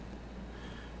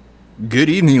Good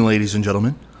evening, ladies and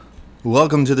gentlemen.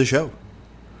 Welcome to the show.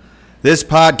 This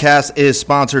podcast is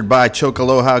sponsored by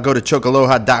Chocaloha. Go to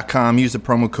chocaloha.com. Use the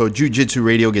promo code Jiu-Jitsu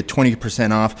Radio. Get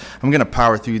 20% off. I'm going to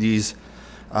power through these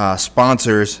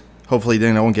sponsors. Hopefully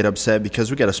they don't get upset because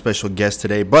we got a special guest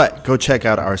today. But go check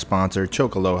out our sponsor,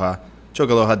 Chocaloha.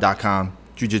 Chocaloha.com.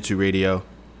 Jiu-Jitsu Radio.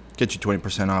 Get you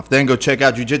 20% off. Then go check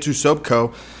out Jiu-Jitsu Soap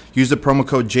Co. Use the promo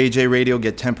code JJ Radio.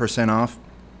 Get 10% off.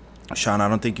 Sean, I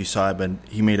don't think you saw it, but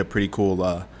he made a pretty cool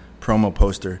promo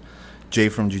poster. Jay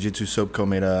from Jiu-Jitsu Soap Co.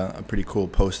 made a pretty cool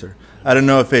poster. I don't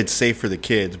know if it's safe for the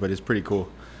kids, but it's pretty cool.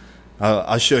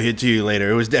 I'll show it to you later.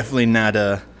 It was definitely not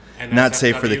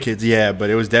safe for the kids. Yeah, but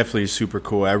it was definitely super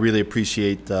cool. I really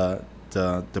appreciate the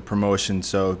promotion.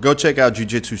 So go check out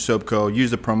Jiu-Jitsu Soap Co.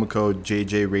 Use the promo code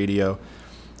JJ Radio.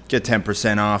 Get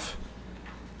 10% off.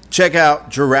 Check out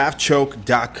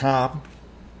giraffechoke.com.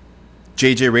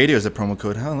 JJ Radio is the promo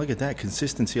code. Oh, look at that.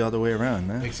 Consistency all the way around.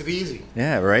 Man. Makes it easy.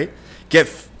 Yeah, right? Get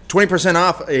 20%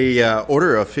 off a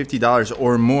order of $50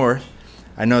 or more.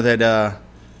 I know that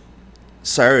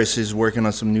Cyrus is working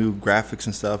on some new graphics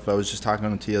and stuff. I was just talking to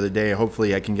him the other day.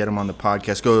 Hopefully I can get him on the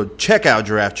podcast. Go check out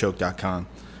giraffechoke.com.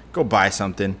 Go buy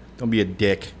something. Don't be a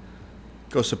dick.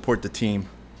 Go support the team.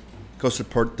 Go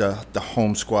support the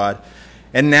home squad.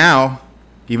 And now,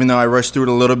 even though I rushed through it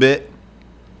a little bit,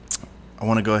 I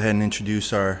want to go ahead and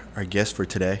introduce our guest for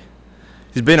today.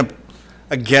 He's been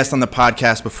a guest on the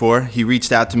podcast before. He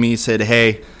reached out to me, said,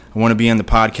 hey, I want to be on the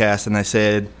podcast. And I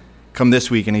said, come this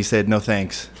week. And he said, no,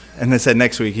 thanks. And I said,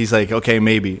 next week. He's like, okay,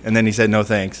 maybe. And then he said, no,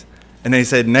 thanks. And then he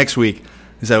said, next week.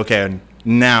 He said, okay,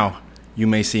 now you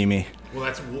may see me. Well,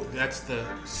 that's the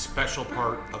special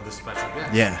part of the special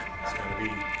guest. Yeah. It's got to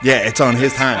be. Yeah, it's on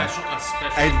his time.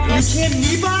 You kidding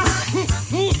me,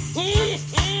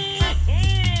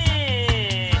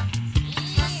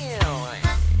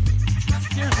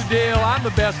 Deal. I'm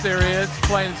the best there is,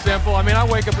 plain and simple. I mean, I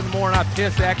wake up in the morning, I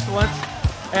piss excellence,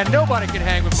 and nobody can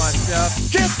hang with my stuff.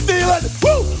 Get stealing,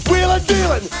 woo, wheeling,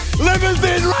 dealing,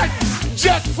 limousine right,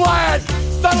 jet flying,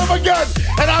 son of a gun,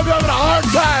 and I'm having a hard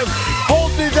time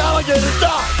holding these alligators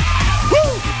down. Woo!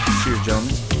 Cheers,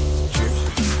 gentlemen. Cheers.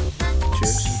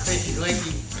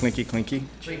 Clinky, Clinky.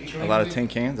 clinky. A lot of tin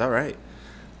cans. All right.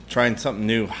 Trying something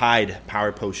new. Hyde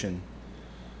Power Potion.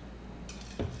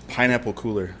 Pineapple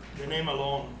cooler. Your name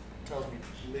alone tells me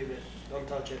leave it. Don't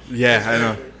touch it. Yeah, I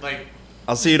know. Like,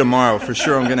 I'll see you tomorrow. For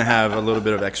sure, I'm going to have a little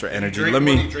bit of extra energy.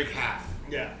 drink half.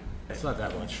 Yeah. It's not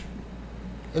that much.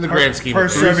 In the grand scheme per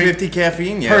of things. serving- 350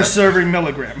 caffeine? Yeah. Per serving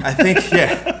milligram. I think,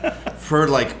 yeah. For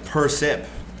like per sip.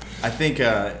 I think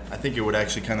it would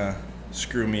actually kind of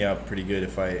screw me up pretty good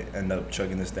if I end up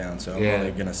chugging this down. So I'm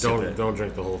only going to sip it. Don't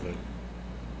drink the whole thing.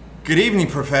 Good evening,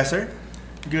 Professor.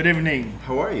 Good evening.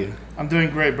 How are you? I'm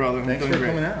doing great, brother. Thanks I'm for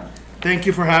doing great. coming out. Thank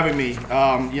you for having me.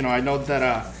 I know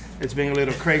that it's been a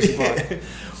little crazy, but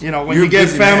when You're you get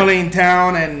busy, family man. in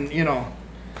town and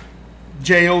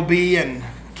JOB and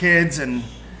kids and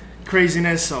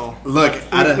craziness, so Look,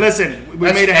 listen,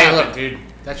 we made it happen. Look, dude,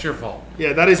 that's your fault.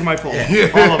 Yeah, that is my fault. All of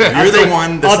it. You're the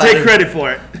one I'll take deciding- credit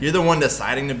for it. You're the one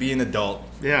deciding to be an adult.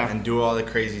 Yeah. And do all the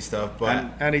crazy stuff. But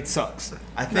And it sucks.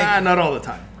 I think- not all the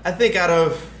time. I think out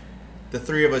of the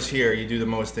three of us here, you do the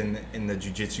most in the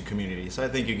jiu-jitsu community. So I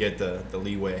think you get the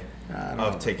leeway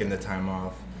of taking the time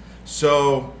off.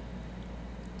 So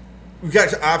we've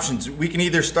got options. We can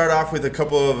either start off with a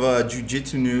couple of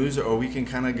jiu-jitsu news, or we can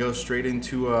kind of go straight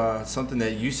into something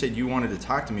that you said you wanted to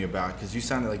talk to me about, because you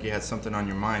sounded like you had something on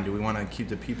your mind. Do we want to keep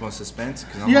the people in suspense?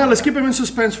 Yeah, let's keep them in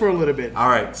suspense for a little bit. All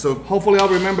right. So Hopefully I'll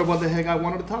remember what the heck I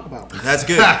wanted to talk about. that's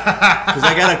good, because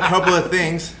I got a couple of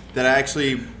things that I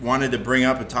actually wanted to bring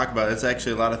up and talk about. It's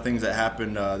actually a lot of things that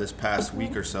happened this past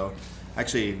week or so.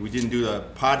 Actually, we didn't do the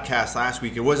podcast last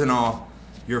week. It wasn't all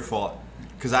your fault,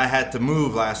 because I had to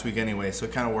move last week anyway, so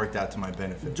it kind of worked out to my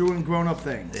benefit. Doing grown-up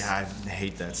things. Yeah, I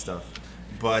hate that stuff.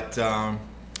 But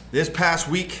this past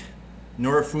week,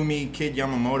 Norifumi Kid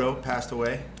Yamamoto passed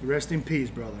away. Rest in peace,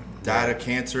 brother. Died of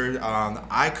cancer.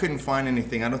 I couldn't find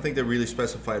anything. I don't think they really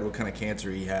specified what kind of cancer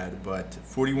he had, but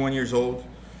 41 years old.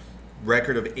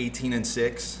 Record of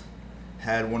 18-6,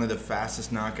 had one of the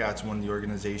fastest knockouts in one of the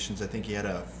organizations. I think he had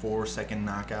a 4-second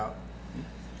knockout.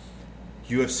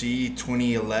 UFC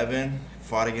 2011,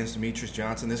 fought against Demetrius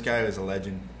Johnson. This guy was a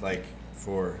legend,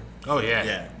 Oh, yeah.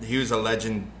 Yeah, he was a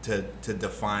legend to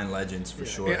define legends for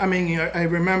sure. I mean, I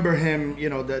remember him,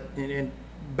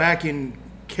 back in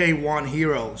K1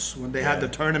 Heroes when they had the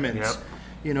tournaments.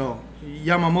 Yep.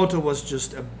 Yamamoto was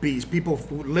just a beast. People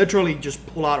literally just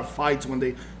pull out of fights when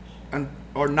they,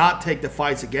 or not take the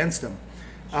fights against him.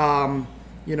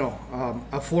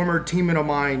 A former teammate of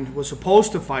mine was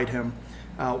supposed to fight him,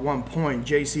 at one point,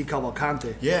 JC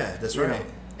Cavalcante. Yeah, that's You right. know,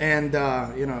 and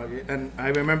and I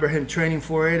remember him training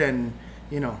for it, and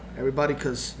everybody,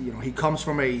 because he comes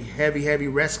from a heavy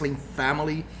wrestling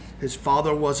family. His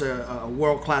father was a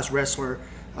world-class wrestler.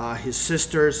 His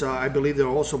sisters, I believe, they're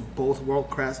also both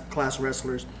world-class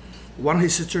wrestlers. One of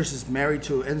his sisters is married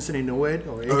to Ensign Inoue,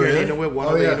 or Adrian Inoue, one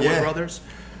of the Inoue brothers.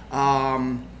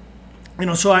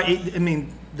 So I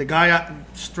mean, the guy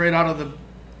straight out of the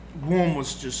womb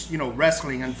was just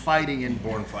wrestling and fighting and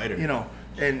Born fighter.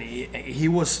 And he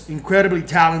was incredibly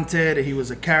talented. He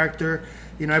was a character.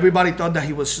 Everybody thought that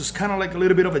he was just kind of like a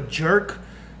little bit of a jerk,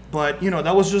 but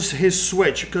that was just his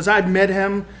switch. Because I'd met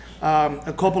him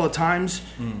a couple of times,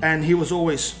 and he was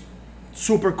always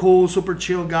super cool, super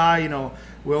chill guy.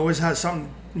 We always had something.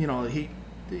 He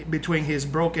between his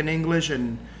broken English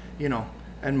and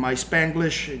and my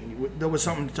Spanglish, there was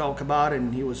something to talk about.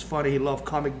 And he was funny. He loved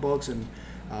comic books and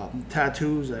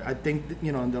tattoos. I think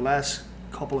in the last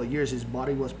couple of years his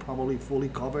body was probably fully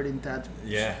covered in tattoos.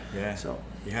 Yeah. So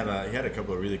he had a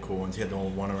couple of really cool ones. He had the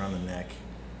one around the neck.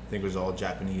 I think it was all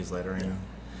Japanese lettering. Yeah.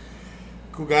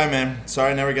 Cool guy, man.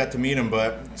 Sorry I never got to meet him,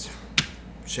 but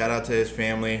shout out to his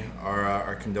family.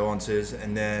 Our condolences.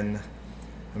 And then,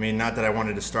 I mean, not that I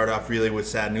wanted to start off really with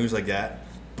sad news like that,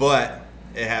 but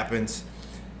it happens.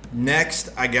 Next,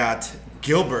 I got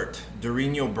Gilbert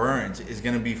Dorino Burns is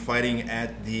going to be fighting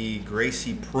at the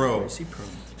Gracie Pro.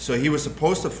 So he was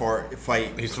supposed to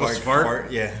fight. He's supposed to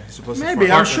fart? Yeah, he's supposed to maybe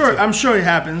fart. I'm sure it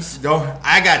happens. No,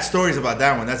 I got stories about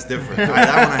that one. That's different. That one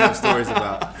I have stories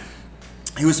about.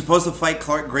 He was supposed to fight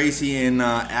Clark Gracie, and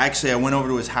actually I went over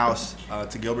to his house,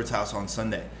 to Gilbert's house on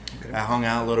Sunday. Okay. I hung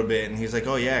out a little bit, and he's like,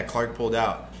 "Oh yeah, Clark pulled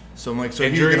out." So I'm like, "So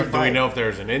injury? he's gonna fight?" Do we know if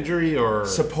there's an injury or?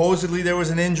 Supposedly there was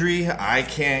an injury. I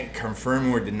can't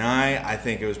confirm or deny. I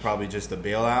think it was probably just a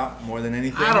bailout more than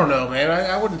anything. I don't know, man.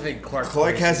 I wouldn't think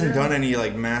Clark hasn't done any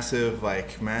massive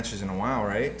matches in a while,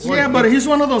 right? Yeah, but he's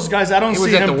one of those guys. I don't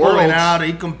see him pulling out.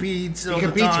 He competes. He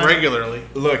competes regularly.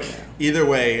 Look, either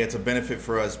way, it's a benefit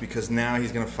for us because now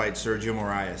he's gonna fight Sergio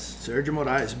Moraes. Sergio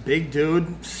Moraes, big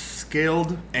dude,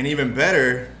 skilled, and even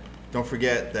better. Don't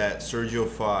forget that Sergio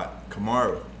fought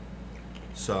Kamaru.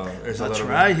 So there's That's a little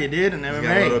right, he did in MMA. He's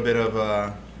got a little bit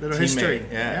of little history.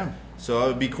 Yeah. So it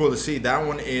would be cool to see. That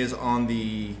one is on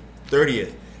the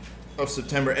 30th of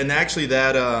September. And actually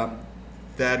that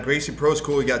Gracie Pro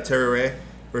School, we got Terere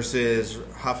versus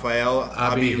Rafael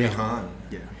Abi-Rihan.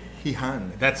 Yeah.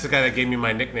 Hihan. That's the guy that gave me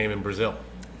my nickname in Brazil.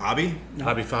 Abi?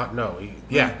 Abi fought? No.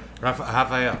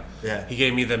 Rafael. Yeah. He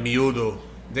gave me the Miúdo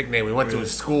nickname. We went to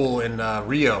his school in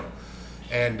Rio.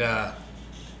 And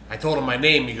I told him my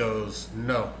name. He goes,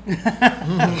 no. He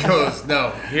goes,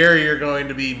 no. Here you're going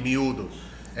to be Miúdo.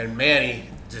 And Manny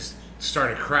just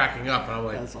started cracking up. And I'm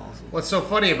like, that's awesome. What's so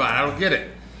funny about it? I don't get it.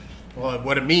 Well,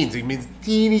 what it means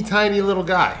teeny tiny little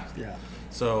guy. Yeah.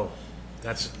 So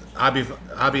that's Abi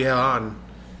Hahan.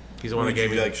 He's the one that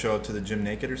gave me. Show up to the gym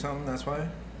naked or something? That's why?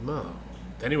 No.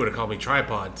 Then he would have called me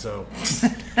tripod. So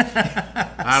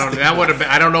I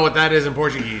don't know what that is in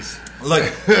Portuguese. Look,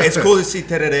 it's cool to see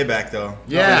Terere back though.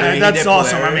 Yeah, that's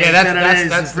awesome. I mean,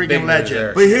 that's a freaking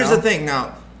legend. But here's the thing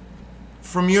now.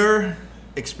 From your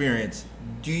experience,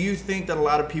 do you think that a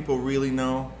lot of people really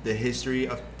know the history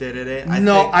of Terere?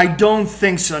 I don't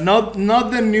think so. Not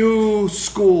the new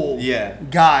school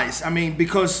guys. I mean,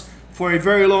 because for a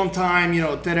very long time,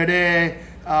 Terere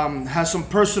has some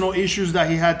personal issues that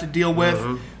he had to deal with.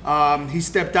 Mm-hmm. He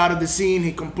stepped out of the scene.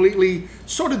 He completely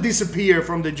sort of disappeared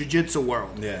from the jiu-jitsu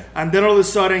world. Yeah. And then all of a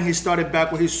sudden, he started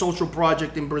back with his social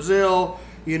project in Brazil,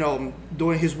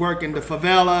 doing his work in the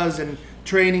favelas and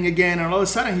training again. And all of a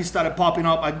sudden, he started popping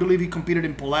up. I believe he competed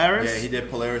in Polaris. Yeah, he did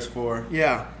Polaris 4.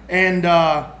 Yeah. And,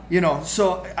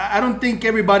 so I don't think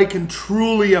everybody can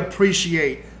truly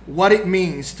appreciate what it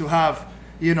means to have,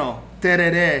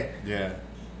 Terere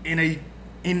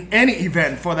in any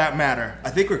event for that matter.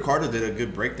 I think Ricardo did a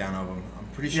good breakdown of him. I'm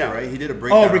pretty sure, right? He did a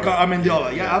breakdown. Oh, Ricardo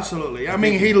Amendola. Yeah, absolutely. I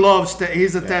mean, he's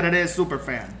a Terere super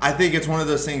fan. I think it's one of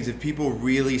those things, if people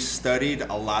really studied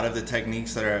a lot of the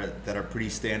techniques that are pretty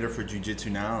standard for jiu-jitsu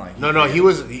now. I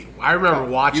remember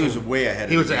watching. He was way ahead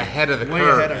of He was ahead of the curve. Way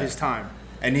ahead of his time.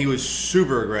 And he was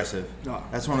super aggressive. Oh.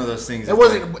 That's one of those things.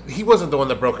 He wasn't the one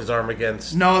that broke his arm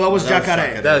against. No, that was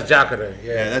Jacare. That was Jacare.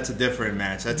 Yeah, that's a different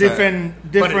match. That's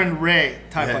different Ray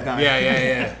type of guy.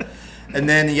 Yeah. And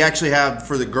then you actually have,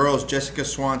 for the girls, Jessica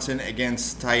Swanson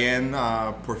against Tayane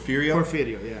Porfirio.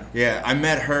 Porfirio, yeah. Yeah, I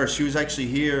met her. She was actually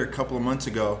here a couple of months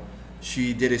ago.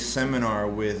 She did a seminar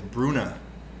with Bruna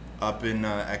up in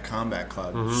at Combat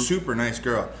Club. Mm-hmm. Super nice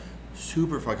girl.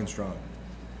 Super fucking strong.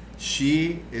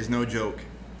 She is no joke.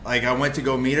 Like, I went to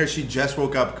go meet her. She just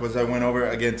woke up because I went over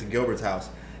again to Gilbert's house.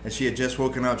 And she had just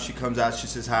woken up. She comes out. She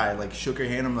says hi. Like, shook her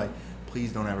hand. I'm like,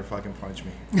 please don't ever fucking punch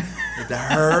me.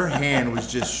 Her hand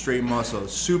was just straight muscle.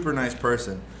 Super nice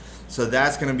person. So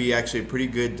that's going to be actually a pretty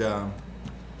good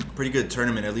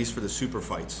tournament, at least for the super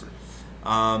fights.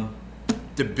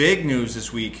 The big news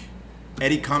this week,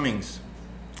 Eddie Cummings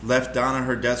left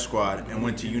Danaher Death Squad and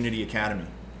went to Unity Academy.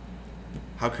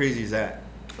 How crazy is that?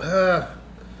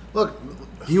 Look,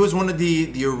 he was one of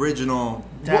the original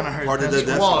Danaher part of the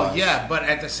Death well, Squad. yeah, but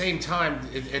at the same time,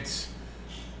 it's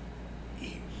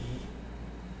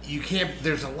you can't.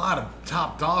 There's a lot of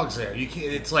top dogs there. You can't.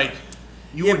 It's like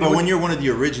Yeah, but when you're one of the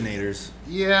originators,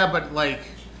 yeah, but like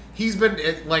he's been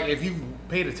like if you've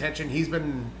paid attention, he's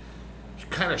been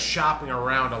kind of shopping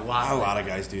around a lot. a lot of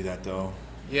guys do that though.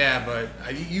 Yeah, but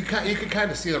you could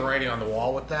kind of see the writing on the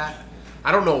wall with that.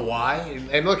 I don't know why.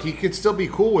 And look, he could still be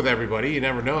cool with everybody. You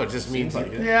never know. It just means like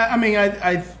it. Yeah, I mean,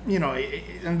 I you know,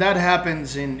 and that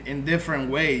happens in different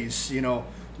ways. You know,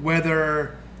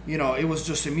 whether it was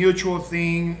just a mutual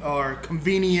thing or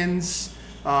convenience.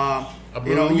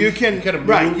 You know, you can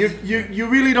right. You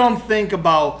really don't think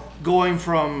about going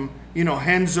from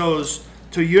Henzo's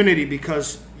to Unity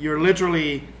because you're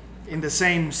literally in the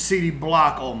same city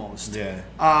block almost. Yeah.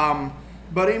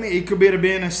 But I mean, it could have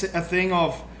been a thing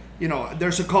of.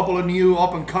 There's a couple of new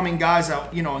up-and-coming guys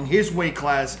out, in his weight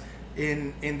class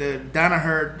in the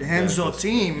Danaher Henzo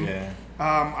team. Yeah.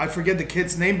 I forget the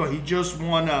kid's name, but he just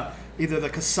won either the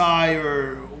Kasai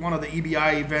or one of the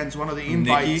EBI events, one of the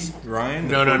invites. Nikki? Ryan?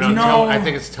 No. I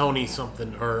think it's Tony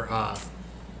something or.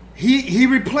 He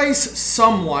replaced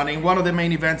someone in one of the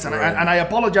main events, and Right. I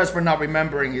apologize for not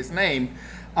remembering his name.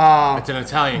 It's an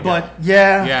Italian guy. But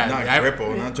yeah. Not I-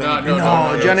 Grippo, not Johnny.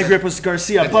 No, Johnny Grippo's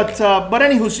Garcia. But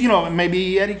anywho's,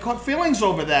 maybe Eddie caught feelings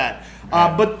over that.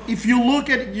 But if you look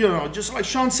at, just like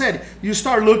Sean said, you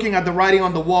start looking at the writing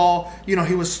on the wall. He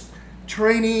was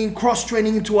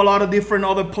cross-training into a lot of different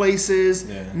other places.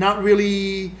 Yeah. Not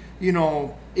really,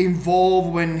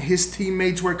 involved when his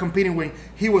teammates were competing. When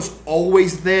he was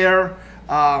always there.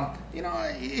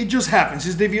 It just happens.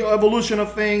 It's the evolution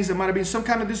of things. There might have been some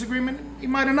kind of disagreement. It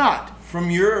might have not.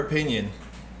 From your opinion,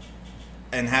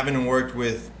 and having worked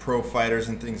with pro fighters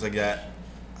and things like that,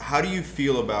 how do you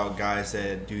feel about guys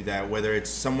that do that? Whether it's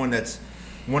someone that's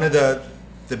one of the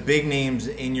big names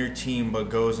in your team but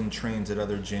goes and trains at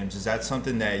other gyms, is that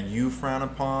something that you frown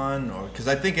upon? Or because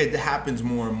I think it happens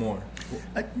more and more.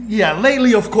 Yeah,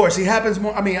 lately, of course, it happens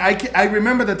more. I mean, I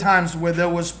remember the times where there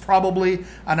was probably,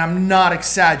 and I'm not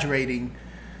exaggerating,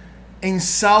 in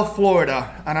South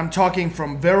Florida, and I'm talking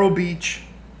from Vero Beach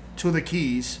to the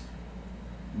Keys,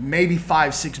 maybe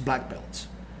 5-6 black belts.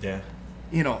 Yeah.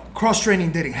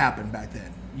 Cross-training didn't happen back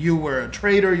then. You were a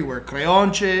trader, you were a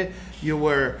creonche, you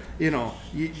were,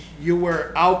 you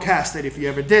were outcasted if you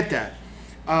ever did that.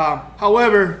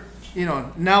 However,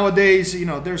 nowadays,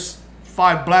 there's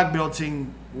 5 black belts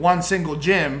in one single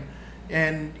gym,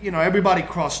 and everybody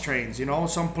cross trains.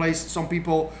 Some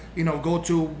people go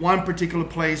to one particular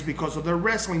place because of their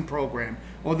wrestling program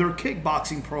or their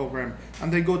kickboxing program,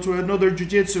 and they go to another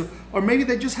jiu-jitsu, or maybe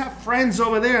they just have friends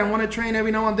over there and want to train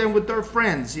every now and then with their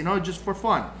friends, just for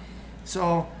fun.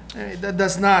 So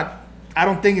that's not, I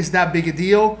don't think it's that big a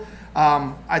deal.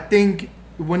 I think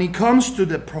when it comes to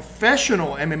the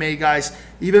professional MMA guys,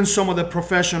 even some of the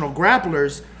professional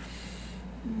grapplers,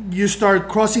 you start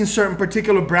crossing certain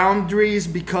particular boundaries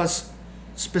because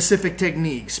specific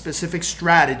techniques, specific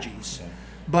strategies. Okay.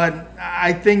 But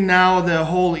I think now the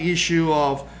whole issue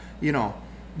of,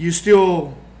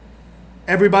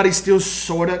 everybody still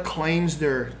sort of claims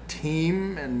their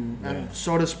team and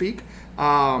so to speak.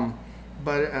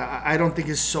 But I don't think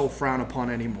it's so frowned upon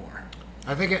anymore.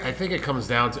 I think it comes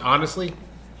down to, honestly,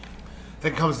 I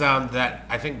think it comes down to that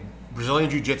I think Brazilian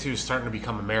Jiu-Jitsu is starting to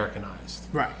become Americanized.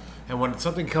 Right. And when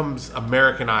something comes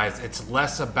Americanized, it's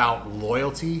less about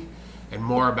loyalty and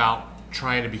more about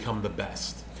trying to become the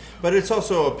best. But it's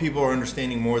also people are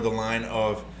understanding more the line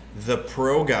of the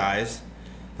pro guys.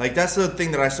 Like, that's the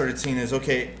thing that I started seeing is,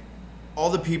 okay, all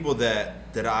the people that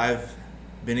I've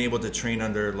been able to train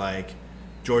under, like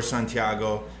George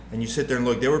Santiago, and you sit there and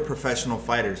look, they were professional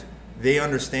fighters. They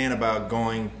understand about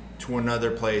going to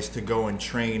another place to go and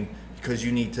train because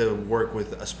you need to work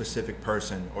with a specific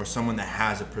person or someone that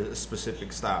has a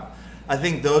specific style. I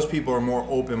think those people are more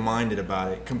open-minded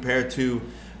about it compared to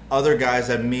other guys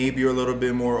that maybe are a little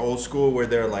bit more old school where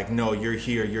they're like, no, you're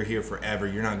here forever.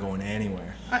 You're not going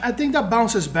anywhere. I think that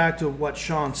bounces back to what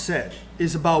Sean said.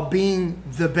 It's about being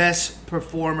the best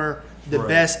performer, the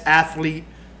best athlete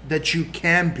that you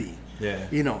can be. Yeah.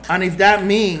 And if that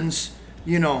means,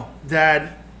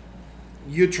 that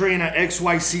you train at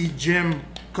XYZ gym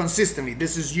consistently.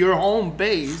 This is your home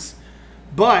base,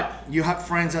 but you have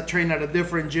friends that train at a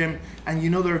different gym, and you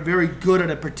know they're very good at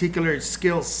a particular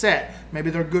skill set. Maybe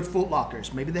they're good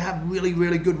footlockers. Maybe they have really,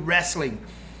 really good wrestling,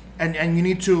 and you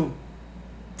need to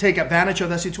take advantage of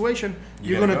that situation.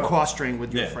 You're going to cross train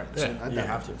with your friends. Yeah. And You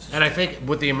have to. And I think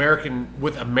with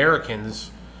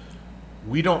Americans,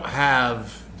 we don't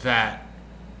have that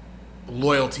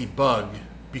loyalty bug,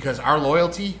 because our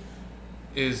loyalty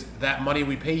is that money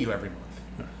we pay you every month.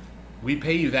 We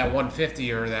pay you that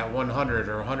 $150 or that $100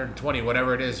 or $120,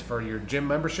 whatever it is for your gym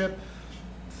membership.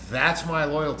 That's my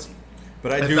loyalty.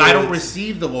 But If I don't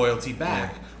receive the loyalty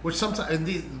back, which sometimes in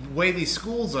the way these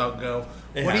schools go,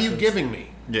 what are you giving me?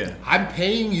 Yeah. I'm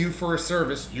paying you for a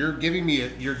service. You're giving me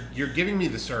you're giving me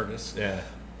the service. Yeah.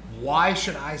 Why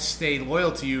should I stay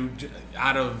loyal to you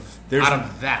out of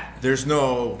that? There's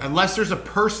no... Unless there's a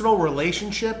personal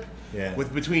relationship Yeah.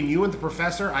 between you and the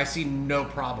professor, I see no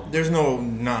problem. There's no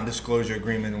non-disclosure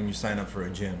agreement when you sign up for a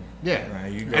gym. Yeah.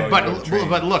 Right? You go, And- you go train.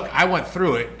 but look, I went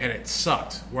through it and it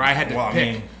sucked. Where I had to Well, I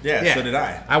pick. mean, yeah, so did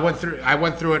I. I went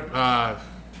through it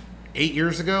 8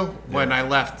 years ago when I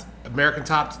left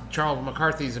Charles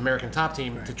McCarthy's American Top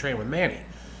Team to train with Manny.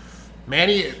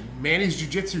 Manny's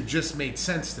jiu-jitsu just made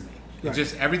sense to me. It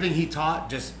just everything he taught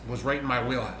just was right in my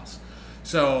wheelhouse.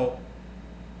 So,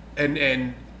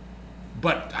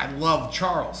 but I love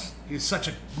Charles. He's such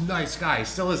a nice guy. He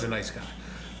still is a nice guy.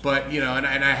 But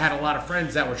and I had a lot of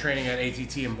friends that were training at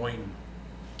ATT in Boynton,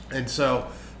 and so,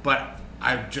 but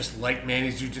I just liked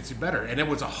Manny's jiu-jitsu better, and it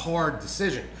was a hard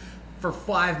decision. For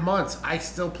 5 months, I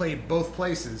still played both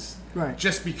places, Right.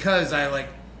 just because I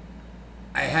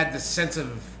had this sense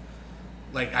of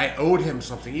like I owed him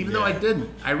something, even though I didn't.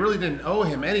 I really didn't owe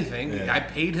him anything. Yeah. I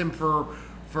paid him for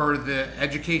the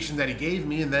education that he gave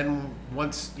me, and then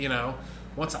once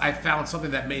I found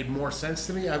something that made more sense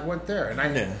to me, I went there. And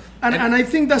And I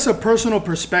think that's a personal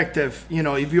perspective.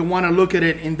 If you want to look at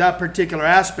it in that particular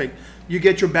aspect, you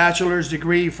get your bachelor's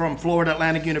degree from Florida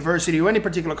Atlantic University or any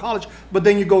particular college, but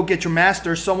then you go get your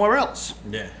master's somewhere else.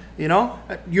 Yeah.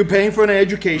 You're paying for an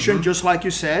education, just like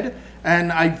you said,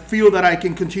 and I feel that I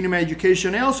can continue my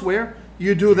education elsewhere.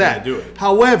 You do that. Yeah, do it.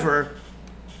 However,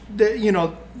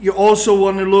 you also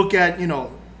want to look at,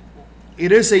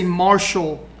 it is a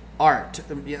martial art,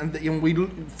 and we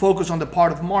focus on the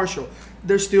part of martial.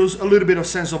 There's still a little bit of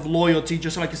sense of loyalty,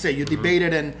 just like you say. You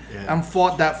debated and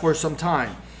fought that for some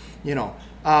time.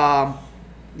 I've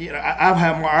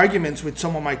had more arguments with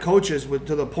some of my coaches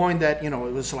to the point that, it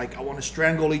was like I want to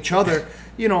strangle each other,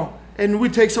 and we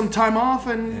take some time off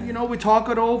and, we talk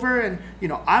it over and,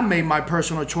 I made my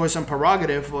personal choice and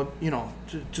prerogative of,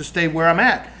 to stay where I'm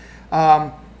at.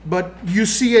 But you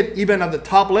see it even at the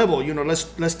top level.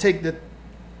 Let's take the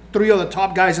 3 of the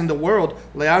top guys in the world,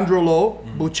 Leandro Lo,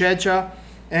 Buchecha,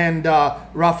 and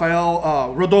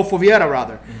Rodolfo Vieira,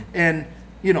 rather. And,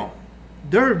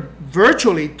 they're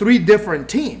virtually 3 different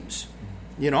teams,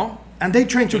 and they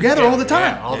train together all the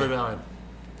time. Yeah, all the time.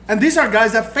 And these are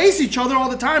guys that face each other all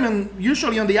the time, and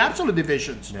usually on the absolute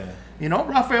divisions. Yeah.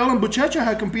 Rafael and Buchecha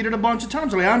had competed a bunch of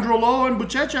times. Leandro Lo and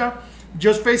Buchecha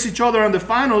just faced each other in the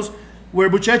finals, where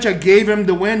Buchecha gave him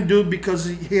the win due because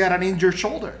he had an injured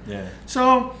shoulder. Yeah.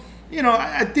 So,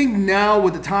 I think now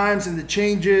with the times and the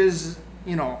changes,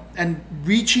 and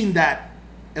reaching that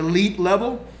elite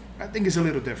level, I think it's a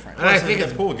little different. And I think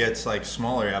the pool gets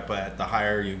smaller but the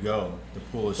higher you go, the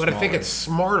pool is smaller. But I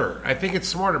think it's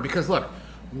smarter. Because look,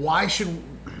 why should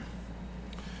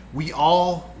we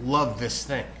all love this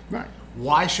thing? Right.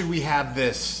 Why should we have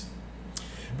this?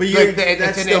 But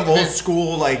that's the old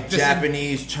school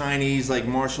Japanese, Chinese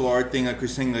martial art thing, like we're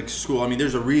saying, school. I mean,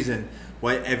 there's a reason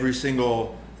why every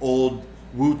single old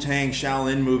Wu-Tang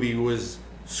Shaolin movie was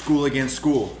school against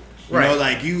school.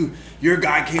 Your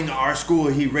guy came to our school,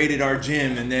 he raided our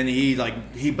gym, and then he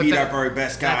beat up our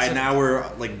best guy. And now we're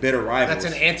bitter rivals.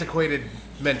 That's an antiquated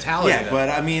mentality. Yeah, but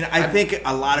I mean, I think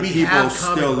a lot of people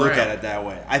still look at it that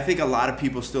way.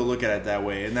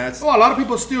 And that's a lot of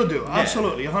people still do.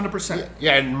 Absolutely, 100%.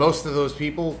 Yeah, and most of those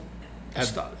people. I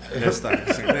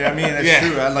mean, that's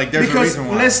true. There's a reason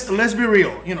why. Let's be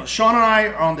real. Sean and I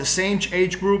are on the same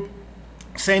age group,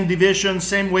 same division,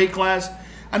 same weight class.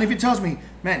 And if he tells me,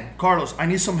 man, Carlos, I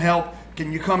need some help.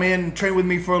 Can you come in and train with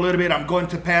me for a little bit? I'm going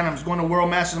to Japan. I'm going to World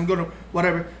Masters. I'm going to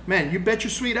whatever. Man, you bet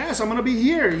your sweet ass I'm going to be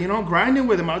here, grinding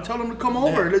with him. I'll tell him to come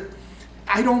over. Yeah.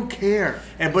 I don't care.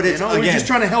 But it's, we're just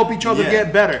trying to help each other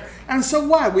get better. And so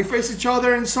what? We face each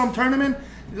other in some tournament.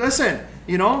 Listen,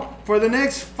 for the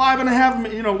next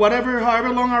 5.5, however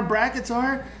long our brackets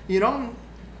are,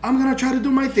 I'm gonna try to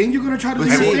do my thing. You're gonna try to do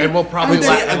your see, thing, and we'll probably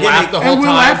then- laugh the whole and we'll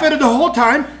time. laugh at it the whole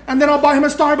time, and then I'll buy him a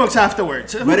Starbucks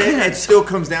afterwards. But it still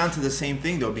comes down to the same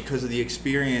thing, though, because of the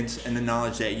experience and the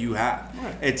knowledge that you have.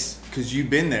 Right. It's because you've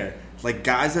been there. Like,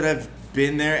 guys that have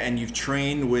been there and you've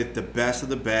trained with the best of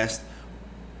the best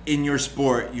in your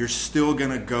sport, you're still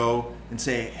going to go and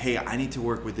say, hey, I need to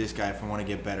work with this guy if I want to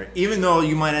get better. Even though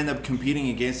you might end up competing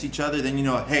against each other, then you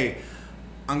know, hey,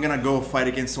 I'm going to go fight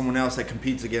against someone else that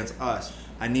competes against us.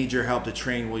 I need your help to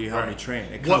train. Will you help me train?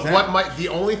 It comes down. The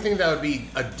only thing that would be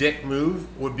a dick move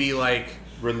would be like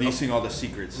Releasing all the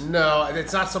secrets. no,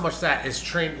 it's not so much that. It's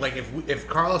train like if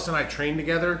Carlos and I trained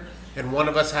together and one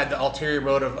of us had the ulterior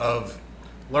motive of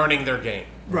learning their game.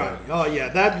 Right. Oh yeah,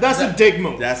 that's a dick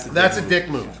move. That's a dick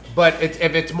move. But if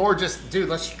it's more just, dude,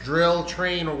 let's drill,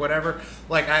 train, or whatever.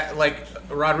 Like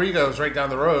Rodrigo's right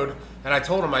down the road, and I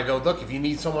told him, I go, look, if you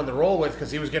need someone to roll with, because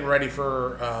he was getting ready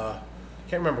for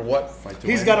can't remember what fight to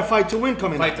He's win. got a fight to win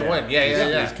coming Fight up. to win.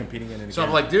 Yeah. He's competing in it So I'm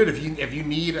again. like, dude, if you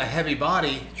need a heavy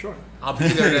body, Sure. I'll be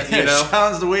there. To, you know,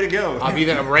 sounds the way to go. I'll be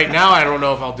there. Right now, I don't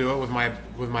know if I'll do it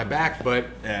with my back, but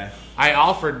Yeah. I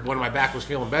offered when my back was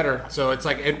feeling better. So it's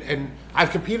like, and I've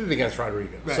competed against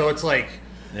Rodrigo. Right. So it's like,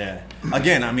 Yeah.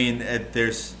 Again, I mean,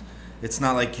 it's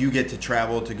not like you get to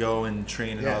travel to go and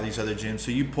train in all these other gyms.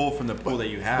 So you pull from the pool that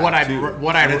you have.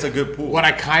 And it's a good pool. What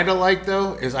I kind of like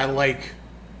though is I like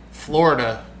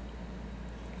Florida.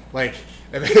 Like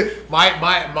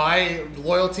my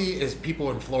loyalty is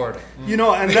people in Florida. You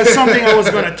know, and that's something I was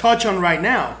going to touch on right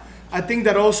now. I think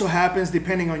that also happens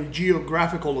depending on your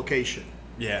geographical location.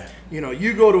 Yeah. You know,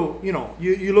 you go to, you know,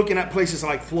 you're looking at places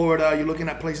like Florida, you're looking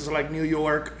at places like New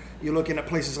York, you're looking at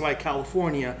places like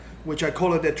California, which I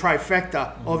call it the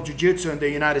trifecta of jiu-jitsu in the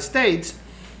United States.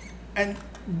 And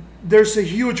there's a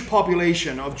huge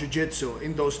population of jiu-jitsu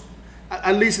in those,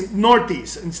 at least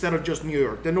Northeast instead of just New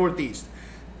York, the Northeast,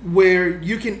 where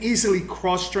you can easily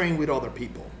cross-train with other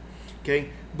people, okay?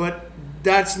 But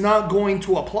that's not going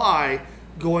to apply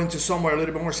going to somewhere a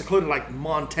little bit more secluded like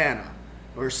Montana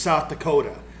or South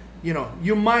Dakota. You know,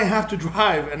 you might have to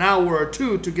drive an hour or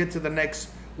two to get to the next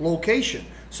location.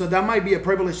 So that might be a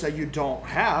privilege that you don't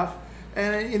have.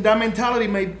 And that mentality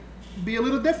may be a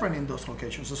little different in those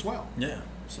locations as well. Yeah.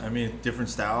 So, I mean, different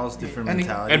styles, different And-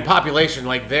 mentality. And population,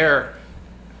 like there,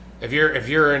 if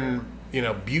you're in, you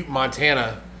know, Butte,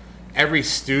 Montana, every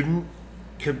student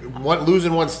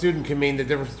losing one student can mean the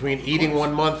difference between eating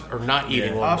 1 month or not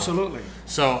eating 1 month. Absolutely.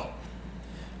 So,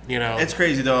 you know, It's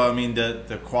crazy though. I mean,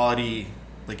 the quality,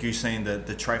 like you're saying, the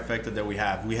trifecta that we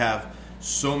have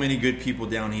so many good people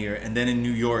down here, and then in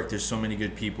New York, there's so many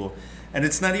good people, and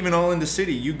it's not even all in the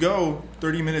city. You go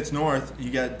 30 minutes north, you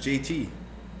got JT.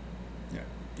 Yeah.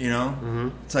 You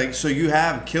know, It's like, so you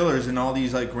have killers in all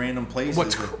these like random places.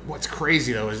 what's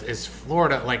crazy though is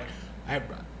Florida. Like,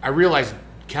 I realized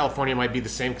California might be the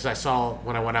same because I saw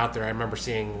when I went out there. I remember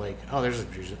seeing like, there's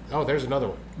another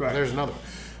one. Right. There's another one.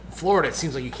 Florida, it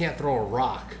seems like you can't throw a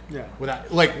rock. Yeah.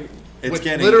 Without like,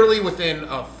 literally within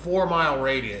a 4-mile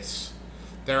radius,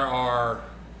 there are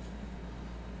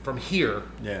from here.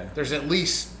 Yeah. There's at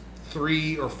least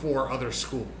 3 or 4 other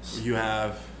schools. You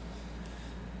have,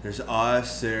 there's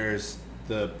us, there's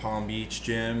the Palm Beach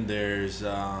gym, there's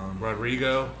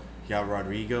Rodrigo. you got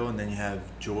Rodrigo, and then you have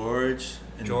George,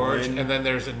 And Lynn. then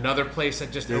there's another place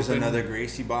that just There's opened. another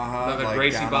Gracie Baja. Another like,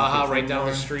 Gracie down Baja off of right down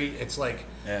the Fremont. street. It's like,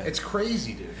 it's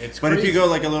crazy, dude. It's But crazy. if you go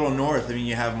like a little north, I mean,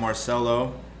 you have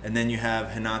Marcelo, and then you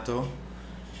have Renato.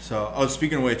 So,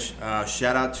 speaking of which,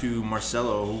 shout out to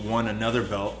Marcelo, who won another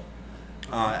belt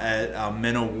at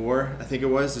Men of War, I think it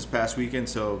was, this past weekend.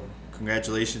 So,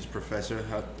 congratulations, Professor.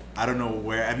 I don't know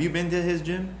where. Have you been to his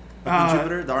gym? Up in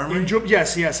Jupiter, the Armory?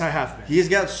 Yes, I have been. He's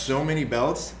got so many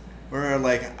belts. Where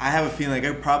like I have a feeling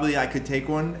like I could take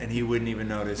one and he wouldn't even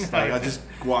notice. Like I'll just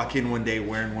walk in one day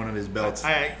wearing one of his belts.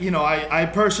 I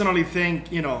personally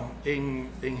think, you know, in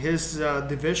his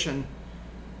division,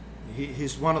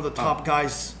 he's one of the top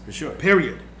guys. For sure.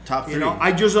 Period. Top 3. You know,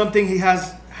 I just don't think he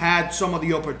has had some of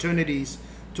the opportunities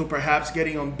to perhaps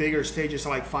getting on bigger stages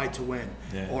like Fight to Win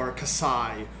or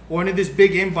Kasai or any of these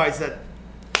big invites that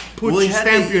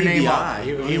stamp your name on.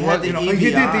 He He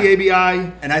did the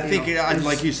ABI. And I think,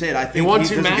 like you said, I think he won he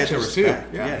 2 doesn't matches get the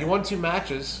respect. too. Yeah. He won 2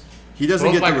 matches. He doesn't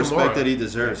Both get by the respect Kimura. that he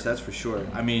deserves. That's for sure.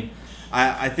 I mean,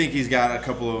 I think he's got a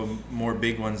couple of more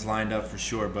big ones lined up for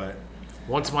sure. But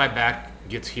Once my back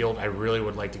gets healed, I really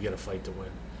would like to get a Fight to Win.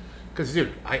 Because,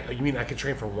 dude, you mean I could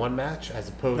train for 1 match as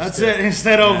opposed That's to... it.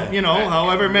 Instead of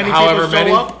however many people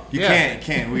show up. you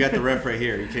can't. We got the ref right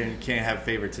here. You can't have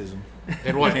favoritism.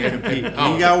 And what? Can't compete. You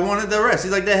got one of the refs.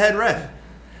 He's like the head ref.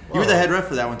 You were the head ref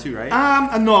for that one too, right?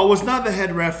 No, I was not the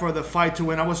head ref for the fight to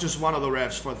win. I was just one of the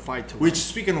refs for the fight to win. Which,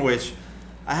 speaking of which,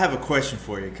 I have a question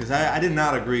for you because I did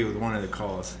not agree with one of the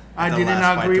calls. I did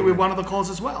not agree with one of the calls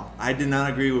as well. I did not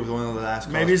agree with one of the last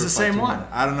calls. Maybe it's the same one.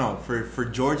 I don't know. For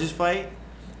George's fight,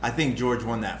 I think George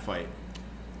won that fight.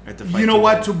 At the fight you know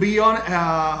what? To be honest,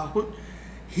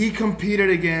 he competed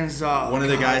against one of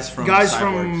the guys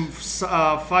from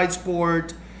Fight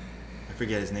Sport. I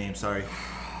forget his name. Sorry.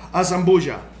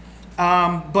 Azambuja.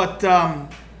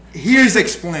 Here's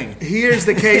explain. Here's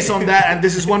the case on that, and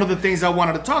this is one of the things I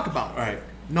wanted to talk about. Right.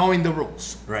 Knowing the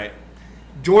rules. Right.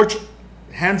 George,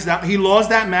 hands down, he lost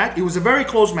that match. It was a very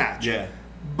close match. Yeah.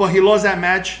 But he lost that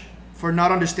match for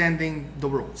not understanding the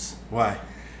rules. Why?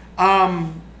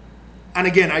 And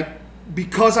again,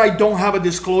 because I don't have a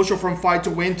disclosure from Fight to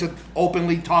Win to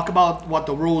openly talk about what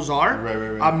the rules are,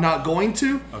 right. I'm not going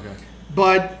to. Okay.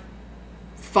 But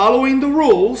following the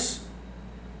rules,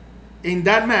 in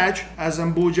that match,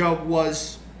 Azambuja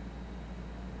was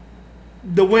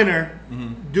the winner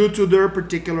due to their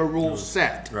particular rules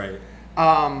set. Right.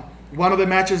 One of the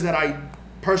matches that I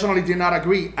personally did not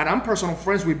agree, and I'm personal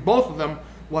friends with both of them,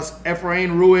 was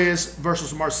Efrain Ruiz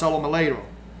versus Marcelo Meleiro.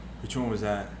 Which one was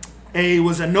that? It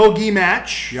was a no-gi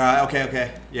match. Yeah,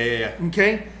 okay. Yeah.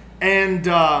 Okay? And,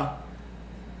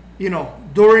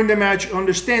 during the match,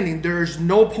 understanding there's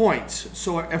no points.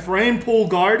 So Efrain pulled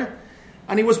guard,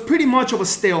 and it was pretty much of a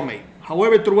stalemate.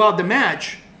 However, throughout the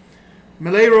match,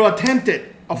 Meleiro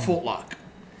attempted a footlock.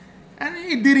 And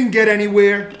it didn't get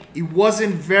anywhere. It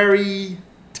wasn't very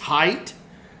tight.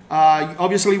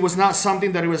 Obviously, it was not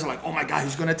something that it was like, oh my God,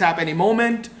 he's going to tap any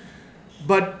moment.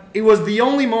 But it was the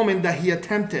only moment that he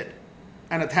attempted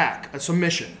an attack, a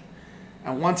submission.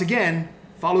 And once again,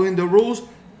 following the rules,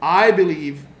 I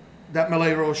believe that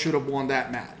Meleiro should have won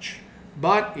that match.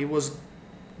 But it was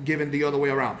given the other way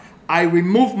around. I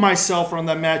removed myself from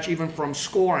that match, even from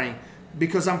scoring,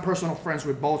 because I'm personal friends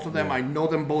with both of them. Yeah. I know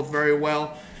them both very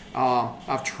well.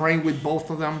 I've trained with both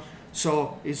of them.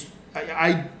 So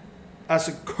I as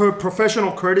a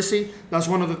professional courtesy, that's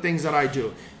one of the things that I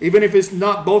do. Even if it's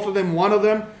not both of them, one of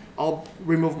them, I'll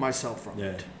remove myself from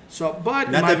it. So, but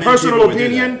in my personal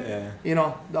opinion,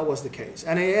 that was the case.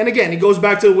 And again, it goes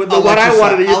back to what I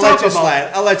wanted to talk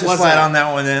about. I'll let you slide on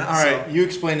that one then. All right, you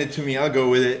explained it to me. I'll go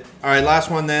with it. All right, last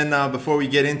one then before we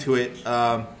get into it.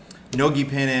 Nogi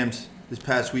Pan Ams this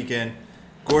past weekend.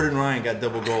 Gordon Ryan got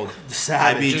double gold.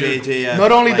 Savage. IBJJF.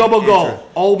 Not only double gold,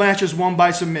 all matches won by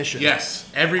submission. Yes,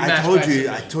 every match.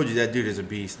 I told you that dude is a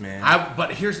beast, man.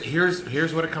 But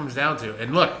here's what it comes down to.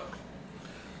 And look,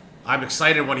 I'm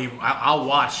excited when I'll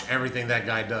watch everything that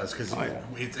guy does because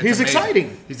he's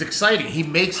exciting. He's exciting. He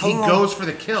goes for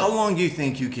the kill. How long do you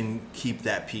think you can keep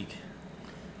that peak?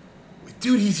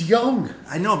 Dude, he's young.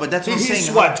 I know, but that's what I'm saying.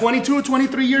 He's what, 22 or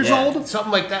 23 years old?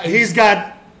 Something like that. He's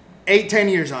got 8-10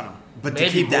 years on him. But to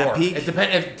keep that peak,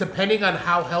 depending on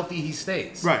how healthy he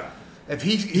stays, right? If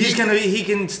he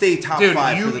can stay top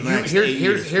 5 for the next 8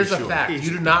 years. Here's a fact: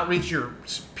 you do not reach your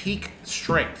peak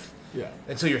strength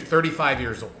until you're 35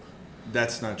 years old.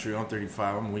 That's not true. I'm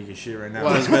 35. I'm weak as shit right now.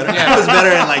 Well, I was better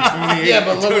at like 28. Yeah,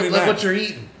 but look what you're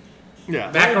eating. Yeah,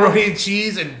 macaroni and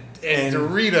cheese and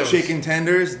Doritos, chicken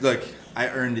tenders. Look, I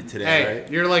earned it today. Hey,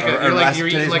 right? You're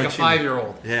eating like a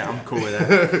 5-year-old. Yeah, I'm cool with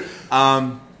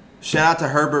that. Shout out to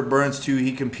Herbert Burns, too.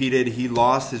 He competed. He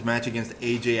lost his match against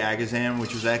AJ Agazam,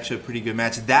 which was actually a pretty good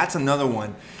match. That's another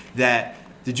one that...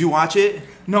 Did you watch it?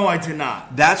 No, I did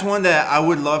not. That's one that I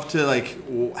would love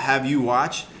to have you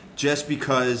watch just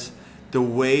because the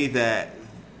way that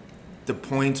the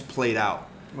points played out.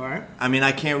 All right. I mean,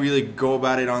 I can't really go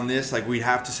about it on this. Like, we'd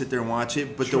have to sit there and watch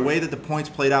it. But the way that the points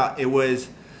played out, it was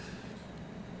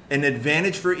an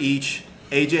advantage for each.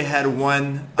 AJ had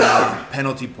 1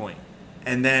 penalty point.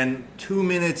 And then 2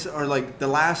 minutes or like the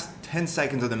last 10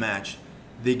 seconds of the match,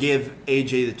 they give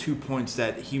AJ the 2 points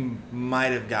that he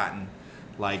might have gotten.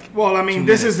 Well, I mean,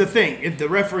 this is the thing. If the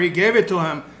referee gave it to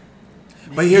him,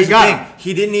 but here's the thing: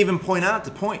 he didn't even point out the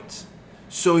points.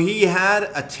 So he had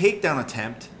a takedown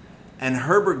attempt, and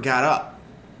Herbert got up.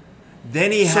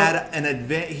 Then he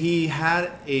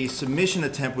had a submission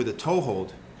attempt with a toe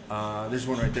hold. There's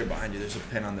one right there behind you. There's a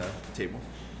pen on the table.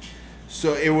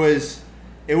 So it was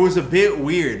a bit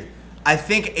weird. I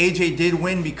think AJ did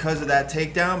win because of that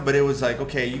takedown, but it was like,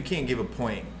 okay, you can't give a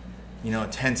point,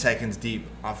 10 seconds deep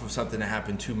off of something that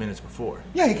happened 2 minutes before.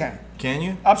 Yeah, he can. Can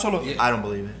you? Absolutely. I don't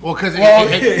believe it. Well, because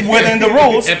within the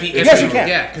rules, yes, you can.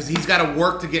 Yeah, because he's got to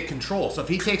work to get control. So if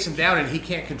he takes him down and he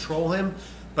can't control him,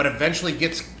 but eventually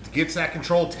gets gets that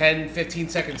control 10, 15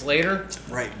 seconds later,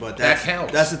 Right, but that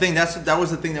counts. That's the thing. That was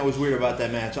the thing that was weird about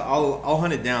that match. I'll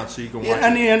hunt it down so you can watch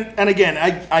Yeah, it. and again,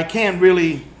 I can't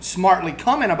really smartly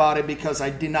comment about it because I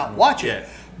did not watch it. Yeah.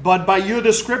 But by your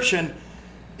description,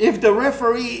 if the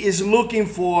referee is looking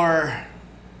for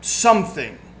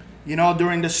something,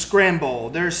 during the scramble,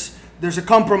 there's a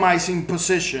compromising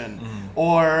position,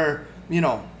 or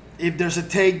if there's a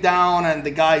takedown and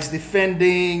the guy's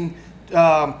defending,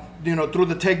 through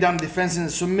the takedown, defense,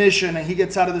 and submission, and he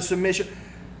gets out of the submission.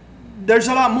 There's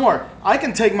a lot more. I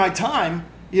can take my time,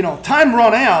 time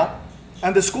run out,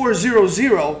 and the score is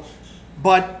 0-0,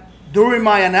 but during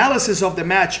my analysis of the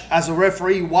match as a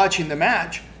referee watching the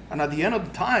match, and at the end of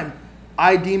the time,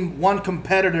 I deem one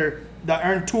competitor that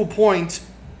earned 2 points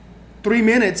 3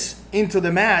 minutes into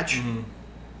the match.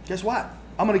 Guess what?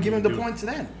 I'm going to give him the points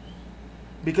then.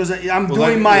 Because I'm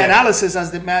doing my analysis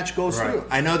as the match goes through.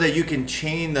 I know that you can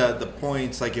chain the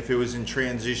points, like if it was in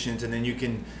transitions, and then you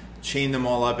can chain them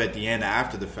all up at the end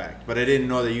after the fact. But I didn't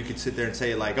know that you could sit there and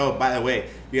say, like, oh, by the way,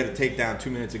 you got a takedown 2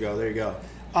 minutes ago. There you go.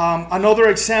 Another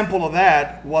example of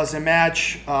that was a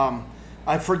match.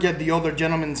 I forget the other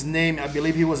gentleman's name. I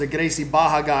believe he was a Gracie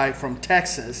Baja guy from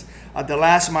Texas at the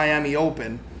last Miami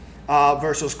Open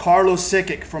versus Carlos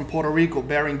Sikic from Puerto Rico,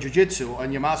 bearing Jiu-Jitsu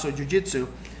and Yamaso Jiu-Jitsu.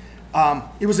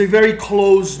 It was a very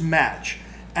close match,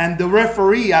 and the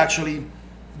referee actually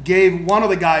gave one of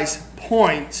the guys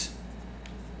points.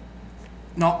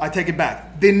 No, I take it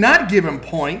back. Did not give him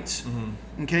points,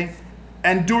 okay?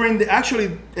 And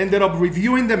actually ended up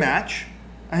reviewing the match,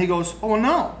 and he goes, "Oh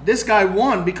no, this guy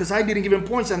won because I didn't give him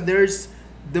points, and there's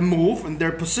the move and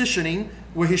their positioning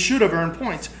where he should have earned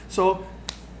points." So,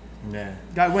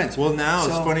 guy wins. Well, now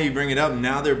it's funny you bring it up.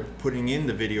 Now they're putting in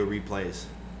the video replays.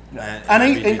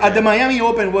 At the Miami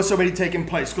Open was already taking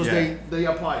place because they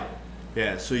applied it.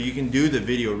 Yeah, so you can do the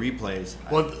video replays.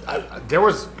 Well, there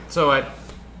was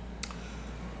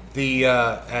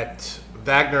at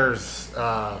Wagner's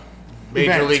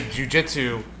Major Event. League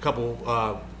Jiu-Jitsu couple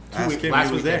Ask him, last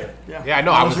he was weekend. there. Yeah, I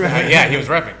know. I was reffing. yeah, he was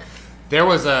reffing. There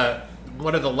was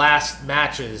one of the last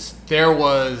matches. There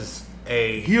was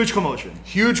a Huge commotion.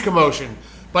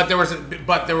 but there was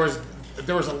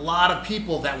a lot of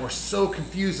people that were so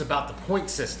confused about the point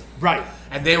system. Right.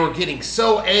 And they were getting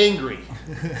so angry.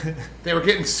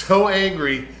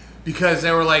 Because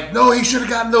they were like, "No, he should have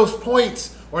gotten those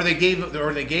points," or they gave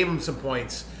him some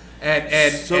points.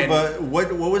 But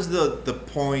what was the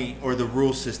point or the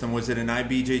rule system? Was it an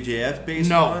IBJJF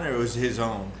based one, or was it his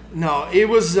own? No, it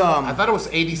was. I thought it was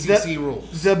ADCC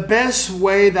rules. The best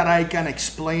way that I can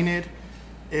explain it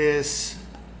is,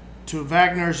 to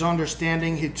Wagner's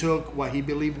understanding, he took what he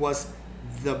believed was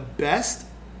the best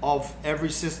of every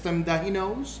system that he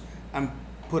knows and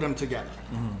put them together.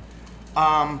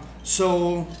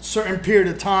 So certain period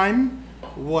of time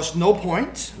was no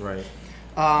points. Right.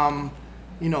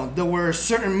 There were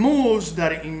certain moves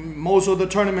that in most of the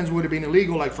tournaments would have been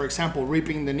illegal, like, for example,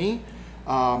 reaping the knee.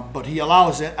 But he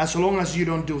allows it. As long as you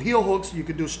don't do heel hooks, you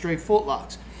could do straight foot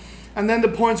locks. And then the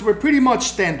points were pretty much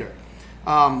standard.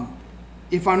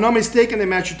 If I'm not mistaken, the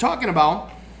match you're talking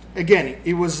about, again,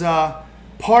 it was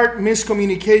part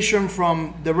miscommunication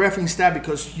from the reffing staff,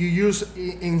 because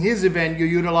in his event, you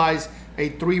utilize a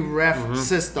 3-ref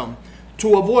system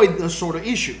to avoid those sort of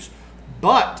issues.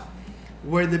 But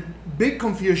where the big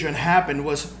confusion happened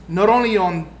was not only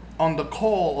on the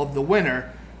call of the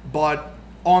winner, but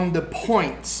on the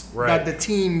points that the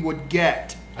team would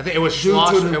get. I think it was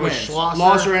Schlosser. It was Schlosser.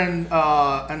 Schlosser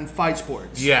and Fight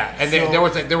Sports. Yeah, and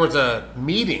there was a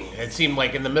meeting. It seemed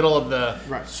like in the middle of the.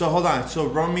 Right. So hold on. So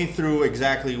run me through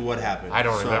exactly what happened. I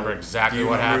don't remember exactly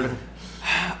what happened.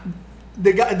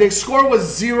 The score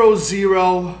was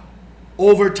 0-0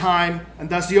 overtime, and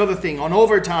that's the other thing. On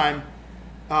overtime,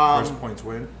 First points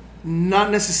win.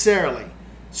 not necessarily.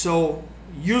 So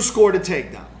you scored a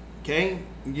takedown, okay?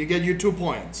 You get your 2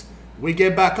 points. We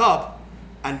get back up,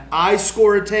 and I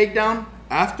score a takedown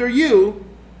after you.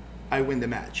 I win the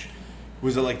match.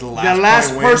 Was it like the last? The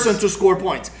last point person wins? to score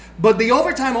points. But the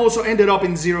overtime also ended up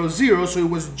in 0-0, so it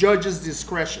was judge's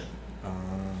discretion.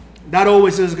 That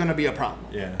always is going to be a problem.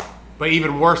 Yeah. But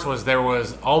even worse was there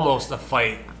was almost a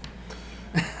fight.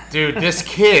 Dude, this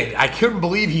kid, I couldn't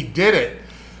believe he did it.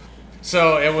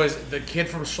 So it was the kid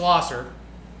from Schlosser.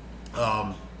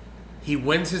 He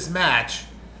wins his match.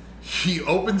 He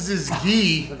opens his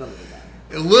gi.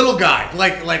 A little guy,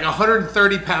 like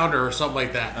 130 pounder or something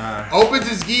like that. Opens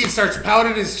his gi and starts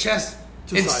pounding his chest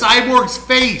in Cyborg's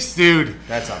face, dude.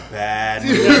 That's a bad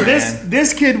Dude, move,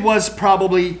 This kid was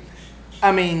probably,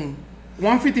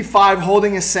 155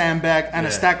 holding a sandbag and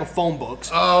a stack of phone books.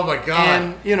 Oh my god!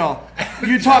 And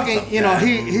you're talking.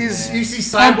 He's you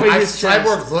see pumping his chest.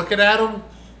 Cyborg's looking at him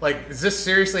like, is this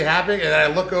seriously happening? And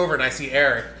then I look over and I see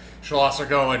Eric Schlosser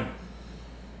going,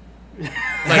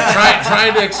 like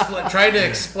trying to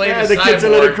explain. Yeah, to the Cyborg, kid's a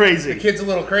little crazy. The kid's a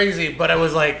little crazy, but I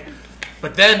was like,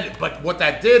 but what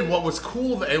that did, what was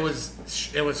cool, it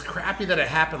was crappy that it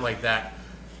happened like that.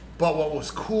 But what was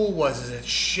cool was it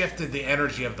shifted the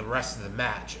energy of the rest of the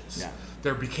matches. Yeah.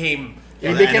 There became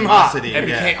It became hot. it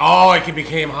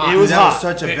became hot. It was that hot. was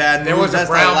such a bad There move. was a That's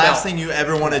the brown last belt. thing you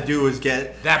ever want to do is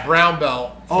get. That brown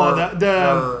belt.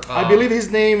 I believe his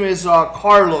name is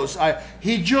Carlos.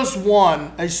 He just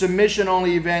won a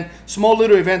submission-only event, small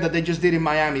little event that they just did in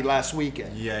Miami last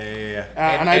weekend. Yeah.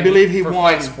 And I believe he for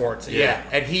won. Fight Sports. Yeah.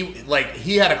 And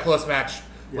he had a close match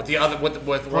with the other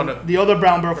with one of The other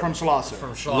brown belt from Schlosser.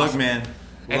 Look, man.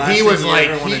 And last he was thing you like,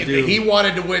 ever wanna do- he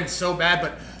wanted to win so bad,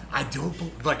 but I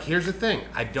don't like. Here's the thing: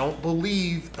 I don't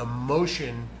believe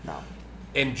emotion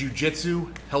in jiu-jitsu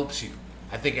helps you.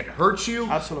 I think it hurts you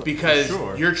Absolutely. because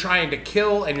Sure. you're trying to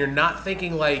kill and you're not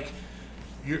thinking like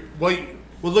you're. Well,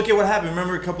 Well, look at what happened.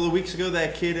 Remember a couple of weeks ago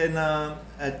that kid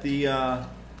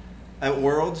at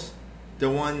Worlds, the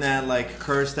one that like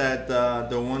cursed at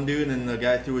the one dude and the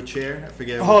guy threw a chair. I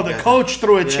forget. Oh, what the guy's coach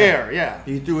threw a name. chair. Yeah.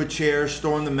 He threw a chair,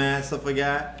 stormed the mat, stuff like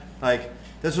that. Like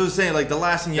that's what I'm saying. Like the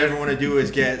last thing you ever want to do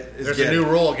is get. there's a new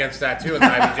rule against that too in the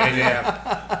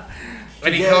IBJJF.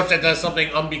 Any coach that does something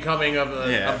unbecoming of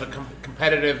the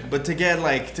competitive. But to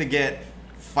get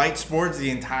Fight Sports, the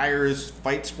entire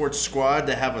Fight Sports squad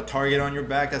to have a target on your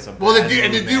back, that's a Well, bad the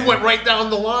move, dude man. went right down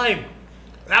the line.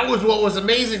 That was what was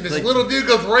amazing. This Like- little dude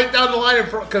goes right down the line in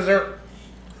front because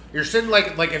you're sitting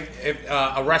like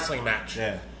a wrestling match.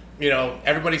 Yeah. You know,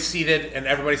 everybody's seated and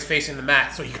everybody's facing the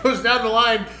mat. So he goes down the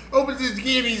line, opens his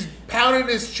gi, and he's pounding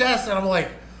his chest, and I'm like,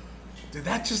 did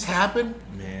that just happen?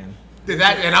 Man. Did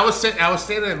that? And I was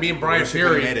standing there, me and Brian Wish we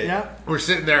could've Fury. made it. Yeah. We're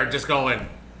sitting there just going,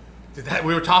 did that?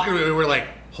 We were talking. We were like,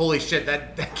 holy shit,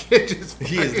 that kid just.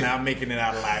 He is fucking- not making it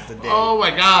out alive today. Oh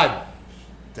my god.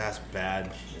 That's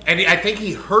bad. And I think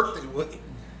he hurt.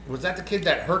 Was that the kid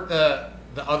that hurt the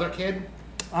other kid?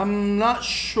 I'm not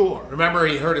sure. Remember,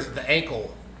 he hurt the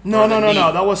ankle. No. or the knee.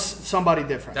 That was somebody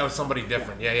different. That was somebody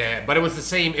different. Yeah. But it was the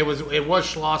same. It was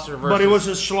Schlosser versus. But it was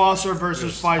a Schlosser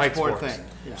versus Fight Fight Sport Sports. thing.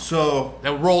 Yeah. So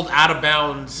that rolled out of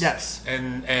bounds. Yes.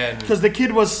 And Because the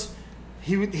kid was,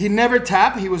 he never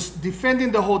tapped. He was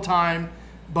defending the whole time,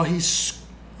 but he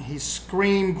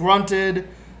screamed, grunted.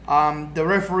 The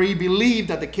referee believed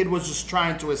that the kid was just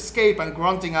trying to escape and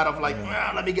grunting out of like,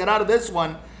 let me get out of this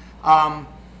one.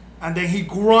 And then he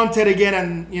grunted again,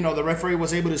 and the referee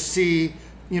was able to see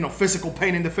physical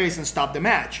pain in the face and stop the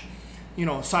match.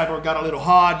 Cyborg got a little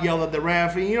hot, yelled at the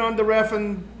ref, and the ref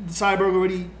and Cyborg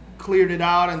already cleared it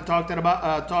out and talked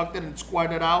it and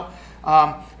squared it out.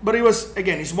 But it was,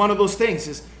 again, it's one of those things.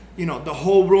 Is the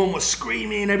whole room was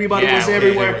screaming, everybody was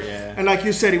everywhere, and like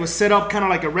you said, it was set up kind of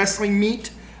like a wrestling meet.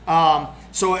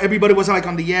 So everybody was like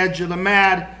on the edge of the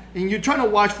mat, and you're trying to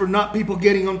watch for not people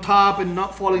getting on top and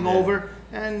not falling over.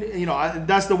 And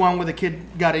that's the one where the kid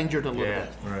got injured a little bit.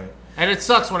 right. And it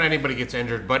sucks when anybody gets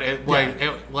injured, but I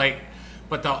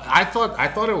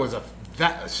thought it was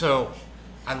so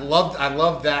I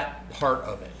loved that part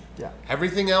of it. Yeah.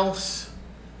 Everything else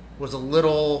was a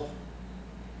little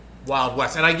Wild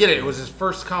West, and I get it. It was his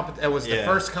first comp. It was the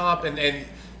first comp, and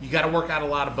you got to work out a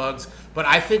lot of bugs. But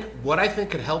I think what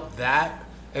could help that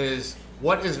is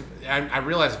I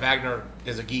realize Wagner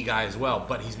is a gi guy as well,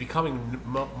 but he's becoming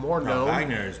more known.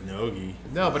 Wagner is no-gi.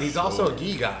 No, but he's also a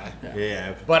gi guy.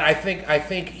 Yeah. But I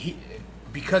think he,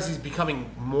 because he's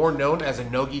becoming more known as a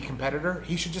no-gi competitor,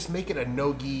 he should just make it a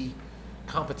no-gi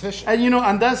competition. And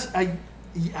and that's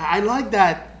I like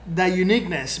that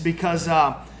uniqueness because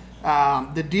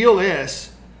the deal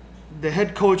is the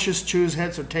head coaches choose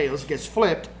heads or tails, gets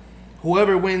flipped.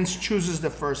 Whoever wins chooses the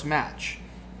first match,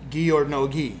 gi or no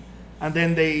gi, and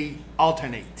then they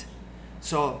alternate.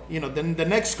 So then the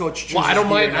next coach chooses. Well, I don't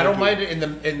gi or mind. no I don't gi. mind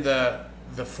it in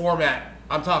the format.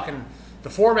 I'm talking. The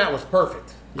format was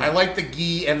perfect. I like the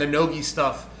gi and the no gi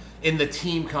stuff in the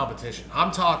team competition.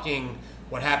 I'm talking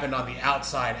what happened on the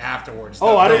outside afterwards.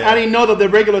 Oh, I didn't know that the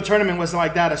regular tournament was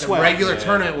like that as The well. regular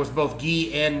tournament was both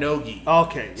gi and no gi.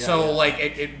 Okay. Yeah, So yeah. like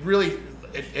it really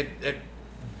it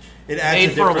It adds made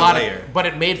a for a different lot layer. of, but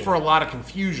it made for a lot of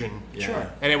confusion.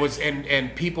 Sure. And it was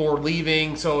and people were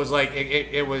leaving, so it was like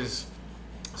it was.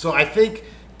 So I think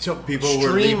to People were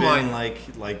streamline,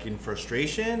 leaving like in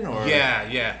frustration, or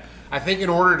yeah. I think in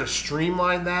order to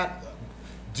streamline that,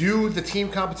 do the team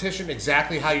competition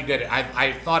exactly how you did it.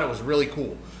 I thought it was really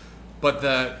cool, but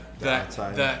the The open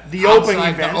outside, event. the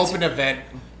open event.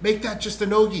 Make that just a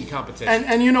no-gi competition.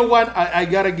 And you know what? I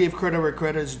gotta give credit where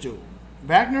credit is due.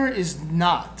 Wagner is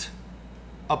not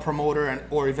a promoter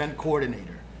or event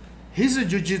coordinator. He's a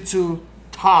jiu-jitsu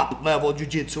top level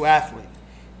jiu-jitsu athlete.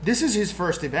 This is his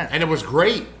first event. And it was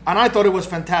great. And I thought it was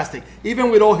fantastic. Even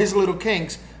with all his little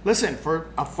kinks. Listen, for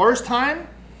a first time,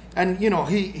 and you know,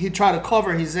 he tried to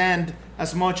cover his end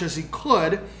as much as he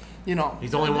could. You know,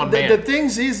 he's only one man. The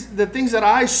things that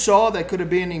I saw that could have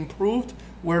been improved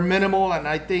were minimal, and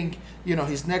I think, you know,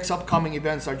 his next upcoming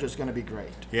events are just going to be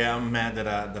great. Yeah, I'm mad that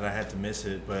I had to miss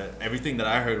it, but everything that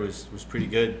I heard was pretty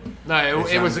good. No,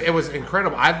 it was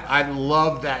incredible. I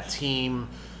loved that team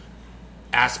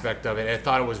aspect of it. I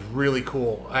thought it was really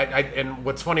cool. And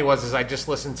what's funny was I just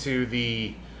listened to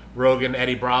the Rogan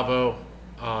Eddie Bravo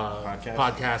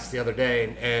podcast the other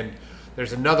day, and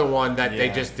there's another one that they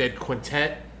just did,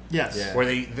 Quintet. Yes. Yeah.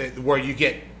 Where you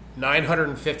get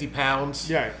 950 pounds.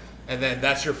 Yeah. And then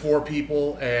that's your 4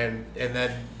 people, and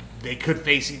then they could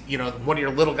face, you know, one of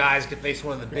your little guys could face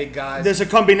one of the big guys. There's a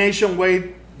combination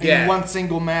weight in one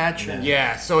single match.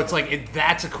 Yeah, so it's like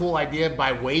that's a cool idea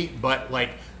by weight, but like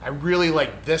I really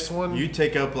like this one. You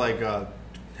take up like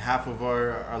half of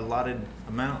our allotted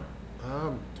amount.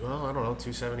 Well, I don't know,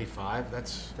 275.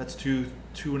 That's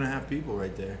 2.5 people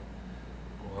right there.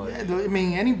 Yeah, I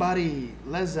mean, anybody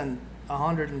less than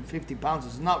 150 pounds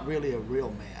is not really a real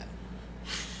man.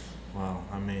 Well,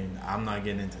 I mean, I'm not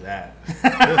getting into that.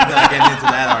 I'm not getting into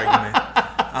that argument.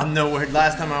 I'm nowhere.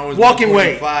 Last time I was walking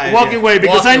weight,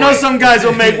 because I know some guys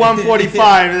will make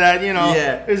 145. That, you know,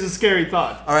 is a scary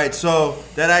thought. All right, so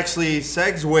that actually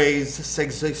segues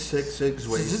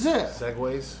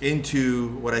into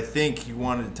what I think you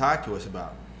wanted to talk to us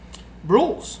about.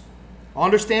 Rules.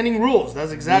 Understanding rules.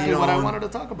 That's exactly what I wanted to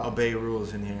talk about. Obey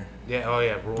rules in here. Yeah,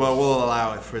 rules. But we'll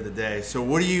allow it for the day. So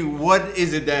what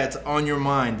is it that's on your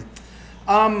mind?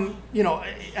 You know,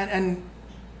 and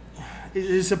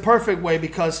it's a perfect way,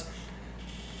 because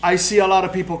I see a lot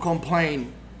of people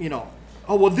complain, you know,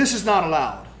 oh, well, this is not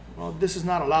allowed. Well, this is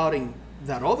not allowed in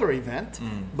that other event,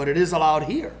 but it is allowed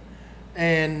here.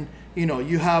 And, you know,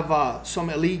 you have some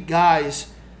elite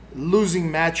guys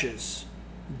losing matches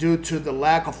due to the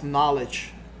lack of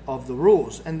knowledge of the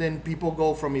rules. And then people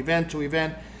go from event to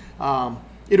event.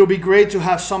 It'll be great to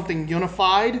have something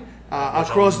unified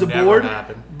across the board,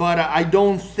 but I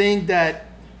don't think that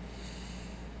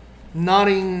not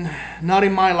in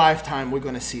my lifetime we're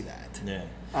going to see that. Yeah.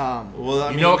 Well,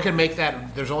 I mean, what can make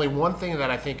that? There's only one thing that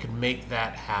I think can make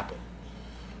that happen,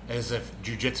 is if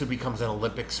jiu-jitsu becomes an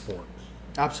Olympic sport.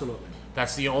 Absolutely.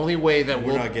 That's the only way that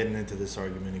we're not getting into this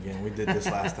argument again. We did this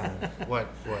last time. What?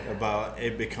 About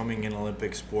it becoming an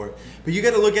Olympic sport. But you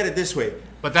got to look at it this way.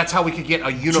 But that's how we could get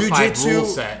a unified rule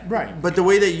set. Right. But the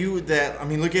way that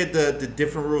look at the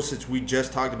different rule sets we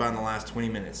just talked about in the last 20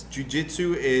 minutes.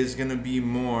 Jiu-jitsu is going to be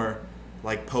more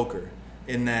like poker,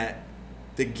 in that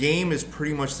the game is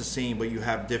pretty much the same, but you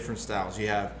have different styles. You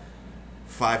have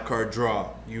 5-card draw.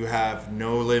 You have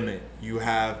no limit. You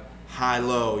have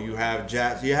high-low, you have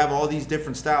jazz, you have all these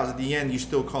different styles. At the end, you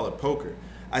still call it poker.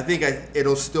 I think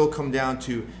it'll still come down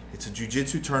to, it's a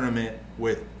jiu-jitsu tournament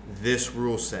with this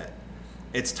rule set.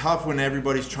 It's tough when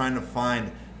everybody's trying to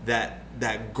find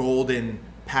that golden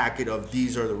packet of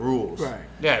these are the rules. Right.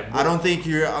 Yeah. I don't think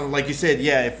you're, like you said,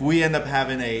 if we end up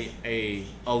having a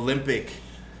Olympic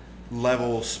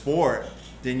level sport,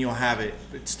 then you'll have it.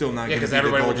 It's still not going to be because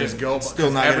everybody would just go. Still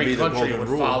not going to be the golden every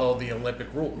country would follow the Olympic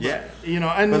rules. Yeah, you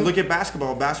know. But look at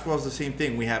basketball. Basketball is the same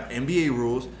thing. We have NBA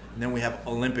rules, and then we have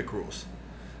Olympic rules.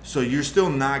 So you're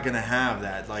still not going to have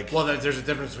that. Like, well, there's a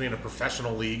difference between a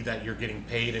professional league that you're getting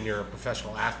paid and you're a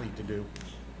professional athlete to do,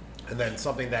 and then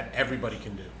something that everybody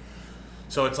can do.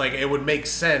 So it's like it would make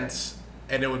sense,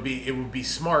 and it would be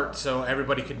smart, so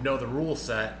everybody could know the rule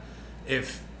set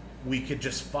if we could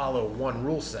just follow one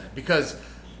rule set. Because,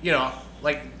 you know,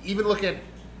 like, even look at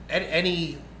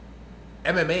any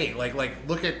MMA, like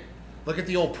look at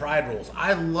the old Pride rules.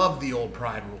 I love the old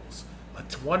Pride rules.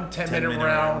 One 10-minute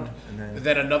round, and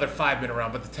then another 5-minute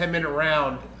round. But the 10-minute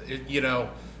round, you know,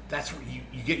 that's where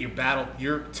you get your battle.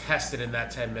 You're tested in that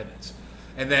 10 minutes.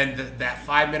 And then that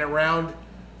 5-minute round,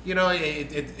 you know,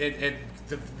 the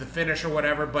finish or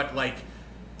whatever. But like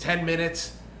 10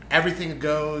 minutes, everything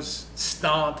goes,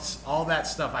 stomps, all that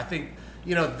stuff. I think,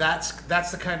 you know, that's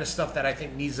the kind of stuff that I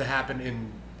think needs to happen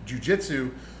in jiu-jitsu.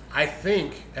 I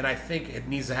think it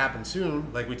needs to happen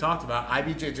soon. Like we talked about,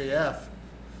 IBJJF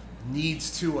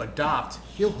needs to adopt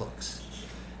heel hooks.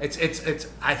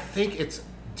 I think it's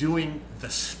doing the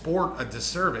sport a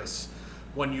disservice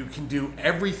when you can do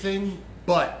everything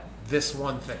but this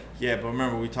one thing. Yeah, but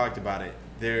remember we talked about it.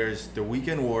 there's the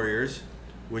weekend warriors,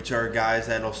 which are guys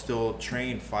that'll still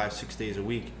train 5-6 days a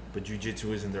week, but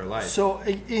jiu-jitsu isn't their life. So,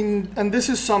 and this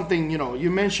is something, you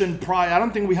mentioned pride. I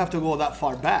don't think we have to go that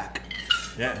far back.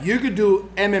 Yeah. You could do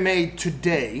MMA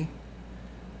today,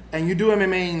 and you do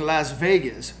MMA in Las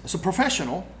Vegas as a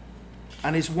professional,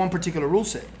 and it's one particular rule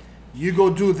set. You go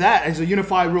do that as a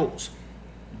unified rules.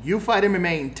 You fight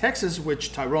MMA in Texas,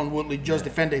 which Tyrone Woodley just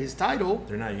defended his title.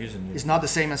 They're not using it. It's not the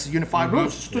same as unified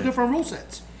rules. It's two different rule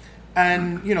sets.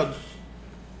 And,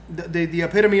 the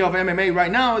epitome of MMA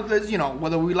right now,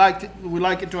 whether we like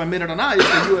it to admit it or not, is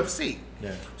the UFC.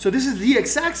 Yeah. So this is the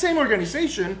exact same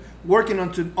organization working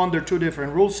under two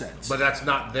different rule sets. But that's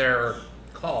not their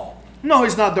call. No,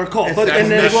 it's not their call. It's But their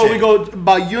and then mission. we go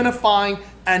by unifying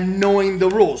and knowing the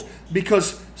rules.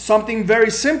 Because something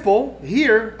very simple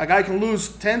here, a guy can lose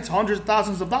tens, hundreds,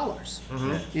 thousands of dollars.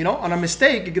 On a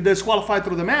mistake, you get disqualified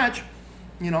through the match.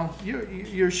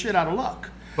 You're shit out of luck.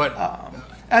 But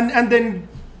And then,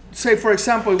 say for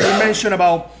example, we mentioned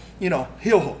about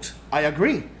heel hooks. I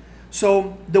agree.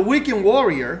 So the weekend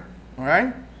warrior, all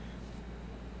right,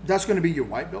 that's going to be your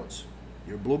white belts,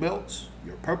 your blue belts,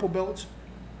 your purple belts,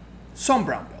 some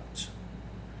brown belts,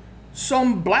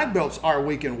 some black belts are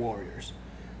weekend warriors.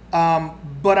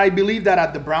 But I believe that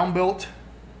at the brown belt,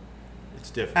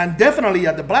 It's different. and definitely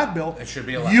at the black belt, It should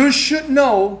be allowed. you should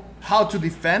know how to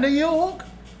defend a heel hook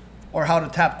or how to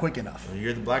tap quick enough.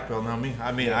 You're the black belt, not me.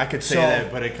 I mean, I could say So-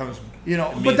 that, but it comes. it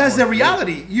But means that's the more.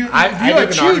 reality. You I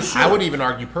would choose. even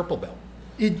argue purple belt.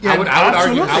 Yeah, I would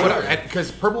argue absolutely.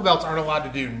 because purple belts aren't allowed to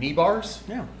do knee bars.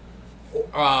 Yeah.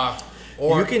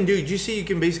 Or You can do. You see, you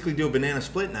can basically do a banana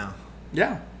split now.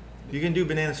 Yeah. You can do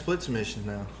banana split submissions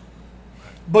now.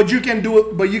 But you can do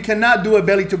it. But you cannot do a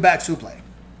belly to back suplex.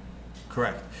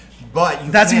 Correct. But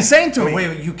you That's can- insane to but me.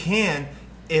 Wait, you can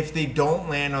if they don't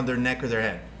land on their neck or their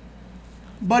head.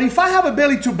 But if I have a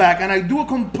belly to back and I do a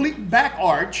complete back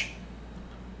arch,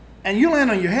 and you land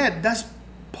on your head, that's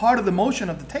part of the motion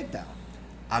of the takedown.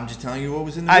 I'm just telling you what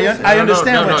was in the I rules.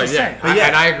 understand what you're saying. But yeah.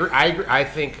 And I agree. I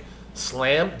think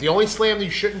slam. The only slam that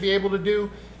you shouldn't be able to do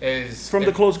is From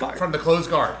the closed guard. From the closed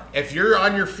guard. If you're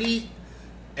on your feet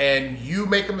and you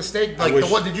make a mistake, like wish-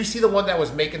 the one. Did you see the one that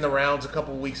was making the rounds a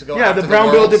couple of weeks ago? Yeah, after the brown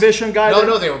belt Worlds? division guy that-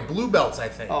 No, they were blue belts, I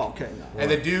think. Oh, okay. No. And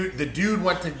the dude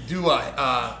went to do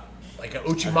a like an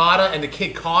Uchimata, and the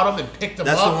kid caught him and picked him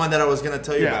That's up. the one that I was gonna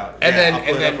tell you Yeah. about. And Yeah, then I'll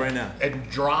pull it up right now. and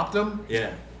dropped him.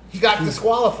 Yeah. He got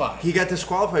disqualified. He got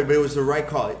disqualified, but it was the right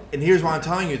call. And here's why I'm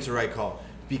telling you it's the right call.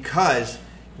 Because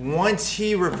once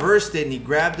he reversed it and he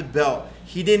grabbed the belt,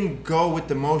 he didn't go with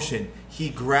the motion. He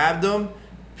grabbed him,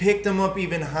 picked him up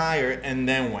even higher, and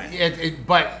then went.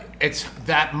 But it's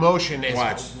that motion is.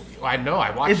 Watch. I know.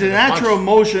 I watched It's it the a bunch. natural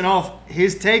motion of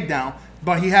his takedown,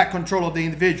 but he had control of the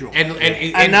individual.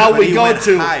 And now but we he go went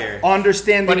to higher.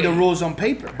 understanding But the he- rules on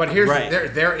paper. But here's Right.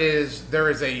 there is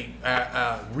a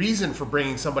reason for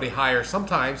bringing somebody higher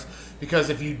sometimes, because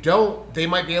if you don't, they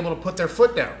might be able to put their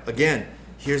foot down. Again,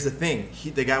 here's the thing.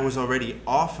 The guy was already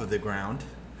off of the ground,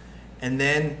 and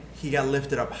then he got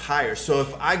lifted up higher. So if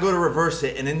I go to reverse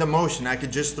it, and in the motion, I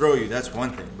could just throw you. That's one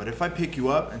thing. But if I pick you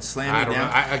up and slam I you don't know.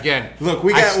 down... Again, Look,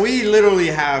 we literally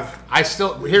have... Here's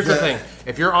the The- thing.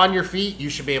 If you're on your feet,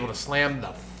 you should be able to slam the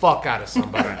fuck out of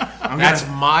somebody. That's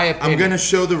my opinion. I'm going to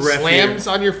show the ref Slams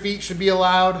here. on your feet should be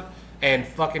allowed, and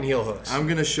fucking heel hooks. I'm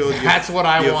going to show you That's what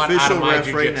I the want out official of my ref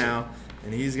right jiu-jitsu. now,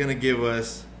 and he's going to give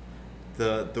us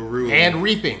the ruling. And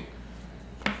reaping.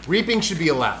 Reaping should be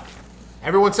allowed.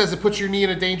 Everyone says it puts your knee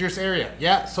in a dangerous area.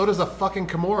 Yeah, so does a fucking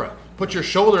Kimura. Put your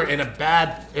shoulder in a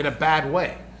bad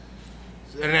way.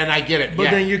 And then I get it. But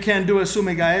yeah. then you can't do a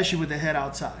Sumigaeshi with the head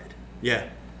outside. Yeah.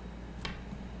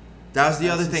 That was the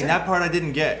other thing. insane. That part I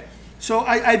didn't get. So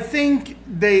I think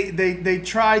they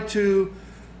try to,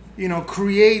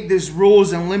 create these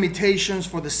rules and limitations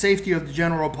for the safety of the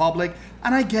general public,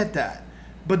 and I get that.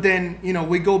 But then,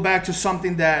 we go back to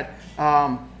something that,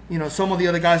 some of the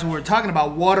other guys we were talking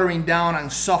about, watering down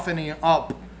and softening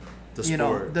up, The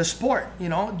sport. the sport.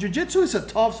 Jiu-jitsu is a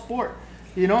tough sport,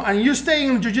 and you stay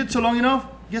in jiu-jitsu long enough,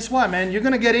 guess what, man? You're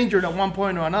going to get injured at one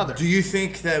point or another. Do you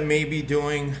think that maybe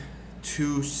doing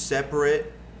two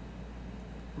separate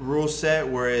rule set,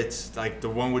 where it's like the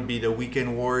one would be the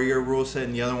weekend warrior rule set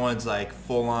and the other one's like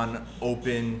full on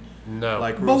open No.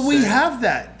 like rule But we set? have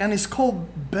that, and it's called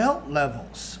belt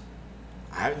levels.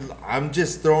 I'm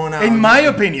just throwing out In my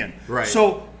opinion. Right.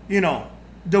 So,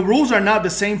 the rules are not the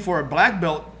same for a black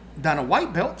belt than a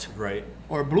white belt right.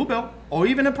 or a blue belt or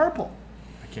even a purple.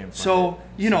 I can't find So,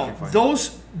 it. See if I can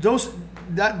find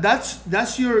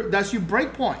it. that's your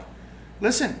break point.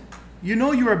 Listen,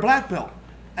 you're a black belt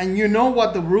and you know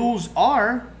what the rules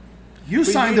are. You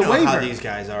signed the know waiver. How these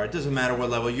guys are. It doesn't matter what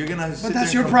level you're gonna. But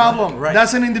that's your problem. Right.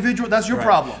 That's an individual. That's your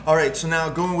problem. All right. So now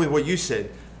going with what you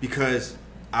said, because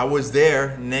I was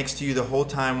there next to you the whole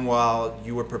time while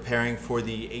you were preparing for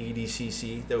the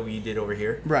ADCC that we did over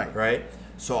here. Right. Right.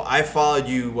 So I followed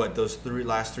you those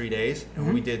last 3 days, and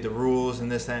Mm-hmm. we did the rules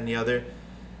and this, that, and the other.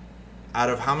 Out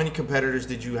of how many competitors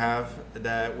did you have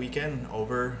that weekend?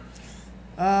 Over.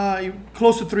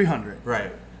 Close to 300.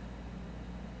 Right.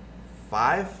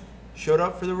 5 showed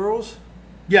up for the rules.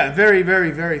 Yeah, very,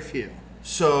 very, very few.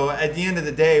 So at the end of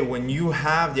the day, when you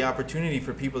have the opportunity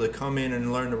for people to come in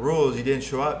and learn the rules, you didn't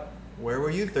show up. Where were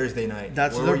you Thursday night? Where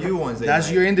were you Wednesday night?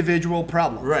 That's your individual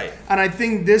problem. Right. And I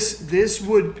think this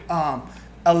would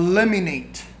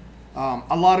eliminate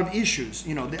a lot of issues.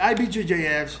 You know, the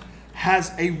IBJJF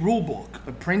has a rule book,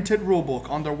 a printed rule book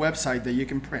on their website that you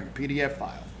can print, a PDF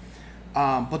file.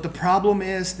 But the problem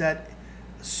is that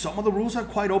some of the rules are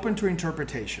quite open to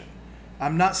interpretation.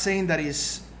 I'm not saying that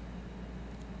it's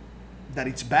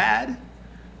bad,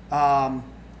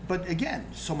 but again,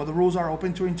 some of the rules are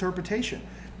open to interpretation.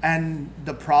 And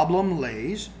the problem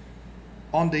lays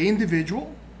on the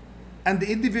individual and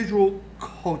the individual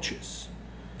coaches.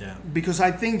 Yeah. Because I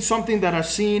think something that I've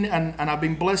seen, and I've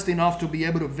been blessed enough to be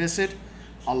able to visit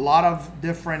a lot of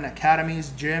different academies,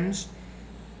 gyms,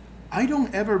 I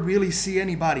don't ever really see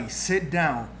anybody sit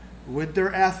down with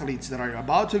their athletes that are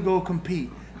about to go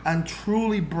compete and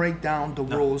truly break down the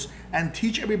rules and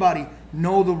teach everybody,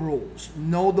 know the rules,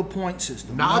 know the point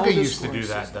system. Naga know the used to scoring do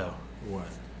that, system. though. What?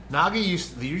 There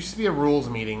used to be a rules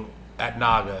meeting at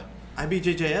Naga.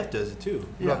 IBJJF does it too.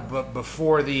 Yeah. But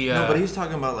before the... No, but he's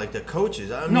talking about like the coaches.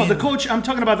 No, the coach. I'm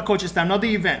talking about the coaches' time, not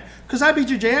the event. Because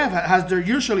IBJJF has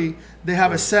they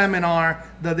have a seminar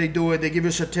that they do it. They give you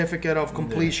a certificate of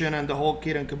completion and the whole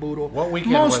kit and caboodle. What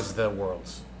weekend was the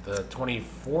Worlds? The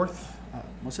 24th?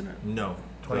 Wasn't it? No.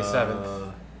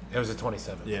 27th. It was the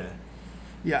 27th. Yeah.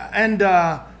 Yeah, and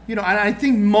and I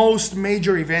think most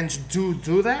major events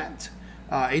do that.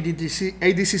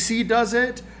 ADCC does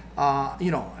it.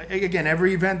 Again,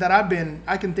 every event that I've been,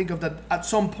 I can think of that at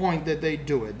some point that they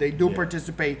do it. They do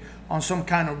participate on some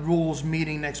kind of rules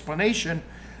meeting explanation.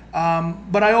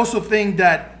 But I also think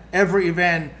that every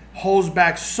event holds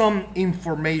back some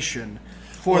information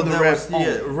for the ref.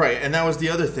 Right, and that was the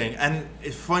other thing. And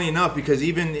it's funny enough because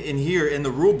even in here in the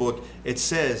rule book, it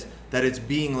says that it's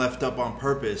being left up on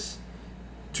purpose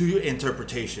to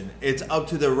interpretation. It's up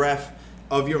to the ref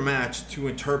of your match to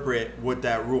interpret what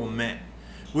that rule meant,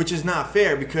 which is not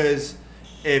fair because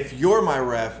if you're my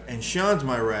ref and Sean's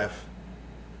my ref,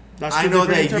 That's I two know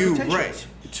different that you interpretations.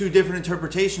 two different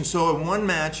interpretations. So in one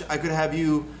match, I could have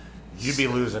you. You'd be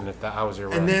losing if I was your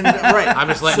ref. And then, right. I'm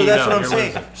just letting so you that's know, what I'm you're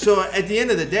saying. losing. So at the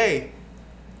end of the day,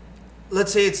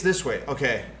 let's say it's this way.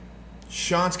 Okay,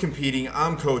 Sean's competing,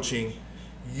 I'm coaching.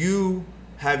 You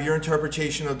have your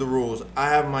interpretation of the rules. I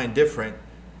have mine different.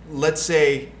 Let's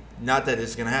say, not that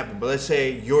it's going to happen, but let's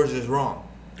say yours is wrong.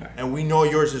 Okay. And we know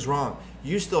yours is wrong.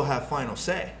 You still have final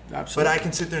say. Absolutely. But I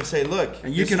can sit there and say, look.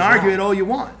 And you this can is argue wrong. it all you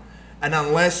want. And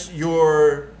unless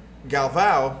you're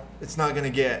Galvao, it's not going to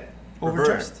get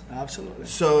reversed. Overturned. Absolutely.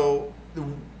 So,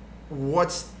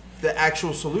 what's the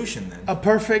actual solution then? A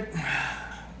perfect,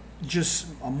 just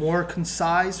a more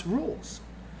concise rules.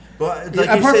 But like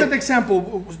A you perfect said,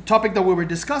 example, topic that we were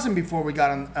discussing before we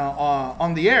got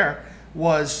on the air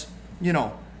was, in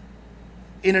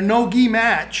a no-gi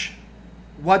match,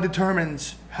 what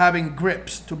determines having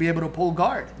grips to be able to pull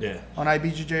guard on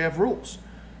IBJJF rules?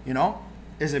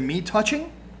 Is it me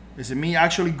touching? Is it me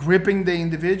actually gripping the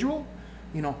individual?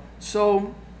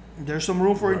 So there's some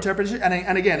room for interpretation.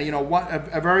 And again,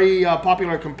 a very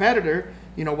popular competitor,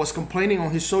 was complaining on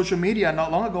his social media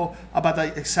not long ago about the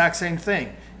exact same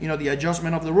thing. The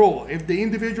adjustment of the rule. If the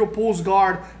individual pulls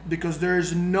guard because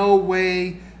there's no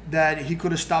way that he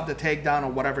could have stopped the takedown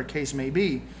or whatever case may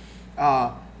be,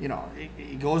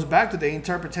 it goes back to the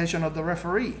interpretation of the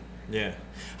referee. Yeah.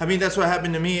 I mean, that's what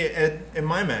happened to me in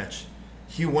my match.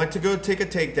 He went to go take a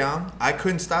takedown. I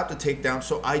couldn't stop the takedown,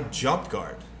 so I jumped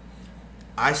guard.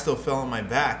 I still fell on my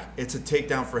back. It's a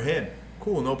takedown for him.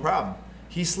 Cool, no problem.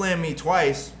 He slammed me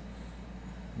twice.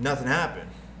 Nothing happened.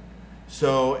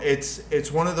 So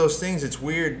it's one of those things. It's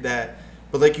weird that,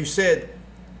 but like you said,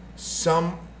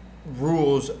 some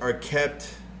rules are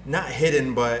kept, not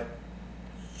hidden, but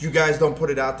you guys don't put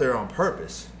it out there on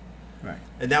purpose. Right.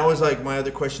 And that was like my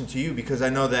other question to you, because I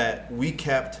know that we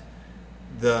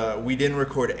didn't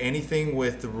record anything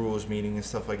with the rules meeting and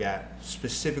stuff like that,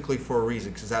 specifically for a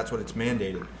reason, because that's what it's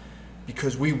mandated.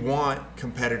 Because we want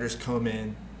competitors come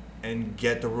in and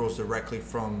get the rules directly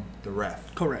from the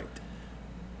ref. Correct.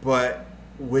 But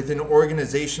with an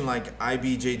organization like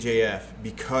IBJJF,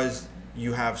 because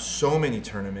you have so many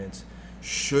tournaments,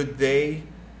 should they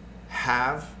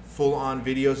have full-on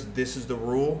videos? This is the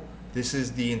rule. This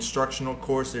is the instructional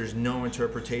course. There's no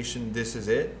interpretation. This is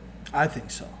it. I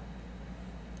think so.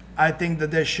 I think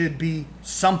that there should be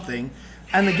something.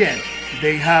 And again,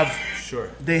 they have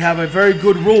a very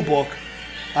good rule book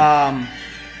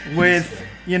with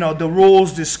the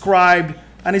rules described,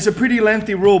 and it's a pretty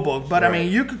lengthy rule book. But I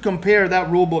mean, you could compare that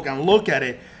rule book and look at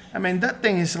it. I mean, that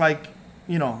thing is like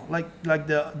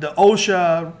the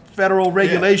OSHA federal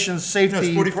regulations,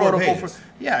 safety protocol.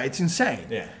 It's insane.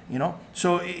 Yeah.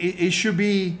 So it should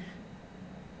be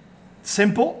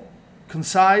simple,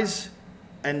 concise,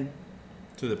 and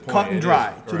to the point. Cut and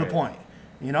dry, to the point.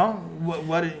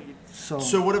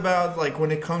 So what about like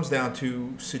when it comes down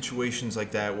to situations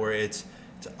like that where it's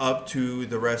up to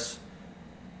the rest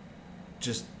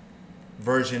just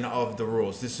version of the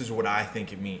rules? This is what I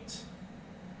think it means.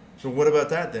 So what about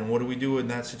that then? What do we do in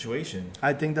that situation?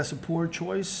 I think that's a poor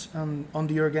choice on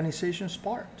the organization's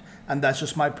part, and that's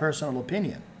just my personal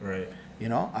opinion. Right.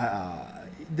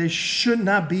 They should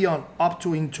not be up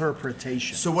to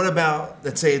interpretation. So what about,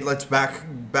 let's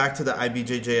back to the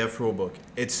IBJJF rulebook.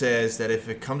 It says that if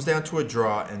it comes down to a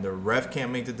draw and the ref can't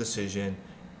make the decision,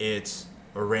 it's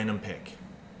a random pick.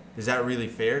 Is that really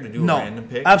fair to do a random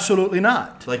pick? Absolutely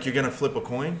not. Like you're going to flip a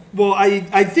coin? Well,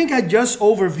 I think I just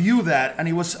overview that, and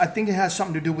I think it has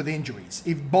something to do with injuries.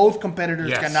 If both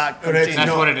competitors cannot continue.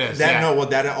 That's what it is.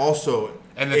 That also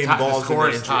and the involves score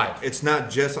an is injury. tied. It's not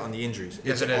just on the injuries.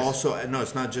 Yes, it is.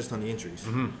 It's not just on the injuries.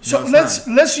 Mm-hmm. So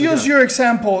let's use your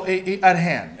example at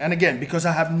hand. And again, because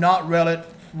I have not read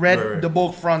the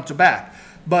book front to back.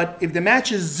 But if the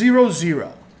match is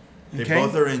 0-0, they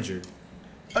both are injured.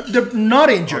 They're not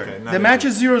injured. Okay, the match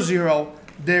is 0-0.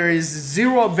 There is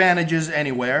zero advantages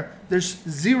anywhere. There's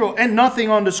zero and nothing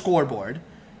on the scoreboard.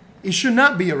 It should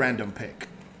not be a random pick.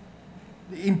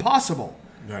 Impossible.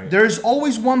 Right. There's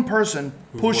always one person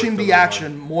pushing the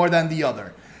action more than the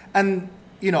other. And,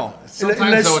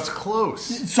 sometimes though it's close.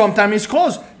 Sometimes it's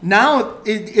close. Now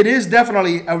it is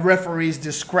definitely a referee's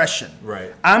discretion.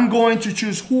 Right. I'm going to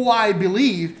choose who I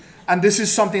believe, and this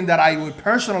is something that I would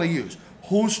personally use.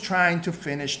 Who's trying to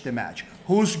finish the match?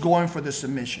 Who's going for the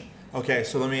submission? Okay,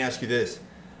 so let me ask you this.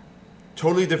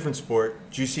 Totally different sport.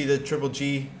 Did you see the Triple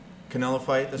G Canelo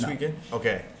fight this weekend?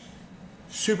 Okay.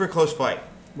 Super close fight.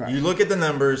 Right. You look at the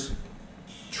numbers,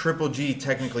 Triple G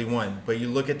technically won, but you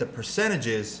look at the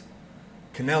percentages,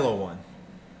 Canelo won.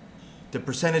 The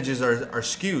percentages are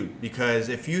skewed because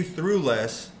if you threw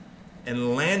less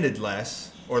and landed less,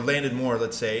 or landed more,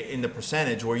 let's say, in the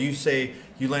percentage, where you say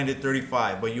you landed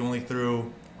 35, but you only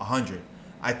threw 100.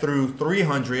 I threw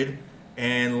 300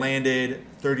 and landed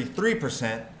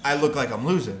 33%. I look like I'm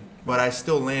losing, but I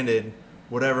still landed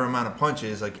whatever amount of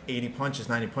punches, like 80 punches,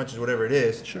 90 punches, whatever it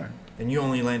is. Sure. And you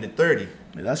only landed 30.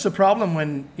 That's the problem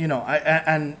when,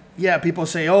 people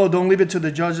say, oh, don't leave it to the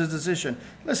judge's decision.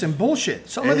 Listen, bullshit.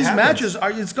 Some of these matches,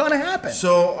 it's going to happen.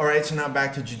 So, all right, so now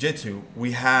back to jiu-jitsu.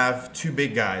 We have two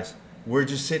big guys. We're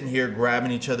just sitting here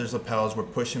grabbing each other's lapels. We're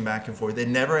pushing back and forth. It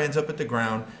never ends up at the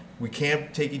ground. We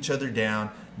can't take each other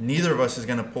down. Neither of us is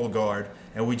going to pull guard,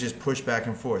 and we just push back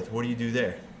and forth. What do you do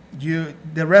there?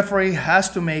 The referee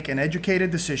has to make an educated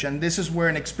decision. This is where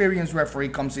an experienced referee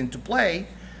comes into play.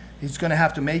 He's going to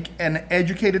have to make an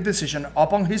educated decision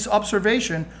upon his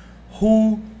observation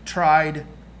who tried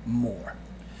more.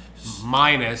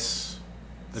 Minus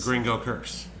the Gringo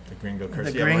curse. The Gringo curse.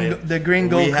 The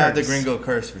Gringo curse. We have the Gringo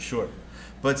curse for sure.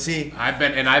 But see, I've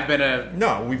been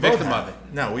a we victim both of it.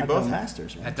 No, we at both the have.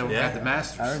 Masters. Right? At the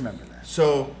Masters. I remember that.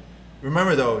 So,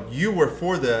 remember though, you were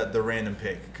for the random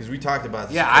pick because we talked about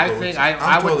this. Yeah, I think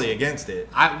I'm totally against it.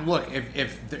 Look,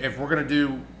 if we're gonna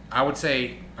do, I would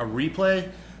say a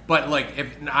replay, but like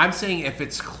if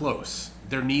it's close,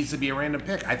 there needs to be a random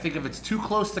pick. I think if it's too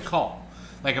close to call,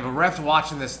 like if a ref's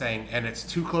watching this thing and it's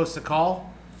too close to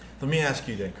call. Let me ask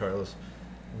you then, Carlos.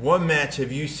 What match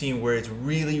have you seen where it's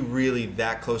really, really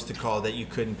that close to call that you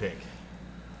couldn't pick?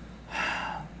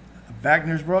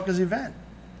 Wagner's Broca's event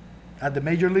at the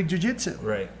Major League Jiu-Jitsu.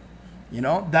 Right.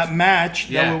 That match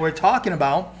that we were talking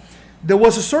about, there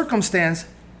was a circumstance,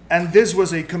 and this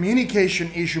was a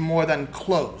communication issue more than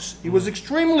close. It was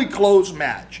extremely close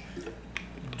match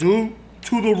due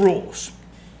to the rules.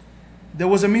 There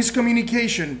was a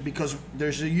miscommunication because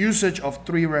there's a usage of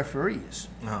 3 referees.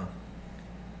 Uh-huh.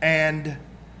 And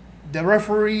the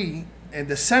referee,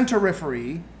 the center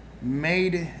referee,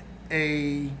 made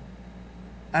an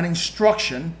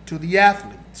instruction to the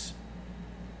athletes.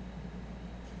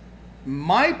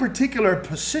 My particular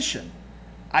position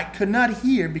I could not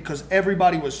hear because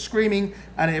everybody was screaming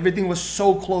and everything was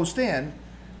so closed in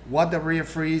what the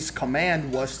referee's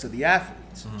command was to the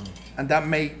athletes. And that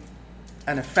made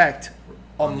an effect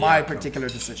on my outcome. particular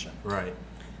decision. Right.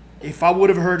 If I would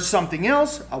have heard something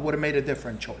else, I would have made a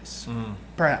different choice,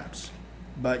 perhaps.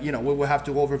 But, we will have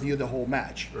to overview the whole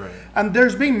match. Right. And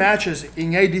there's been matches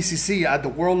in ADCC at the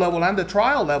world level and the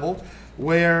trial level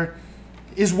where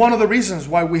is one of the reasons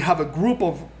why we have a group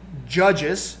of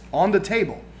judges on the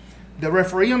table. The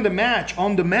referee on the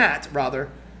mat,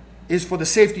 is for the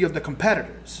safety of the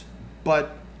competitors.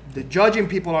 But the judging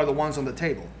people are the ones on the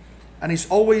table. And it's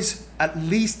always at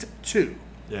least 2.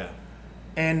 Yeah.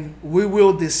 And we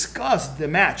will discuss the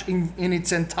match in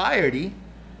its entirety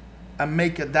and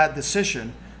make that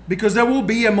decision, because there will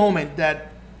be a moment that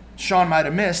Sean might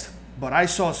have missed, but I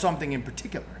saw something in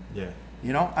particular. Yeah.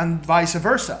 And vice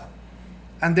versa.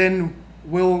 And then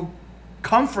we'll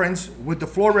conference with the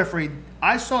floor referee.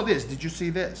 I saw this. Did you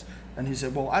see this? And he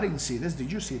said, well, I didn't see this.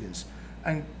 Did you see this?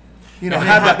 And And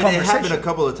have that it conversation. happened a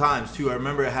couple of times too. I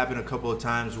remember it happened a couple of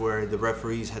times where the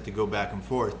referees had to go back and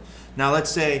forth. Now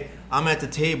let's say I'm at the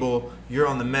table, you're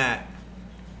on the mat.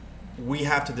 We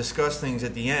have to discuss things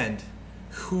at the end.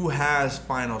 Who has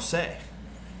final say?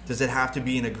 Does it have to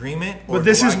be an agreement? Or But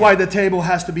this is why the table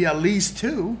has to be at least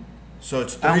 2. So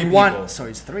it's 3 And people. one, so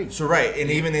it's 3. So right, and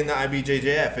even in the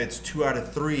IBJJF, it's 2 out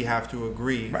of 3 have to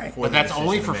agree. Right. For But the that's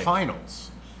only decision for to make. finals.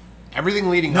 Everything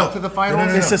leading No. up to the No, finals,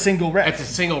 no, It's a single ref. it's a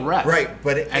single ref. Right,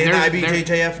 but And in there's-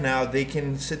 IBJJF now, they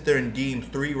can sit there and deem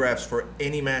 3 refs for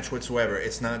any match whatsoever.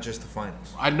 It's not just the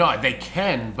finals. I know they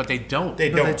can, but they don't. They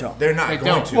But don't. they don't. They're not They going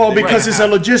don't. to. Well, They're because gonna it's a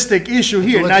have- logistic issue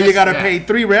here. It's a Now you got to yeah. pay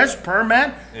 3 refs per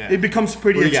mat. Yeah. It becomes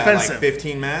pretty What do you got, expensive. like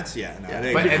 15 mats? Yeah. No,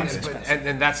 they But, ain't and, doing it.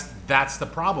 and that's the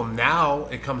problem. Now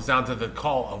it comes down to the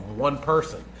call of one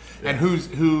person, and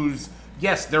who's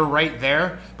yes, they're right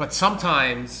there. But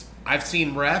sometimes I've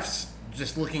seen refs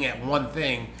just looking at one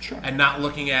thing and not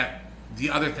looking at the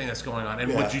other thing that's going on.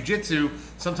 And Yeah. with jiu-jitsu,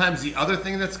 sometimes the other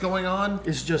thing that's going on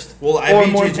It's just Well, more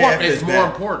IBJJF important. is It's bad. more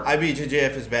important.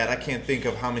 IBJJF is bad. I can't think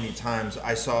of how many times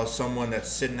I saw someone that's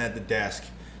sitting at the desk,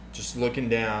 just looking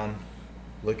down.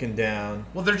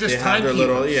 Well, they're just They have their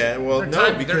little, timekeepers. yeah. Well, They're no,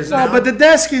 time- because they're- now, No, but the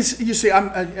desk is, you see,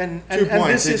 and 2 points.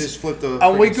 this They is, just flip the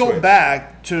and we freaking go switch.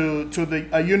 back to the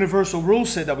a universal rule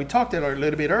set that we talked about a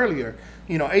little bit earlier.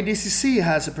 ADCC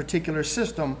has a particular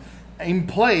system in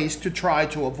place to try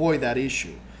to avoid that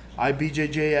issue.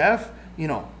 IBJJF,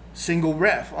 single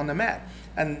ref on the mat.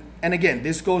 And again,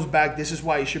 this goes back, this is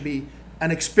why it should be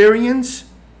an experienced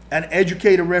and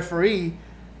educated referee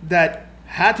that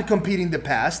had to compete in the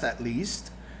past at least,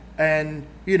 and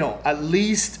at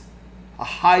least a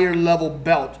higher level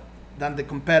belt than the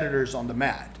competitors on the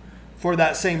mat for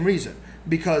that same reason,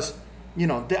 because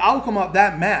the outcome of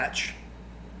that match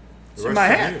is The in rest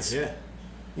my of you, hands.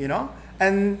 Yeah.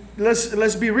 And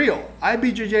let's be real,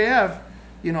 IBJJF,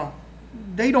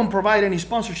 they don't provide any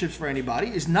sponsorships for anybody.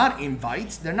 It's not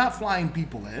invites. They're not flying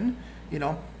people in.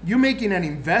 You're making an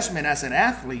investment as an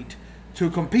athlete to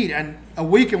compete. And a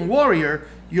weekend warrior,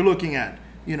 you're looking at,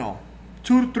 $200,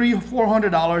 $300,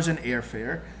 $400 in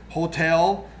airfare,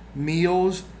 hotel,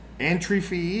 meals, entry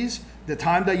fees, the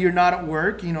time that you're not at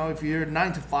work. If you're a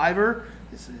 9 to 5er,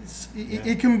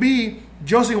 it can be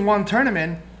just in one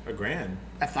tournament $1,000.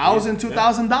 $1,000,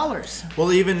 $2,000.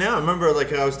 Well, even now, remember,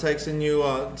 like I was texting you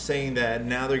saying that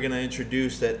now they're going to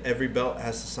introduce that every belt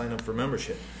has to sign up for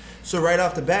membership. So right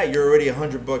off the bat, you're already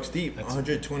 $100 deep,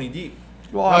 120 deep.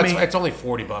 Well, No, I mean, it's only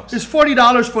 $40. it's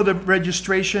 $40 for the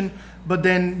registration, but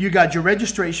then you got your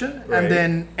registration Right. and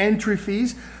then entry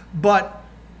fees. But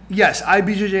yes,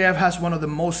 IBJJF has one of the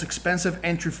most expensive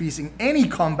entry fees in any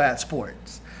combat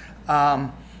sports.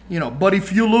 But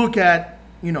if you look at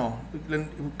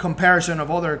in comparison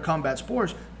of other combat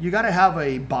sports, you got to have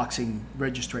a boxing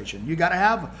registration. You got to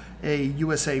have a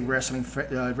USA Wrestling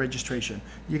registration.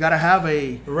 You got to have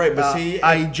a Right, but see,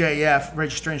 IJF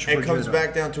registration. It for comes judo.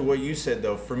 back down to what you said,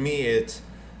 though. For me, it's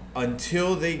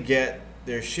until they get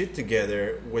their shit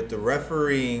together with the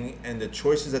refereeing and the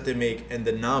choices that they make and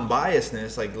the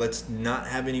non-biasness, like let's not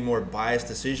have any more biased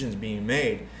decisions being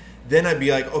made, then I'd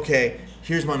be like, okay,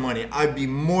 here's my money. I'd be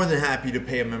more than happy to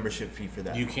pay a membership fee for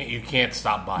that. You can't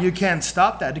stop buying. You can't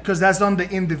stop that because that's on the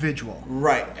individual.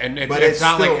 Right. And but it's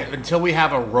not still, like until we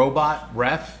have a robot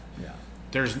ref,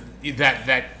 there's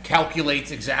that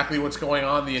calculates exactly what's going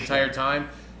on the entire time.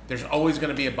 There's always going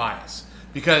to be a bias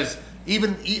because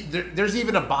there's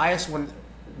even a bias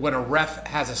when a ref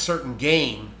has a certain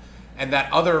game and that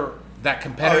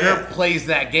competitor plays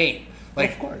that game.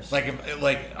 Like, Of course.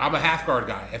 like I'm a half guard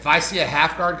guy. If I see a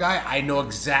half guard guy, I know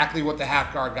exactly what the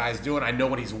half guard guy is doing. I know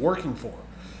what he's working for.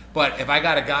 But if I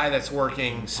got a guy that's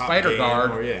working spider game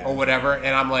guard or whatever,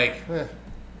 and I'm like,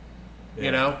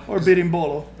 you know, Or beating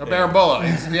bolo. or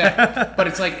Berimbolo, yeah. But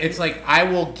it's like I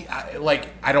will, like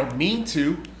I don't mean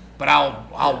to, but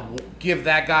I'll give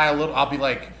that guy a little. I'll be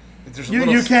like, there's a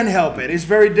little. You can't help it. It's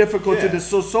very difficult to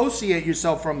disassociate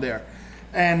yourself from there,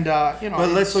 and you know.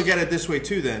 But let's look at it this way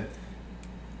too. Then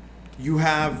you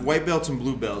have white belts and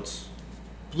blue belts.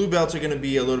 Blue belts are going to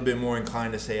be a little bit more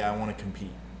inclined to say, I want to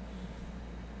compete.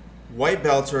 White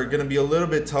belts are going to be a little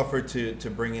bit tougher to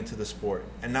bring into the sport.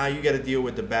 And now you got to deal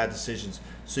with the bad decisions.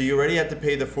 So you already have to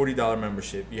pay the $40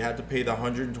 membership. You have to pay the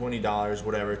 $120,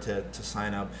 whatever, to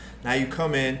sign up. Now you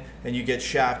come in and you get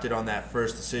shafted on that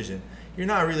first decision. You're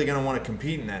not really going to want to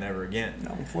compete in that ever again.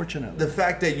 No, unfortunately. The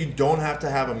fact that you don't have to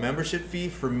have a membership fee,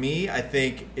 for me, I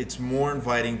think it's more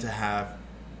inviting to have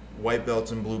white belts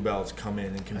and blue belts come in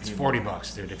and compete. It's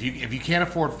 $40, dude. If you can't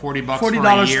afford $40 $40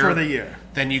 for for the year,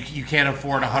 then you can't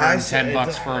afford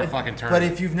 $110 for a fucking tournament. But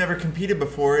if you've never competed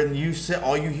before and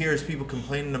all you hear is people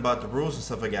complaining about the rules and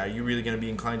stuff like that, are you really going to be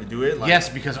inclined to do it? Like, yes,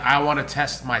 because I want to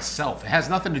test myself. It has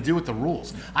nothing to do with the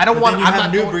rules. I don't but want. Then you I'm have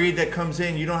not new going, breed that comes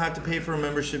in. You don't have to pay for a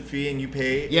membership fee, and you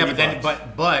pay. Yeah, but then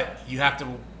 $80. but you have to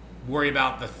worry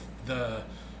about the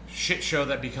shit show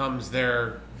that becomes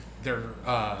their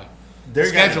They're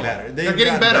schedule. getting better. They're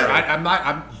getting better.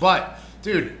 But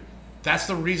dude, that's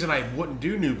the reason I wouldn't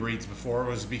do new breeds before,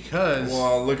 was because.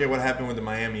 Well, look at what happened with the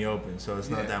Miami Open, so it's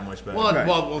not that much better. Well, Right.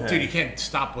 well, dude, you can't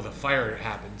stop with a fire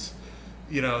happens.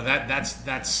 You know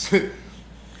that's.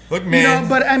 Look, man. You know,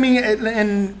 but I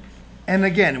mean, and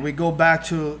again, we go back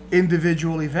to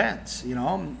individual events. You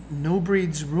know, New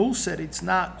Breed's rule set, it's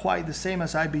not quite the same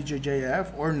as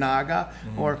IBJJF or NAGA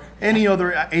or any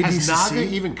other ADCC. Has Naga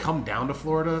even come down to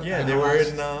Florida? Yeah, they were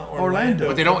in Orlando.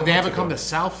 But they don't. They haven't come to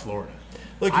South Florida.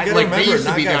 Look, you I- gotta like, remember, they used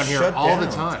to be Naga down here shut all the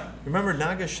down. time. Remember,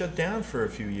 Naga shut down for a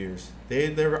few years.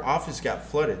 Their office got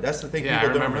flooded. That's the thing Yeah,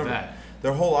 people I don't remember remember. that.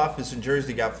 Their whole office in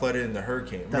Jersey got flooded in the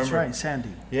hurricane. That's Remember? right, Sandy.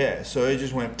 Yeah, so it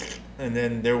just went, and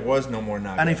then there was no more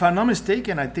Naga. And if I'm not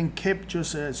mistaken, I think Kip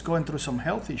just is going through some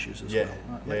health issues as yeah,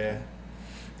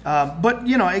 well. But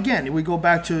you know, again, we go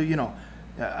back to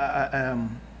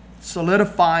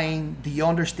solidifying the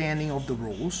understanding of the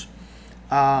rules,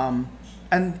 and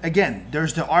again,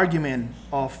 there's the argument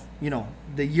of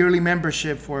the yearly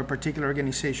membership for a particular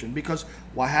organization, because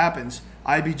what happens?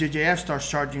 IBJJF starts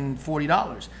charging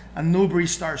 $40, and New Breed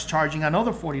starts charging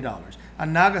another $40,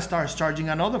 and NAGA starts charging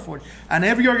another $40, and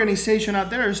every organization out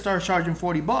there starts charging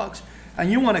 $40,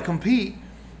 and you want to compete,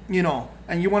 and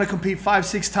you want to compete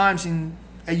 5-6 times in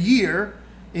a year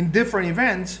in different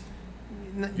events.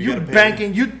 You're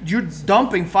banking, you're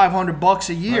dumping $500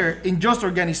 a year in just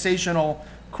organizational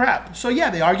crap. So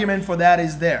yeah, the argument for that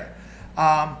is there.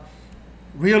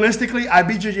 Realistically,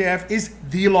 IBJJF is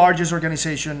the largest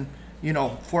organization,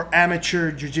 for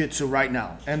amateur jiu-jitsu right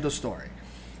now. End of story.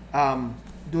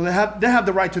 Do they have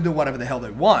the right to do whatever the hell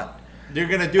they want? They're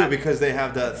gonna do it because they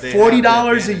have the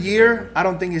 $40 a year. I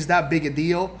don't think is that big a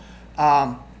deal.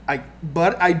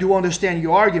 But I do understand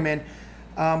your argument.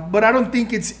 But I don't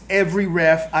think it's every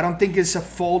ref. I don't think it's a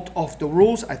fault of the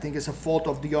rules. I think it's a fault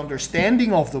of the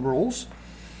understanding of the rules.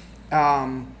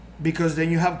 Because then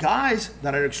you have guys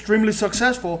that are extremely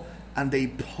successful and they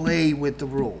play with the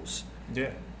rules.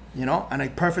 Yeah. And a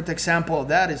perfect example of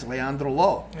that is Leandro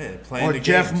Lo. Yeah, playing or the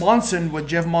Jeff games. Monson, when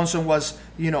Jeff Monson was,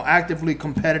 actively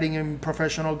competing in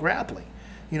professional grappling.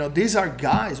 These are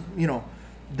guys,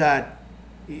 that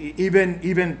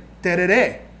even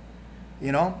Terere,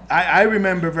 I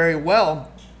remember very well,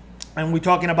 and we're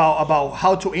talking about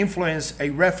how to influence a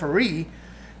referee.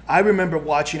 I remember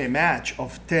watching a match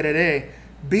of Terere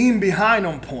being behind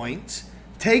on points,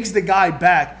 takes the guy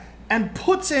back and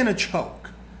puts in a choke,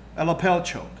 a lapel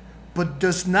choke, but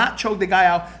does not choke the guy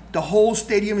out. The whole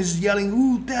stadium is yelling,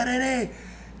 "Ooh, Terere!"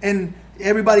 And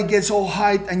everybody gets all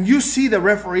hyped, and you see the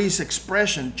referee's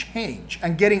expression change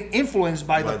and getting influenced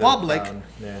by the public.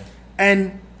 Yeah.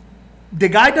 And the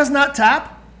guy does not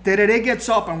tap. Terere gets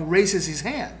up and raises his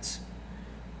hands.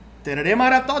 Terere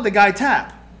might have thought the guy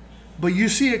tapped, but you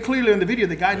see it clearly in the video.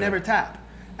 The guy never tapped.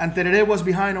 And Terere was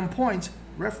behind on points.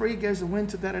 Referee gives the win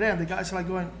to Terere. And the guy's like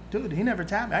going, dude, he never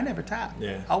tapped me. I never tapped.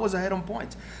 Yeah. I was ahead on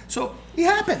points. So it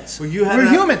happens. Well, We're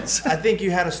humans. I think you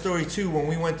had a story too when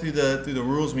we went through the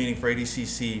rules meeting for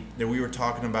ADCC that we were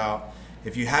talking about.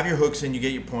 If you have your hooks in, you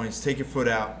get your points. Take your foot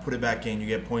out, put it back in, you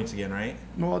get points again, right?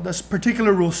 Well, there's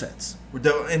particular rule sets.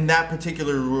 In that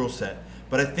particular rule set.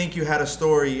 But I think you had a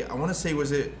story. I want to say,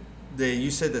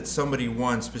 you said that somebody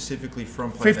won specifically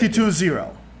from playing that game.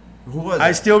 52-0. Who was it?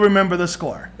 I still remember the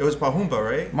score. It was Pahumba,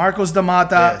 right? Marcos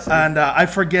D'Amata, Yeah, see? and I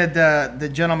forget the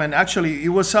gentleman. Actually, it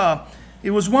was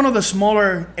It was one of the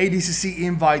smaller ADCC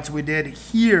invites we did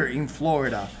here in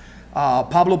Florida.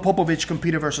 Pablo Popovich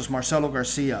competed versus Marcelo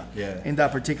Garcia in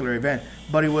that particular event.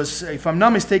 But it was, if I'm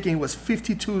not mistaken, it was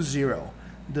 52-0,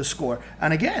 the score.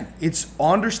 And again, it's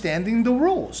understanding the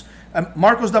rules.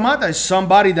 Marcos D'Amata is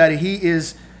somebody that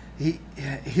he's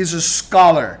a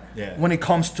scholar when it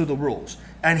comes to the rules.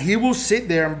 And he will sit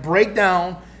there and break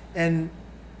down and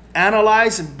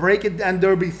analyze and break it, and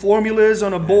there'll be formulas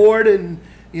on a board, and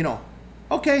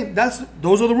okay,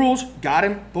 those are the rules. Got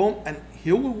him, boom, and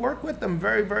he will work with them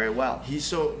very, very well. He's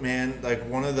so, man, like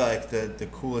one of the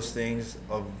coolest things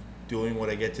of doing what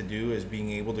I get to do is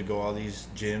being able to go all these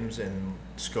gyms and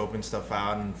scoping stuff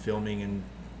out and filming and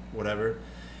whatever.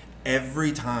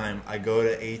 Every time I go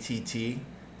to ATT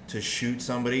to shoot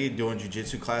somebody doing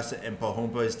jiu-jitsu class and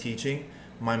Pahumpa is teaching,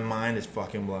 my mind is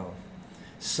fucking blown.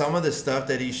 Some of the stuff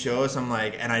that he shows, I'm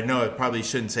like, and I know I probably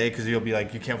shouldn't say it because he'll be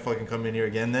like, you can't fucking come in here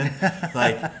again then.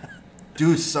 Like,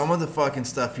 dude, some of the fucking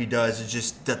stuff he does is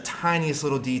just the tiniest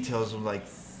little details of like,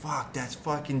 fuck, that's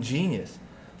fucking genius.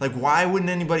 Like, why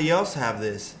wouldn't anybody else have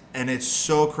this? And it's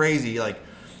so crazy. Like,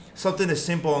 something as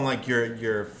simple on like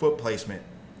your foot placement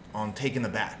on taking the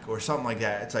back or something like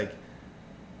that. It's like,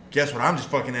 guess what I'm just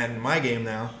fucking adding to my game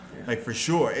now. Yeah. Like, for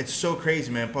sure. It's so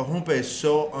crazy, man. Pahumpa is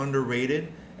so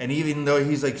underrated. And even though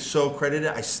he's like so credited,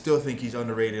 I still think he's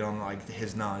underrated on like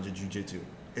his knowledge of jiu-jitsu.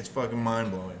 It's fucking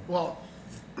mind-blowing. Well,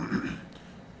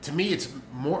 to me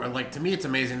it's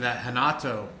amazing that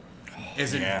Renato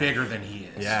isn't bigger than he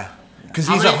is. Yeah. Because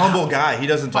he's a humble guy. He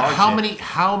doesn't talk shit.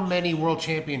 How many world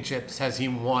championships has he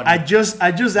won? I just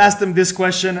asked him this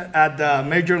question at the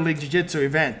Major League Jiu-Jitsu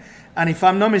event, and if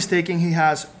I'm not mistaken, he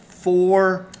has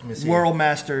 4 World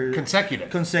Master consecutive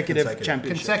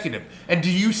championships. Consecutive. And do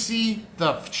you see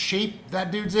the shape that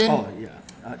dude's in? Oh yeah,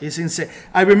 it's insane.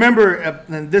 I remember,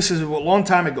 and this is a long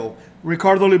time ago,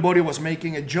 Ricardo Libori was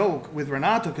making a joke with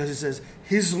Renato because he says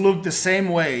he's looked the same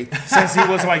way since he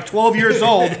was like 12 years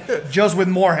old, just with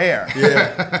more hair.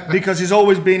 Yeah. Because he's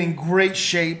always been in great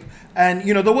shape. And,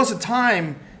 there was a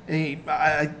time,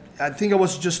 I think I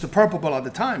was just a purple belt at the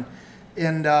time.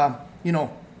 And,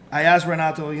 I asked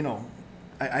Renato,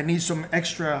 I need some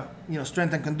extra,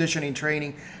 strength and conditioning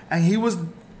training. And he was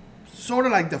sort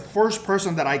of like the first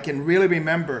person that I can really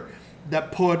remember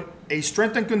that put a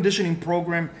strength and conditioning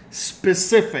program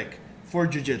specific for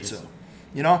jiu-jitsu.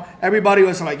 Everybody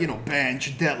was like,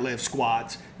 bench, deadlift,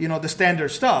 squats, the standard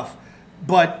stuff.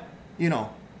 But,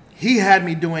 he had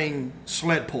me doing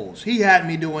sled pulls. He had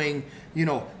me doing,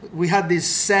 we had these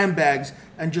sandbags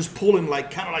and just pulling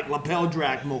kind of like lapel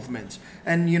drag movements.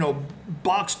 And,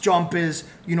 box jump is,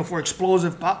 for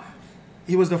explosive pop.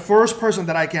 He was the first person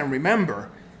that I can remember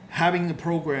having a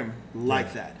program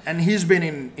like that. And he's been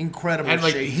in incredible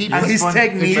shape. And his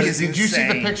technique is insane. Did you see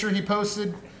the picture he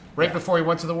posted right before he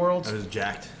went to the Worlds? It was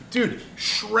jacked. Dude,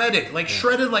 shredded like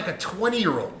a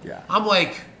 20-year-old. Yeah. I'm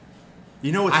like...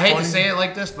 what's I hate funny? To say it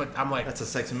like this, but I'm like... That's a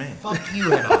sexy man. Fuck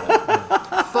you, Renato.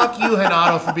 Fuck you,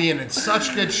 Renato, for being in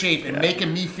such good shape and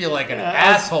making me feel like an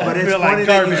asshole. But it's funny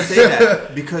that you say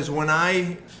that, because when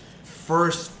I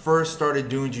first started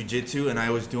doing jiu-jitsu and I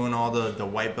was doing all the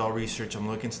white belt research, I'm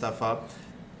looking stuff up,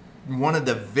 one of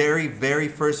the very, very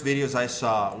first videos I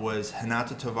saw was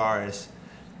Renato Tavares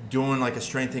doing like a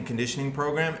strength and conditioning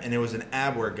program, and it was an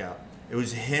ab workout. It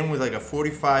was him with like a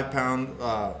 45-pound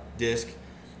disc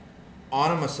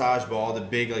on a massage ball, the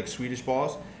big like Swedish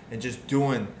balls, and just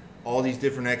doing all these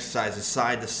different exercises,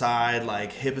 side to side,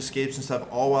 like hip escapes and stuff,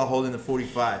 all while holding the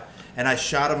 45. And I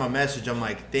shot him a message. I'm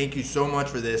like, thank you so much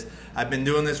for this. I've been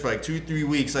doing this for like 2-3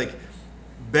 weeks. Like,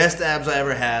 best abs I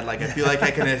ever had. Like, I feel like I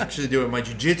can actually do it. My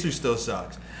jiu-jitsu still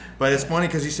sucks. But it's funny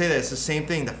because you say that. It's the same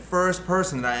thing. The first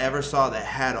person that I ever saw that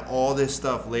had all this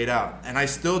stuff laid out. And I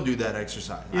still do that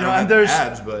exercise. I don't have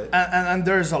abs, but... And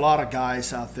there's a lot of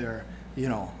guys out there,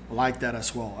 like that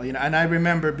as well. And I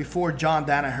remember before John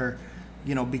Danaher,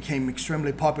 became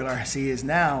extremely popular as he is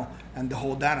now, and the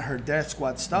whole Danaher Death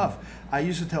Squad stuff, I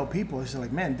used to tell people, it's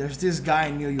like, man, there's this guy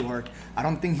in New York. I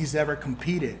don't think he's ever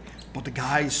competed, but the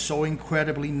guy is so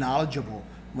incredibly knowledgeable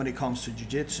when it comes to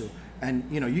jiu-jitsu. And,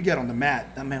 you get on the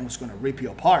mat, that man was going to rip you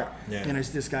apart. Yeah. It's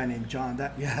this guy named John.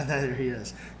 There he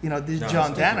is.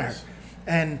 John Danaher.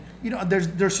 And,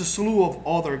 there's a slew of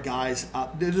other guys.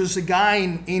 There's a guy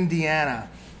in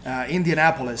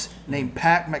Indianapolis named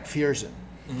Pat McPherson.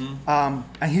 Mm-hmm.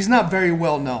 And he's not very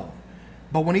well known.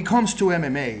 But when it comes to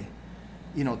MMA,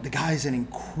 the guy is an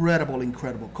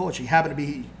incredible coach. He happened to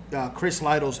be Chris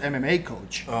Lido's MMA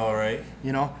coach. All right.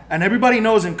 And everybody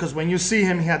knows him because when you see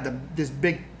him, he had this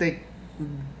big, thick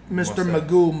Mr.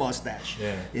 Magoo mustache.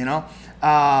 Yeah.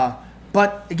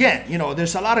 But again,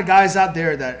 there's a lot of guys out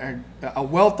there that are a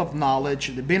wealth of knowledge.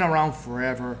 They've been around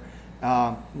forever.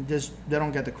 They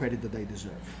don't get the credit that they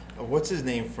deserve. What's his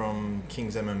name from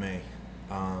King's MMA?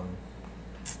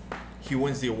 He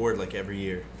wins the award like every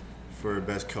year for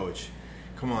best coach.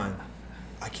 Come on.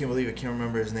 I can't believe I can't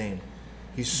remember his name.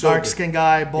 He's so dark good. skin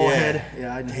guy, bald head.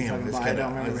 Yeah, I know. Damn, this I don't guy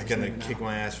remember is his gonna name kick now.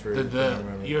 my ass for.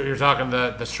 You're talking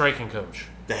the striking coach,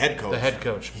 the head coach. the head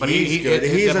coach. But He's good.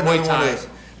 He's another one of those.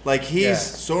 Like he's Yeah.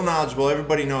 so knowledgeable.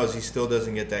 Everybody knows he still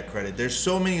doesn't get that credit. There's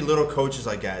so many little coaches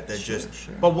like that just.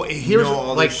 But here's know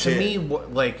all like this to shit. me,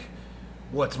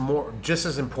 what's more just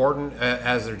as important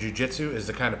as their jiu-jitsu is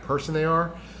the kind of person they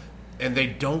are, and they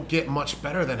don't get much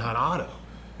better than Hanato.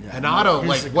 Hanato,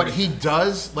 like what he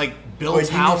does, like builds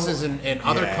houses in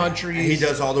other countries. He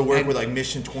does all the work with like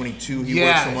Mission 22. He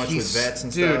works so much with vets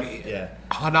and stuff. Yeah,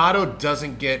 Hanato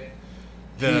doesn't get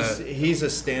the. He's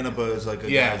as stand-up as like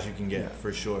a guy as you can get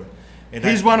for sure. And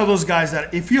He's one of those guys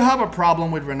that if you have a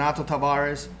problem with Renato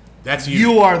Tavares, that's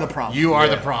you are the problem. You are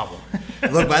the problem.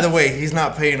 Look, by the way, he's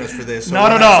not paying us for this. So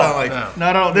Not at all. Like,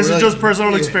 Not at all. This is just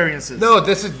personal experiences. No,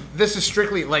 this is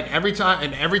strictly like every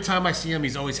time I see him,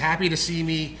 he's always happy to see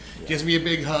me. Gives me a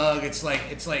big hug. It's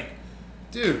like,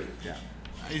 dude. Yeah.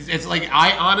 It's like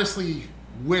I honestly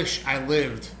wish I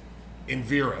lived in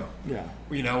Vero. Yeah.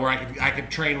 Where I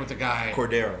could train with the guy.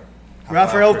 Cordero.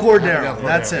 Rafael Cordero, Cordero.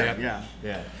 That's it. yeah.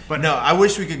 Yeah. But no, I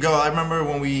wish we could go. I remember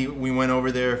when we went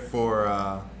over there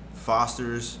for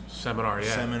Foster's Seminar.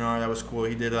 That was cool.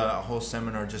 He did a whole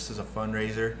seminar just as a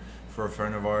fundraiser for a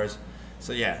friend of ours.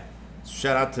 So yeah,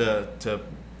 shout out to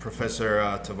Professor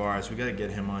Tavares. We got to get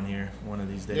him on here one of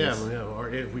these days. Yeah. Or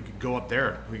if we could go up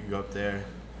there. We could go up there.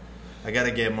 I got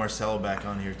to get Marcelo back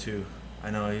on here too.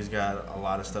 I know he's got a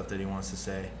lot of stuff that he wants to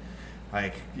say.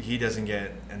 Like, he doesn't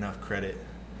get enough credit.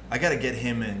 I got to get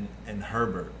him and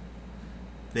Herbert.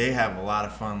 They have a lot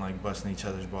of fun, like, busting each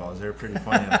other's balls. They're pretty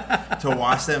funny. To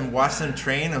watch them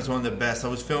train, it was one of the best. I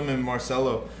was filming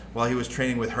Marcelo while he was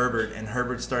training with Herbert, and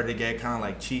Herbert started to get kind of,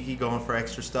 like, cheeky, going for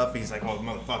extra stuff. He's like, oh,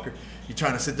 motherfucker, you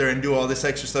trying to sit there and do all this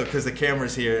extra stuff because the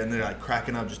camera's here, and they're, like,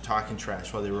 cracking up, just talking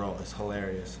trash while they roll. It's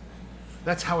hilarious.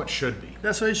 That's how it should be.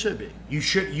 That's what it should be.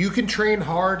 You can train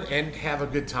hard and have a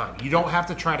good time. You don't have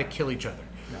to try to kill each other.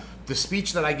 No. The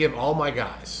speech that I give all my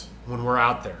guys when we're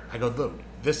out there, I go, look,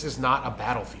 this is not a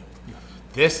battlefield. No.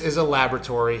 This is a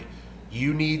laboratory.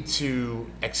 You need to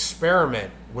experiment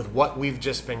with what we've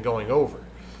just been going over.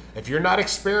 If you're not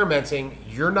experimenting,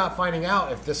 you're not finding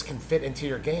out if this can fit into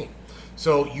your game.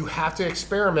 So you have to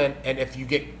experiment, and if you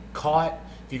get caught,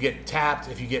 if you get tapped,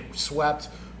 if you get swept,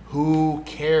 who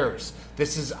cares?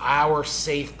 This is our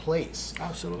safe place.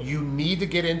 Absolutely. You need to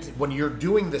get into, when you're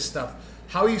doing this stuff,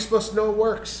 how are you supposed to know it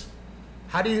works?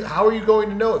 How are you going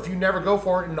to know if you never go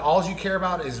for it and all you care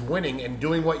about is winning and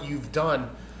doing what you've done?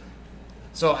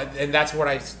 So, and that's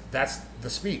the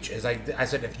speech. Is I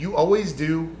said, if you always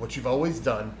do what you've always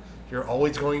done, you're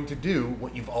always going to do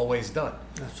what you've always done.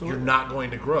 Absolutely. You're not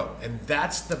going to grow. And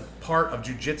that's the part of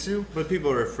jiu-jitsu. But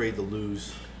people are afraid to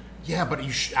lose. Yeah, but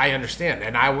I understand.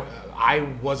 And I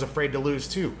was afraid to lose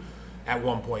too at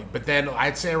one point. But then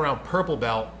I'd say around purple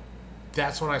belt,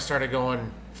 that's when I started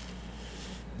going,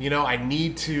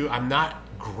 I'm not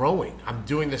growing. I'm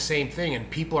doing the same thing, and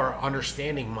people are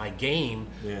understanding my game,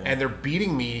 and they're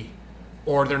beating me,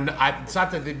 or they're not. It's not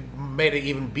that they made it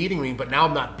even beating me, but now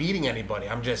I'm not beating anybody.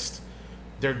 I'm just,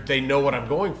 they know what I'm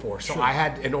going for. So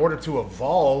sure. In order to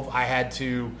evolve, I had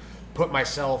to put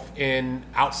myself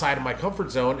outside of my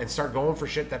comfort zone and start going for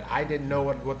shit that I didn't know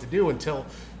what to do until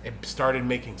it started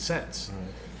making sense.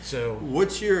 Right. So,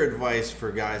 what's your advice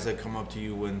for guys that come up to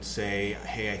you and say,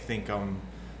 "Hey, I think I'm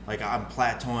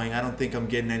plateauing. I don't think I'm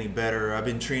getting any better. I've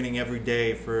been training every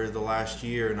day for the last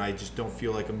year, and I just don't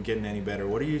feel like I'm getting any better."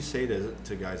 What do you say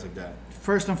to guys like that?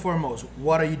 First and foremost,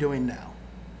 what are you doing now?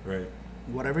 Right.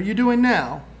 Whatever you're doing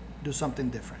now, do something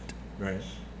different. Right.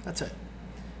 That's it.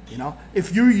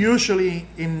 If you're usually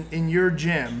in your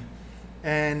gym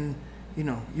and,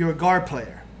 you're a guard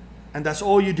player and that's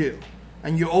all you do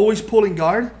and you're always pulling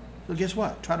guard, so guess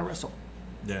what? Try to wrestle.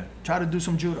 Yeah. Try to do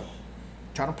some judo.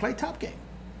 Try to play top game.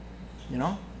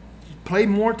 Play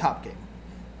more top game.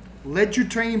 Let your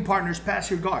training partners pass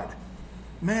your guard.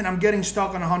 Man, I'm getting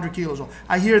stuck on 100 kilos.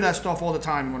 I hear that stuff all the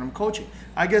time when I'm coaching.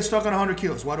 I get stuck on 100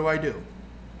 kilos. What do?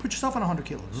 Put yourself on 100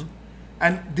 kilos. Mm-hmm.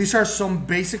 And these are some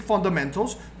basic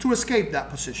fundamentals to escape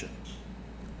that position.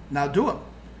 Now do them.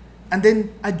 And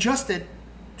then adjust it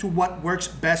to what works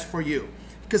best for you.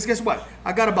 Because guess what?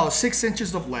 I got about 6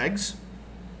 inches of legs,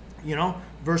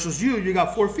 versus you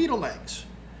got 4 feet of legs.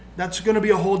 That's going to be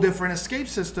a whole different escape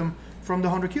system from the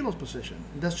 100 kilos position.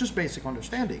 That's just basic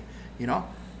understanding,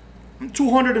 I'm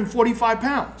 245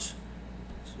 pounds.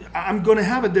 I'm going to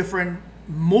have a different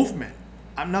movement.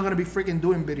 I'm not going to be freaking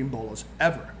doing birimbolos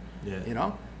ever. Yeah. You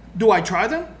know? Do I try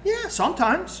them? Yeah,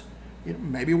 sometimes. You know,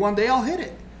 maybe one day I'll hit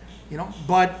it. You know,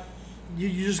 but you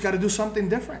just got to do something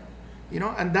different. You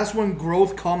know, and that's when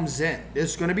growth comes in.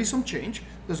 There's going to be some change.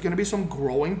 There's going to be some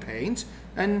growing pains,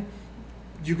 and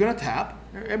you're going to tap.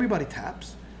 Everybody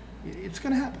taps. It's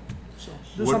going to happen. So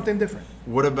do something different.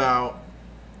 What about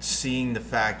seeing the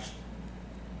fact,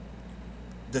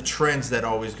 the trends that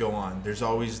always go on? There's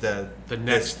always the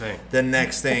next thing. The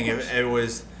next thing. It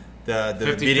was the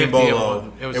 50-50,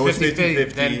 birimbolo. It was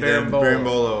 50-50, then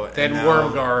birimbolo, then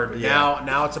Wormguard. Yeah.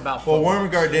 Now it's about Well, football.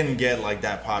 Wormguard didn't get like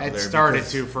that popular. It started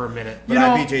to for a minute. But You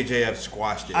know, IBJJF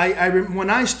squashed it.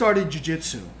 When I started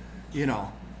jiu-jitsu, you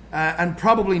know, and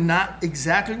probably not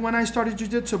exactly when I started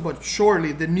jiu-jitsu, but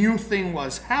surely the new thing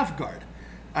was half guard.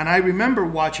 And I remember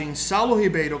watching Saulo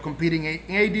Ribeiro competing in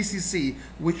ADCC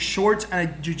with shorts and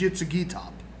a jiu-jitsu gi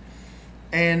top.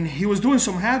 And he was doing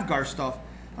some half guard stuff.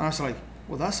 And I was like,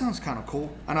 well, that sounds kind of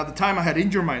cool. And at the time I had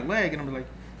injured my leg, and I was like,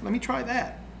 let me try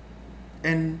that.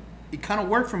 And it kind of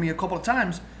worked for me a couple of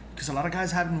times because a lot of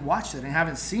guys haven't watched it and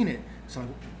haven't seen it. So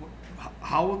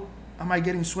how am I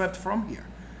getting swept from here?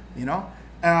 You know,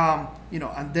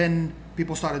 and then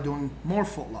people started doing more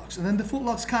footlocks, and then the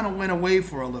footlocks kind of went away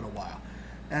for a little while.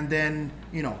 And then,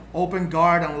 you know, open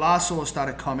guard and lasso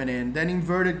started coming in. Then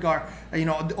inverted guard, you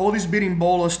know, all this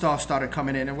birimbolo stuff started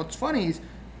coming in. And what's funny is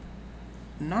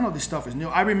none of this stuff is new.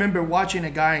 I remember watching a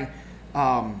guy,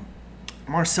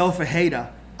 Marcel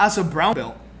Ferreira, as a brown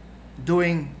belt,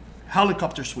 doing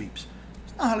helicopter sweeps.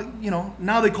 It's not, you know,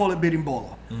 now they call it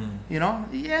birimbolo. You know,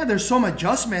 yeah, there's some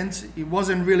adjustments. It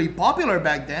wasn't really popular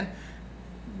back then,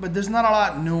 but there's not a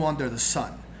lot new under the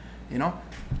sun. You know,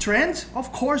 trends,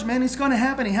 of course, man, it's gonna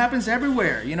happen. It happens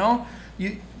everywhere. You know,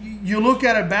 you look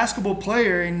at a basketball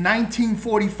player in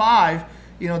 1945.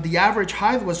 You know, the average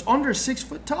height was under 6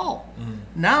 foot tall.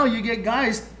 Now you get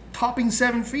guys topping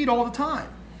 7 feet all the time.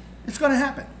 It's gonna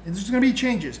happen. There's gonna be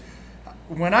changes.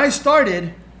 When I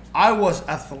started, I was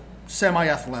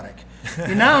semi-athletic.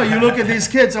 And now you look at these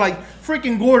kids like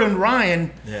freaking Gordon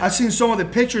Ryan. Yeah. I've seen some of the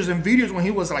pictures and videos when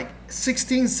he was like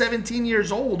 16, 17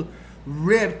 years old,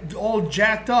 ripped, all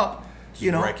jacked up.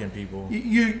 You know, wrecking people.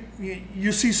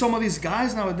 You see some of these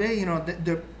guys nowadays. You know,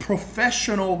 the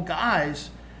professional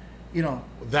guys. You know,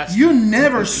 you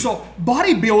never saw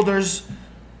bodybuilders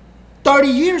 30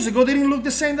 years ago. They didn't look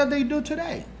the same that they do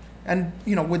today. And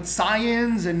you know, with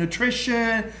science and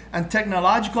nutrition and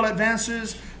technological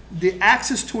advances, the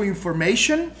access to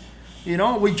information, you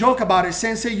know, we joke about it,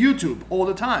 Sensei YouTube all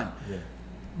the time. Yeah.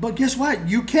 But guess what?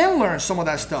 You can learn some of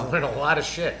that stuff. Learn a lot of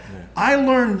shit. Yeah. I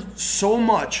learned so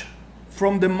much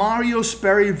from the Mario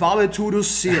Sperry Vale Tudo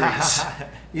series.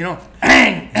 You know,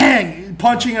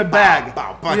 punching a bag.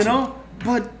 You know,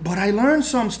 but I learned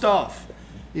some stuff.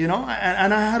 You know,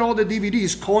 and I had all the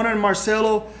DVDs. Conan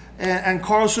Marcelo and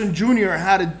Carlson Jr.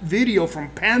 had a video from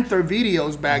Panther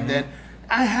Videos back then.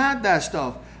 I had that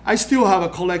stuff. I still have a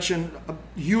collection, a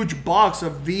huge box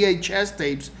of VHS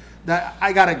tapes that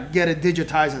I gotta get it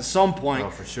digitized at some point.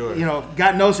 Oh, for sure. You know,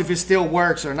 God knows if it still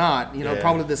works or not. You know,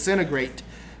 probably disintegrate.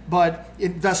 But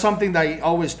that's something that I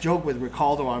always joke with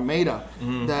Ricardo Almeida.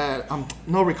 That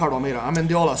no Ricardo Almeida,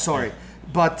 Amendola, sorry.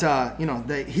 But you know,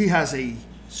 he has a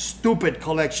stupid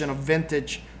collection of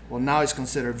vintage. Well, now it's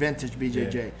considered vintage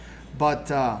BJJ. Yeah. But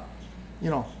you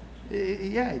know.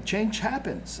 Change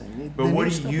happens. But what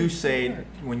do you say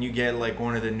when you get like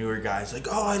one of the newer guys, like,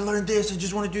 oh, I learned this, I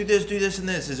just want to do this, and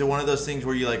this? Is it one of those things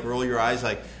where you like roll your eyes,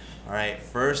 like, all right,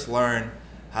 first learn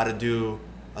how to do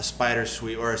a spider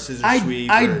sweep or a scissor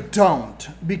sweep? I don't,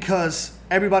 because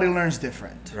everybody learns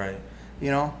different. Right.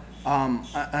 You know,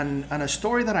 and a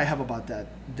story that I have about that.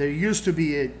 There used to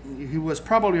be he was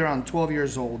probably around 12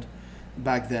 years old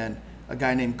back then. A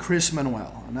guy named Chris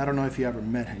Manuel, and I don't know if you ever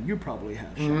met him. You probably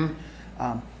have.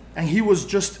 And he was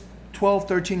just 12,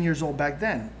 13 years old back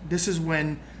then. This is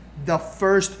when the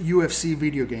first UFC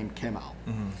video game came out.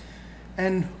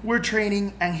 And we're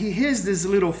training, and he has this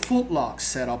little footlock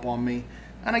set up on me.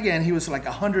 And again, he was like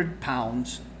 100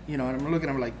 pounds, you know, and I'm looking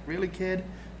at him like, really, kid?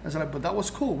 I was like, but that was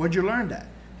cool. Where'd you learn that?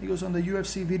 He goes, on the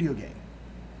UFC video game.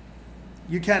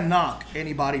 You can't knock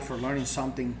anybody for learning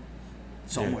something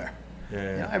somewhere. Yeah.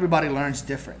 You know, everybody learns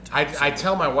different. I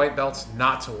tell my white belts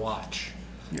not to watch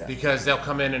because they'll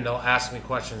come in and they'll ask me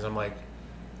questions. I'm like,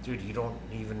 dude, you don't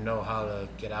even know how to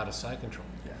get out of side control.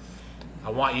 Yeah. I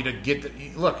want you to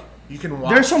get look. You can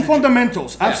watch. There's some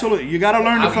fundamentals. Absolutely, you got to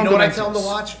learn the fundamentals. You know what I tell them to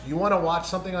watch? You want to watch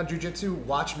something on jiu-jitsu?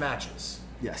 Watch matches.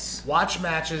 Yes. Watch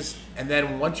matches, and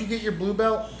then once you get your blue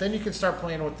belt, then you can start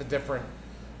playing with the different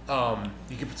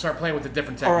you can start playing with the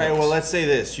different All techniques. right, well, let's say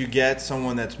this. You get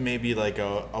someone that's maybe like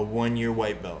a 1-year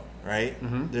white belt, right?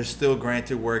 Mm-hmm. They're still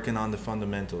granted working on the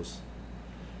fundamentals.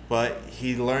 But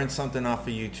he learned something off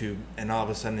of YouTube, and all of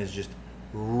a sudden is just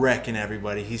wrecking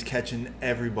everybody. He's catching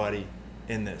everybody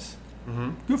in this.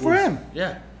 Good for him.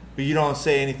 Yeah. But you don't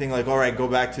say anything like, all right, go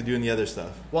back to doing the other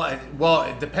stuff. Well,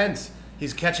 it depends.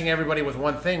 He's catching everybody with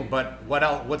one thing, but what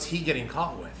else? What's he getting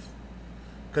caught with?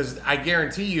 Because I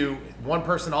guarantee you, all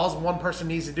one person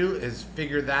needs to do is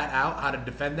figure that out, how to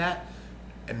defend that,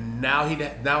 and now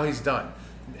he's done.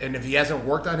 And if he hasn't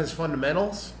worked on his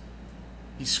fundamentals,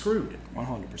 he's screwed.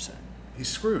 100%. He's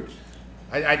screwed.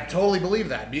 I totally believe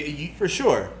that. For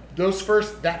sure.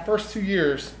 That first 2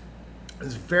 years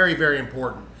is very, very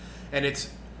important, and it's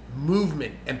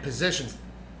movement and positions.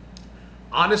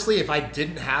 Honestly, if I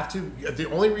didn't have to, the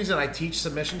only reason I teach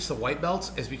submissions to white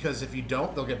belts is because if you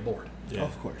don't, they'll get bored. Yeah.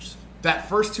 Of course. That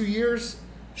first 2 years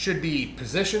should be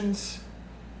positions,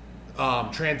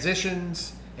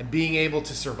 transitions, and being able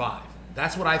to survive.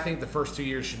 That's what I think the first 2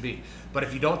 years should be. But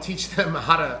if you don't teach them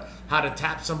how to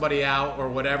tap somebody out or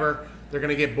whatever, they're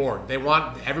gonna get bored.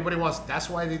 Everybody wants. That's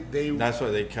why they. That's why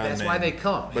they come. That's why they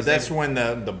come. But that's when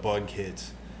the bug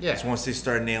hits. Yeah. It's once they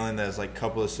start nailing those like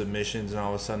couple of submissions, and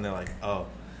all of a sudden they're like, oh,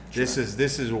 this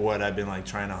is what I've been like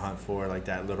trying to hunt for, like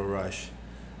that little rush,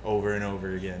 over and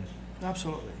over again.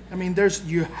 Absolutely. I mean,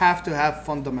 you have to have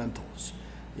fundamentals,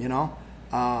 you know.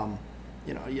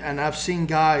 And I've seen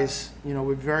guys,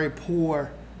 with very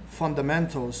poor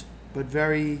fundamentals, but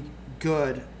very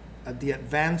good at the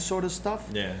advanced sort of stuff.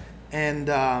 Yeah. And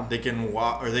they can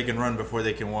walk, or they can run before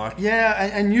they can walk. yeah,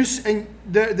 and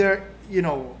they're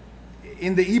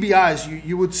in the EBIs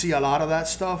you would see a lot of that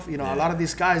stuff. A lot of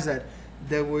these guys that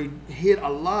would hit a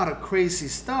lot of crazy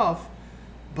stuff,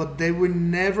 but they would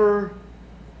never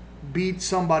beat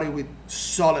somebody with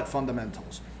solid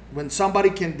fundamentals. When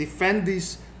somebody can defend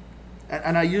these,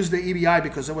 and I use the EBI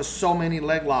because there was so many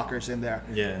leg lockers in there.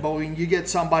 Yeah. But when you get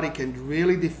somebody can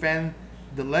really defend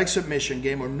the leg submission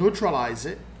game or neutralize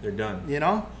it, They're done.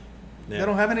 Yeah. They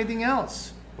don't have anything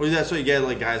else. Well, that's what you get,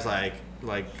 like guys like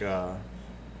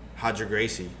Roger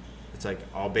Gracie. It's like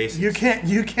all basics.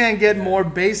 You can't get more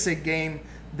basic game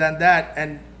than that,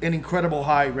 and an incredible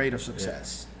high rate of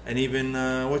success. And even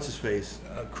what's his face,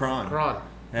 Kron.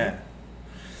 Yeah.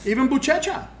 Even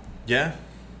Buchecha, Yeah.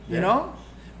 you know.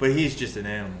 But he's just an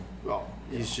animal. Well,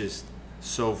 He's just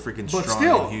so freaking but strong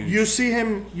still, and huge.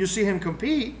 you see him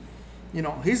compete.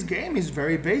 His game is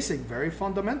very basic, very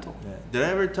fundamental. Yeah. Did I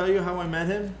ever tell you how I met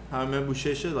him? How I met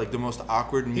Buchecha? Like the most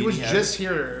awkward meeting He was ever? just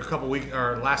here a couple weeks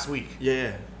or last week.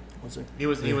 Yeah. What's it?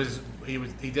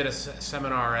 He did a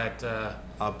seminar at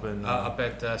Up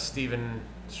at Stephen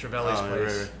Stravelli's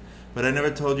place. Right. But I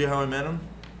never told you how I met him?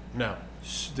 No.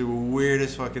 The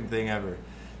weirdest fucking thing ever.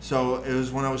 So it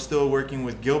was when I was still working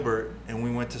with Gilbert, and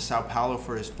we went to Sao Paulo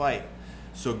for his fight.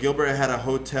 So Gilbert had a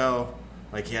hotel,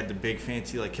 like he had the big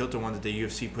fancy like Hilton one that the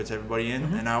UFC puts everybody in,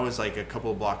 and I was like a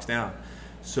couple of blocks down.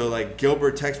 So like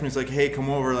Gilbert texted me, he's like, "Hey, come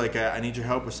over, like I need your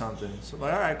help with something." So I'm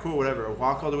like, all right, cool, whatever. I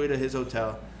walk all the way to his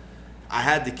hotel. I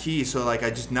had the key, so like I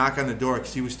just knock on the door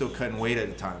because he was still cutting weight at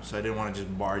the time, so I didn't want to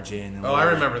just barge in. And Oh, whatever.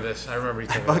 I remember this. I remember you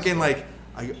I telling me fucking like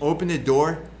I open the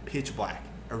door, pitch black.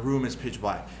 A room is pitch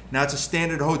black. Now it's a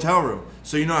standard hotel room,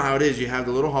 so you know how it is. You have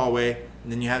the little hallway,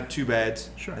 and then you have 2 beds,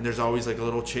 Sure. and there's always like a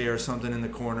little chair or something in the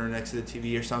corner next to the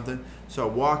TV or something. So I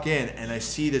walk in and I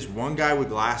see this one guy with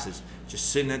glasses just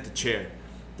sitting at the chair.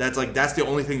 That's the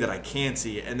only thing that I can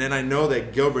see. And then I know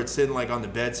that Gilbert's sitting like on the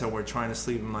bed somewhere trying to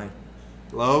sleep. I'm like,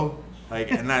 hello?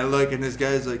 Like, and I look and this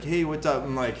guy's like, hey, what's up?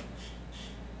 I'm like,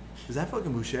 is that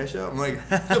fucking Buchecha? I'm like,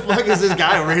 what the fuck is this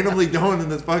guy randomly doing in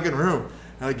this fucking room?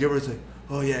 And like Gilbert's like,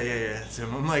 oh yeah. It's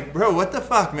him. I'm like, bro, what the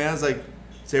fuck, man? I was like,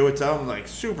 say what's up. I'm like,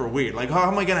 super weird. Like, how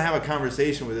am I gonna have a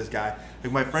conversation with this guy?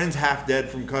 Like, my friend's half dead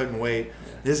from cutting weight.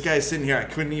 This guy's sitting here. I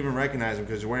couldn't even recognize him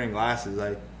because he's wearing glasses.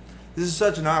 Like, this is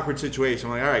such an awkward situation.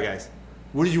 I'm like, all right, guys,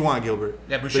 what did you want, Gilbert?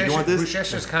 Yeah, Like, you want this?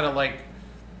 Buchecha's kind of like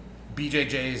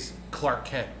BJJ's Clark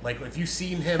Kent. Like if you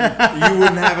seen him, You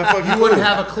wouldn't have a fucking. you wouldn't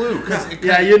clue. have a clue.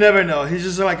 Yeah, you never know. He's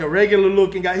just like a regular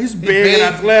looking guy. He's big big.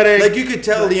 and athletic. Like you could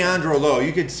tell Leandro Lowe.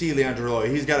 You could see Leandro Lowe.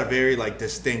 He's got a very like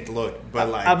distinct look. But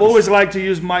like I've always liked to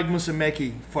use Mike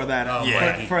Musumeci for that. Oh,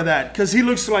 Yeah. Mikey. For that, because he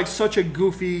looks like such a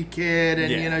goofy kid,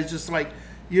 and Yeah. just like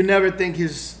you never think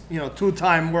he's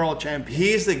 2-time world champion.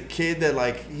 He's the kid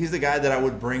that he's the guy that I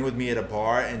would bring with me at a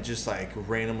bar and just like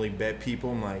randomly bet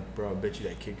people. I'm like, bro, I bet you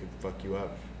that kid could fuck you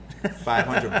up.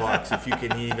 $500 if you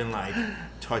can even like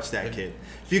touch that kid.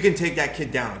 If you can take that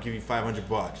kid down, I'll give you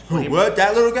 $500. Who, what?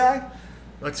 That little guy?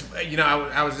 It's,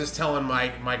 I was just telling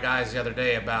my guys the other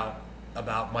day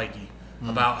about Mikey.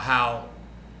 about how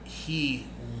he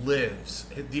lives.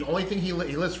 The only thing he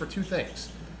lives for two things: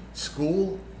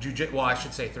 school, jiu-jitsu. Well, I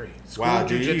should say three. School, Wow,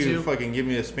 dude, jiu-jitsu, you fucking give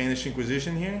me a Spanish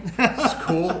Inquisition here?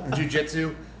 school,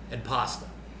 jiu-jitsu, and pasta.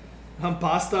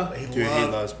 Pasta. Dude, he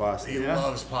loves pasta. He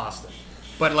loves pasta.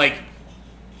 But, like,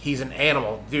 he's an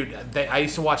animal. Dude, I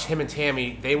used to watch him and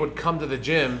Tammy. They would come to the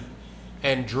gym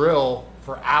and drill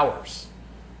for hours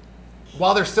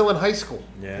while they're still in high school.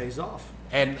 Yeah. Pays off.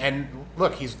 And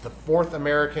look, he's the 4th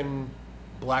American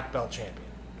black belt champion.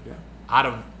 Yeah. Out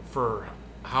of, for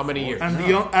how many years? And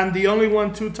the only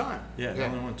one 2-time. Yeah, the Yeah.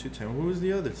 only one 2-time. Who was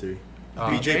the other three?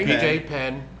 BJ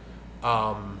Penn.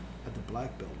 At the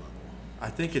black belt level. I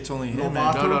think it's only him.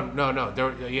 Lovato? No. There,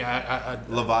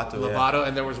 Lovato. Lovato,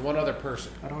 and there was one other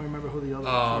person. I don't remember who the other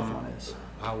fourth one is.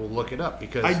 I will look it up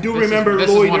because I do this remember is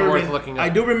Lloyd one worth Irvin. looking up. I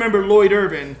do remember Lloyd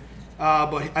Irvin,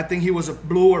 but I think he was a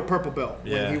blue or purple belt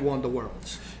Yeah. when he won the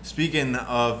Worlds. Speaking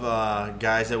of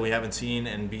guys that we haven't seen,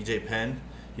 and BJ Penn,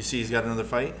 you see he's got another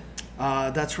fight?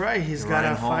 That's right. He's got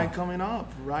Ryan a Hall. fight coming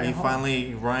up. Ryan Hall.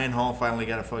 Ryan Hall finally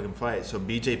got a fucking fight. So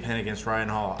BJ Penn against Ryan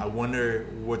Hall. I wonder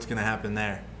what's going to happen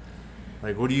there.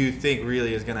 Like, what do you think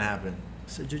really is going to happen?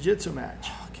 It's a jiu-jitsu match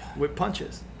with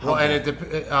punches. Well, and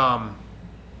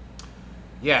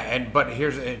but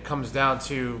it comes down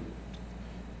to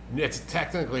it's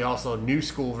technically also new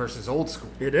school versus old school.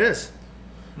 It is.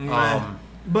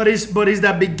 But it's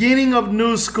that beginning of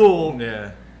new school,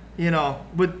 Yeah.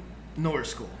 with newer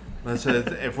school. So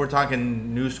if we're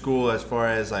talking new school as far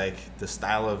as like the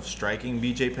style of striking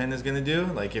BJ Penn is gonna do,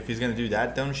 like if he's gonna do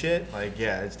that dumb shit, like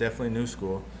yeah, it's definitely new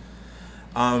school.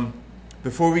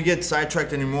 Before we get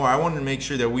sidetracked anymore, I wanted to make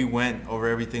sure that we went over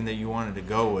everything that you wanted to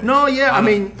go with. No, yeah, I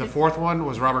mean the fourth one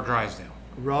was Robert Drysdale.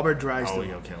 Robert Drysdale.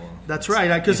 Oh, okay, well. That's right,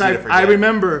 because Easy to I forget.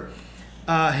 remember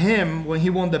him when he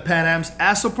won the Pan Ams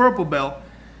as a purple belt,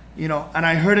 and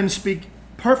I heard him speak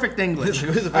perfect English,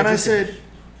 Who's the and I fuck is he? said,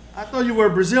 "I thought you were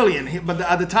Brazilian," but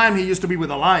at the time he used to be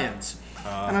with Alliance,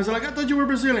 and I was like, "I thought you were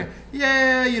Brazilian."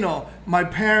 Yeah, my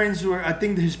parents were. I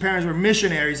think his parents were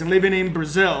missionaries and living in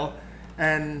Brazil,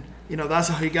 and that's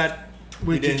how he got He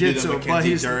with didn't do the jiu-jitsu. But Mackenzie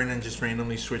he's Dern and just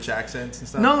randomly switch accents and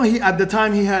stuff. no, at the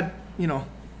time he had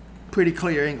pretty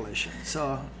clear English,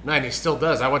 so. No, and he still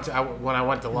does. When I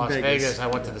went to Las Vegas. Vegas, I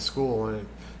went to the school and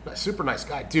super nice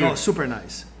guy, dude. Oh, super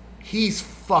nice. He's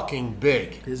fucking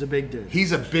big. He's a big dude.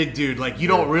 He's a big dude. Like you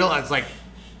don't realize, like,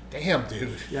 damn,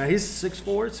 dude. Yeah, he's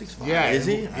 6'4", 6'5". Yeah, Is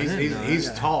he? I didn't know He's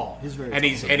that. tall. He's very and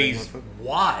tall. he's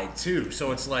wide too.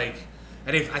 So it's like,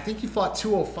 and I think he fought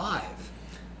 205.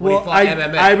 When Well, he fought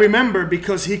MMA. I remember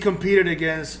because he competed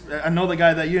against another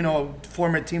guy that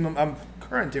former team,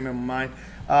 current team of mine,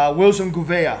 Wilson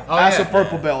Gouveia, as a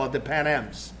purple belt at the Pan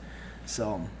Ams.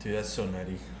 So Dude, that's so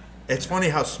nutty. It's funny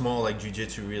how small like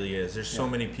jiu-jitsu really is. There's so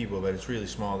many people, but it's really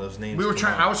small. Those names.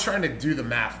 I was trying to do the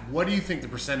math. What do you think the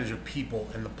percentage of people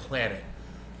in the planet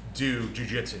do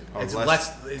jiu-jitsu? It's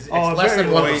less- less very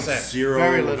than low. 1%.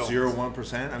 Very little.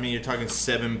 0.01%. I mean, you're talking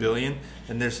 7 billion,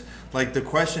 and there's like the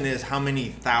question is how many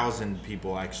thousand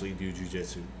people actually do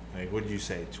jiu-jitsu? Like, what did you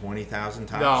say? 20,000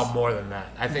 times? No, more than that.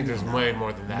 I think there's way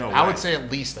more than that. No I way. would say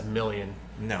at least 1 million.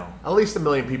 No, At least 1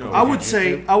 million people. I do would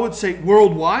jiu-jitsu. say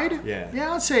worldwide. Yeah.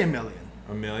 Yeah, I'd say 1 million.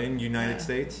 1 million United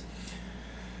States.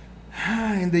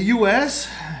 In the U.S.,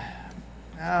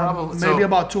 Probably maybe so-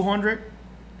 about 200,000.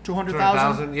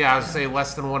 200,000. Yeah, I would say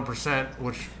less than 1%.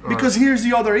 Because here's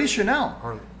the other issue now.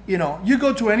 Or- You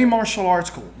go to any martial arts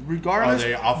school, regardless,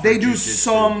 they offer they do jujitsu.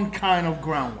 some kind of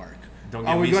groundwork. Don't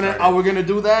get Are we me gonna started. Are we gonna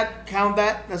do that? Count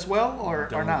that as well, or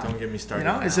Don't- not? don't get me started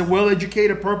on It's that a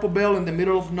well-educated purple belt in the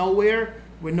middle of nowhere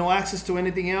with no access to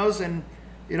anything else, and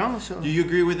so Do you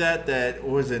agree with that? That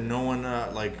what was it? No one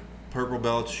like purple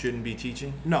belts shouldn't be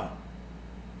teaching. no,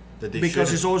 That they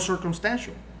because it's shouldn't? all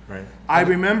circumstantial. Right. I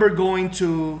remember going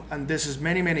to, and this is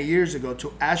many, many years ago,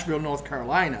 to Asheville, North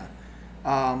Carolina,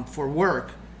 for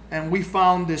work, and we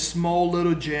found this small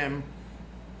little gym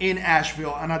in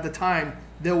Asheville, and at the time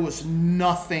there was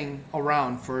nothing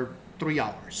around for 3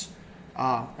 hours,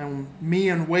 and me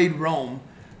and Wade Rome,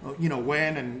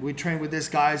 went and we trained with these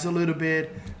guys a little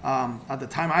bit. At the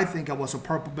time, I think I was a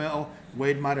purple belt.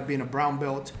 Wade might have been a brown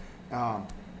belt.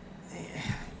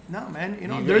 No, man,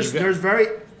 there's very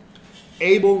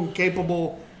able and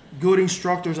capable, good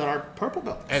instructors that are purple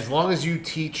belts. As long as you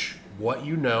teach what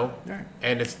you know, Right.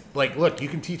 and it's like, look, you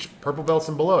can teach purple belts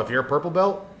and below. If you're a purple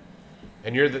belt,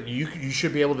 and you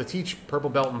should be able to teach purple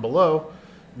belt and below.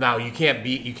 Now you can't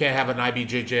have an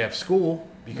IBJJF school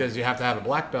because you have to have a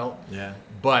black belt. Yeah.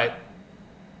 But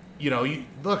you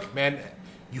look, man,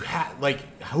 you have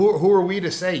who are we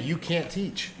to say you can't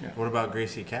teach? What about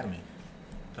Gracie Academy?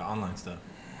 The online stuff.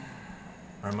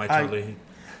 Or am I totally?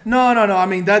 No. I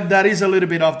mean that is a little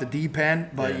bit off the deep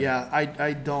end, but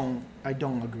I don't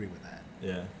agree with that.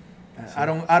 Yeah. I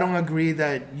don't agree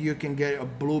that you can get a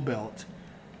blue belt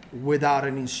without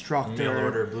an instructor. Mail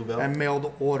order blue belt. And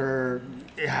mailed order.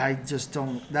 I just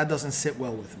don't. That doesn't sit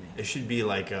well with me. It should be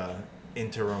like a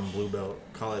interim blue belt.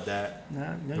 Call it that.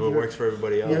 No, It works for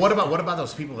everybody else. Well, what about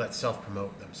those people that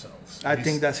self-promote themselves? I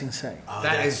think that's insane. Oh,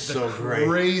 that that's is the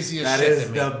craziest That shit is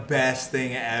to me. the best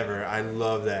thing ever. I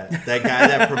love that. That guy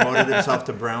that promoted himself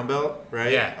to brown belt,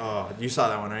 right? Yeah. Oh, you saw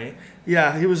that one, right?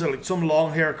 Yeah, he was like some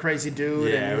long hair crazy dude,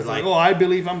 Yeah, and he it was was like, like- "Oh, I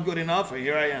believe I'm good enough, and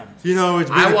here I am." You know, it's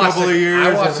been I a watched couple of years.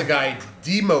 I watched a guy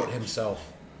demote himself.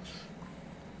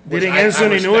 Did which I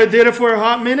Anthony respect. Newett did it for a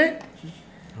hot minute?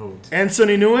 Oh,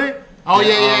 Anthony Newett. Oh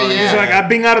yeah. He's like, I've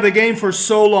been out of the game for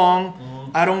so long.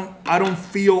 I don't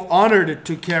feel honored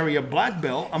to carry a black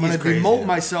belt. I'm He's gonna crazy, demote though.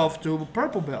 myself to a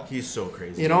purple belt. he's so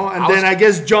crazy. You know, and I then was- I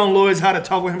guess John Lewis had to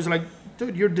talk with him. He's like,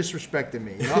 dude, you're disrespecting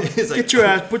me. You know? He's like- Get your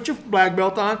ass, put your black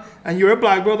belt on, and you're a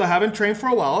black belt that haven't trained for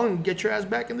a while, and get your ass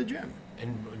back in the gym.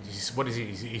 And what is he?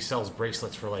 He sells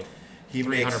bracelets for like he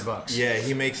 $300. Yeah,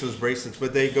 he makes those bracelets,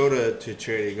 but they go to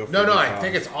charity. Go for No, good I cause.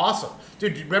 think it's awesome,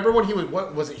 dude. Do you remember when he was?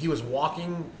 What was it? He was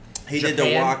walking. He did the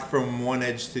Japan? walk from one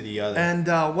edge to the other. And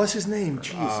what's his name?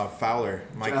 Jeez. Fowler,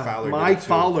 Mike Fowler. did Mike it too.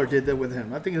 Fowler did that with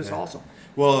him. I think it's awesome.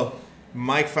 Well,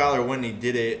 Mike Fowler, when he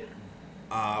did it,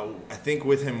 I think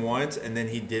with him once, and then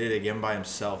he did it again by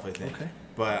himself, I think. Okay.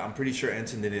 But I'm pretty sure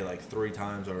Ensign did it like 3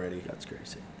 times already. That's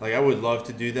crazy. Like, I would love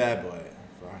to do that, but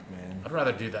fuck, man. I'd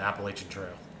rather do the Appalachian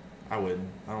Trail. I wouldn't.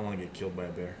 I don't want to get killed by a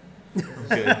bear. I'm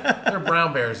good. They're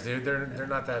brown bears, dude. They're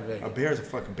not that big. A bear is a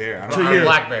fucking bear. I To don't Or you.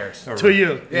 black bears. Or- To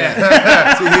you.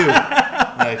 Yeah. to you.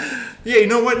 Like, yeah, you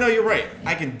know what? No, you're right.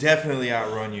 I can definitely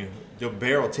outrun you. The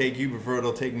bear will take you before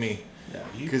it'll take me.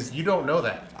 Because You don't know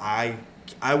that.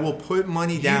 I will put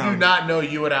money down. You do not know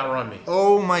you would outrun me.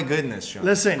 Oh my goodness, Sean.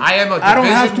 Listen, I am a I don't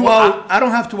have to Division one- I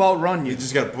don't have to outrun you. You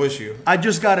just gotta push you. I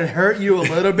just gotta hurt you a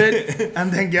little bit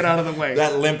and then get out of the way.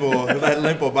 That limp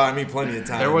will buy me plenty of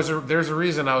time. There's a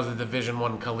reason I was a Division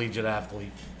I collegiate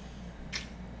athlete.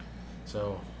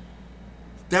 So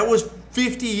That was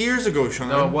 50 years ago, Sean.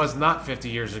 no, it was not 50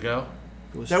 years ago.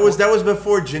 That was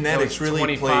before genetics That was really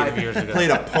 25 years ago.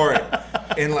 played a part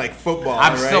in like football.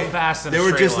 I'm right? still fast in They a were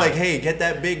straight just line. like, hey, get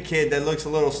that big kid that looks a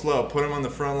little slow, put him on the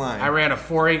front line. I ran a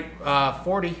 4.8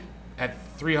 40 at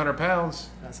 300 pounds.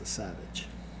 That's a savage.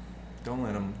 Don't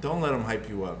let him hype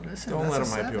you up. Listen, Don't let him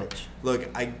that's a hype you up. savage. Look,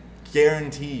 I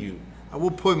guarantee you, I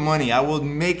will put money. I will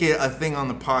make it a thing on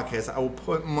the podcast. I will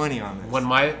put money on this. When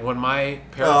my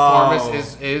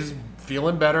piriformis Oh. is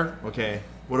feeling better, Okay.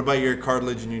 What about your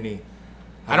cartilage in your knee?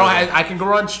 I can go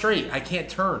run straight. I can't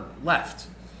turn left.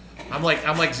 I'm like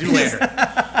Zoolander.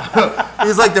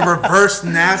 He's like the reverse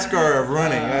NASCAR of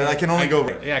running. I can only go.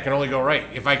 Yeah, I can only go right.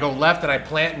 If I go left and I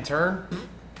plant and turn,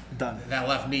 Done. that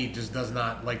left knee just does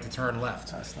not like to turn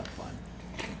left. That's not fun.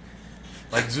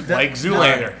 Like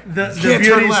Zoolander. The You can't turn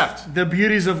beauties, left. the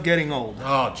beauties of getting old.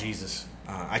 Oh Jesus!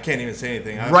 I can't even say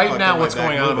anything. I Right fucked now, up my what's back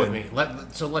going on with moving. me?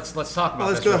 Let's talk about Oh,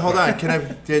 let's this. go. real Hold quick. on. Can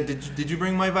I? Did you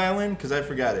bring my violin? Because I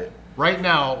forgot it. Right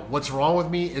now, what's wrong with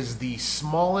me is the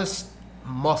smallest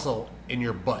muscle in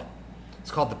your butt.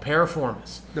 It's called the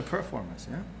piriformis. The performance,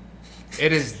 yeah.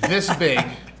 It is this big,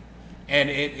 and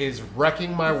it is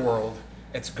wrecking my world.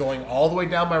 It's going all the way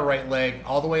down my right leg,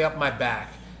 all the way up my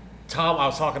back. Tom, I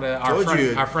was talking to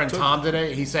our friend Tom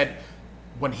today. He said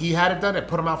when he had it done, it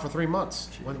put him out for 3 months.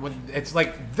 When it's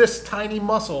like this tiny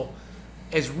muscle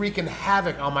is wreaking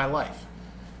havoc on my life,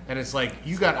 and it's like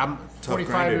I'm 25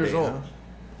 grinder years day, old. huh?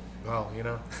 Well,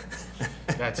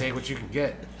 gotta take what you can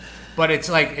get. But it's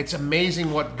like it's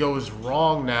amazing what goes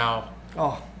wrong now.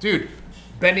 Oh, Dude,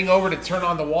 bending over to turn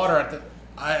on the water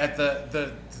at the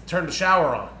to turn the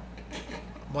shower on.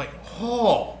 I'm like,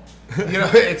 oh,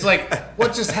 it's like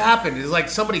what just happened? It's like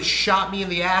somebody shot me in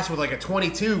the ass with like a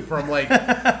 22 from like,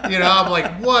 I'm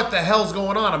like, what the hell's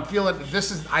going on? I'm feeling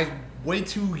I'm way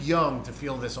too young to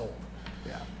feel this old.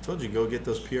 Told you go get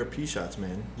those PRP shots,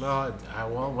 man. No,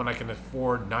 when I can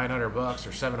afford $900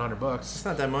 or $700. It's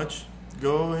not that much.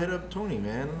 Go hit up Tony,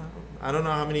 man. I don't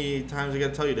know how many times I got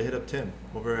to tell you to hit up Tim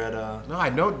over at. No, I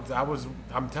know.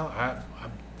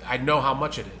 I know how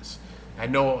much it is. I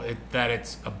know that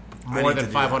it's more than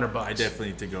 $500. I definitely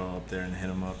need to go up there and hit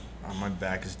him up. My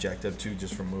back is jacked up too,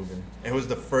 just from moving. It was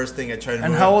the first thing I tried to.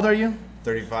 and move. how old are you?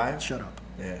 35. Shut up.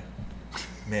 Yeah,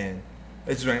 man.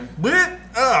 It's right. Dude,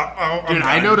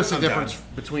 I noticed a difference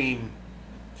between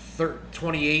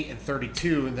 28 and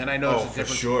 32, and then I noticed a for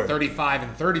difference sure. between 35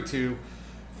 and 32.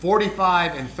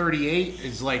 45 and 38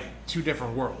 is like two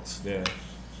different worlds. Yeah.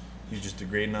 You just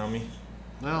degrading on me?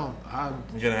 Well,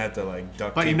 You're gonna have to like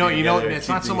duct. but tape you know, together to it's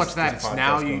keep not so much that. this It's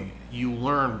now podcast going. you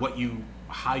learn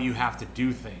how you have to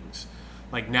do things.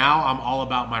 Like now, I'm all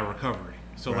about my recovery.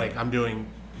 So Right. like I'm doing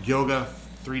yoga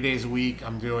 3 days a week.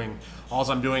 I'm doing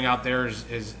out there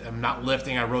is I'm not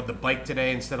lifting. I rode the bike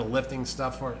today instead of lifting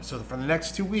stuff so for the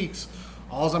next 2 weeks,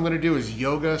 all I'm going to do is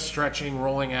yoga, stretching,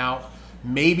 rolling out,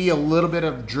 maybe a little bit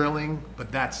of drilling,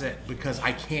 but that's it because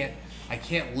I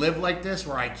can't live like this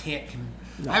where I can't.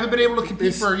 I haven't been able to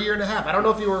compete for a year and a half. I don't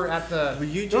know if you were at the.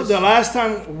 The last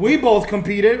time we both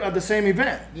competed at the same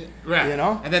event. Right. You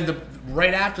know? And then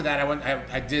right after that,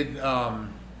 I did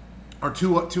or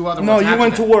two other. No, ones you after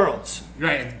went that. to Worlds.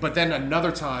 Right, but then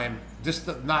another time,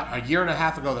 not a year and a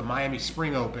half ago, the Miami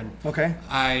Spring Open. Okay.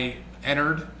 I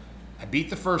entered. I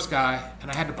beat the first guy, and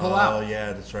I had to pull Oh out.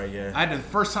 yeah, that's right. Yeah. I had the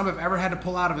first time I've ever had to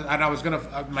pull out of it, and I was gonna.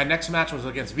 My next match was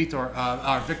against Victor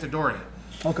Doria.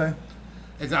 Okay.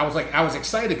 And I was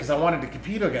excited because I wanted to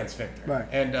compete against Victor. Right.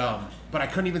 And but I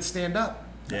couldn't even stand up.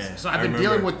 Yeah, So I've I been remember.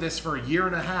 dealing with this for a year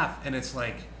and a half, and it's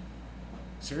like,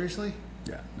 seriously?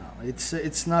 Yeah, no,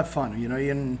 it's not fun.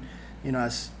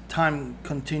 As time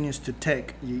continues to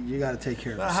tick, you got to take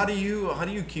care of But yourself. how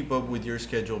do you keep up with your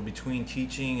schedule between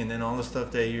teaching and then all the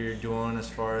stuff that you're doing as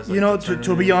far as like, To be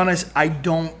tournament? honest, I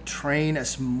don't train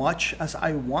as much as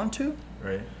I want to,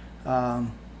 Right.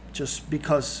 just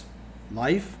because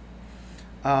life,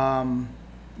 and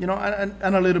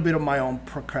a little bit of my own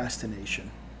procrastination.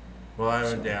 Well,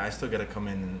 I still got to come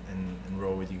in and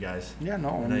roll with you guys. Yeah, no,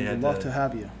 I and know you we'd had love to- to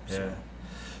have you. Yeah.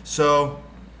 So,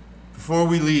 before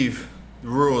we leave, the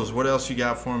rules. What else you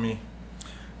got for me?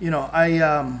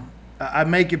 I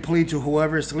make a plea to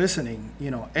whoever is listening.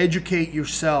 Educate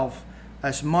yourself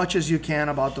as much as you can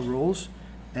about the rules,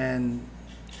 and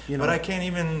But I can't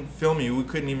even film you. We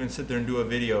couldn't even sit there and do a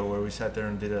video where we sat there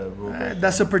and did a rule book.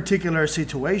 that's a particular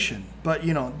situation. But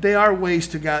there are ways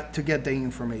to get the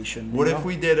information. What you if know?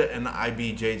 we did an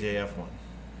IBJJF one,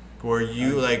 where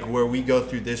you where we go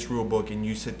through this rule book and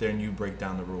you sit there and you break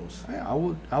down the rules? Yeah,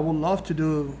 I would love to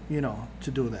do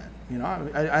that.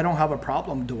 I don't have a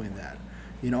problem doing that.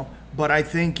 But I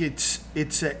think it's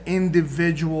an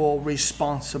individual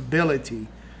responsibility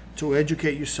to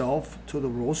educate yourself to the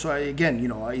rules. So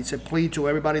it's a plea to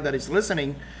everybody that is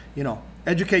listening.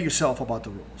 Educate yourself about the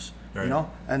rules. Right.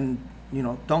 And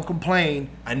don't complain.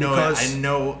 I know, because-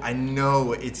 I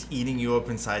know it's eating you up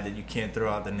inside that you can't throw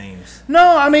out the names.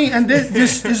 No, I mean, and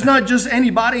this is not just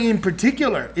anybody in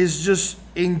particular. It's just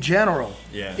in general.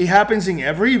 Yeah. It happens in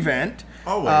every event.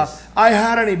 Always. I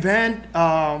had an event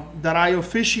that I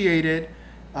officiated,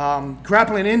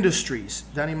 Grappling Industries,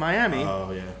 down in Miami.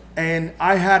 Oh yeah. And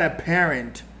I had a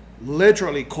parent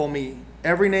literally call me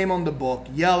every name on the book,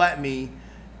 yell at me,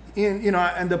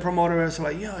 and the promoter was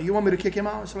like, "Yeah, you want me to kick him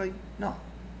out?" I was like, "No,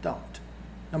 don't."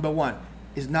 Number one,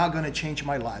 it's not gonna change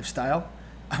my lifestyle.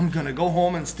 I'm gonna go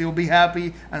home and still be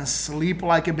happy and sleep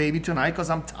like a baby tonight because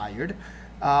I'm tired.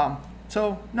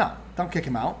 So no, don't kick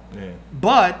him out. Yeah.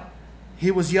 But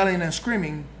he was yelling and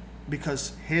screaming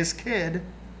because his kid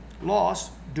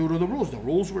lost due to the rules. The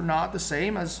rules were not the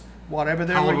same as whatever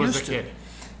they How were old was used the to. kid?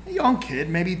 A young kid,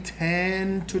 maybe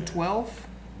 10 to 12.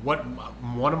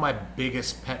 One of my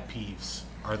biggest pet peeves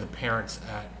are the parents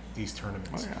at these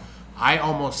tournaments. Oh, yeah. I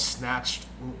almost snatched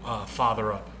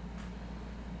father up.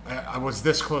 I was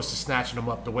this close to snatching him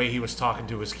up the way he was talking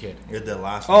to his kid. You did the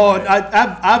last Oh, one. right?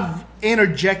 I've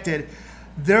interjected.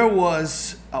 There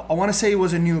was, I want to say it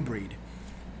was a new breed.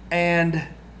 And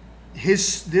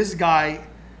this guy,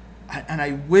 and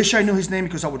I wish I knew his name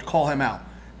because I would call him out.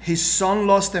 His son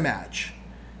lost the match.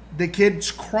 The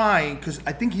kid's crying because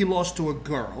I think he lost to a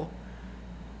girl.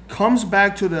 Comes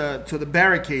back to the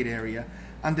barricade area,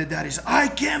 and the dad is, "I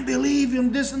can't believe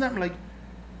him, this and that."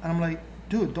 I'm like,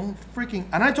 dude, don't freaking.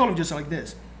 And I told him just like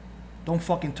this, don't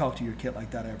fucking talk to your kid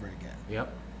like that ever again.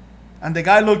 Yep. And the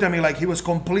guy looked at me like he was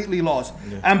completely lost.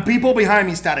 Yeah. And people behind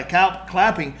me started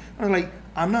clapping. I was like,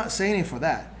 I'm not saying it for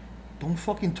that. Don't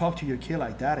fucking talk to your kid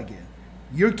like that again.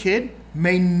 Your kid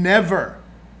may never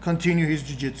continue his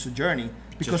jiu-jitsu journey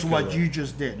because Just of go what there. you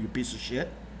just did, you piece of shit.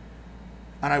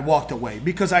 And I walked away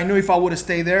because I knew if I would have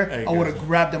stayed there, There you I go. would have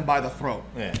grabbed him by the throat.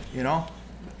 Yeah. You know?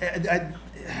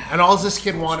 And all this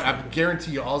kid wanted, I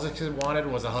guarantee you, all this kid wanted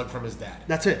was a hug from his dad.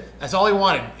 That's it. That's all he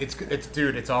wanted. It's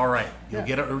dude. It's all right. Yeah.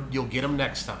 You'll get him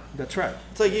next time. That's right.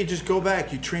 It's like, you just go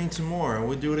back, you train some more, and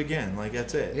we'll do it again. Like,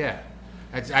 that's it. Yeah.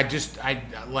 I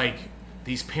like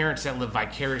these parents that live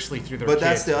vicariously through their But kids.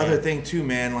 that's the man. other thing too,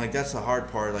 man. Like, that's the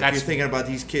hard part. Like, That's- you're thinking about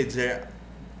these kids there.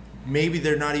 Maybe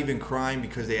they're not even crying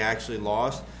because they actually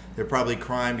lost, They're probably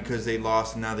crying because they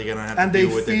lost and now they're gonna have And to they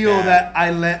deal with feel their dad. that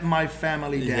I let my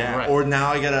family down. Yeah, Right. or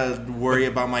now I gotta worry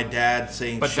about my dad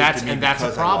saying But shit that's to me and that's a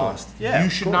because I problem. lost. Yeah, you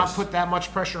of should not course. put that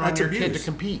much pressure on That's your kid abuse. to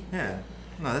compete. Yeah,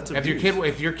 no, that's If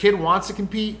your kid wants to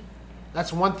compete,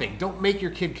 that's one thing. Don't make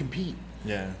your kid compete.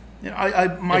 Yeah, You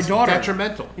know, my It's daughter.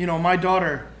 detrimental. You know, my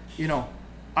daughter. You know,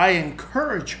 I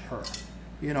encourage her.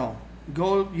 You know,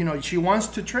 go. You know, she wants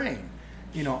to train.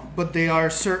 You know, but there are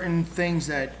certain things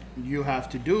that you have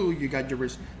to do. You got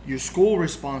your school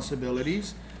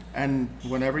responsibilities, and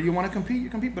whenever you want to compete, you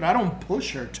compete. But I don't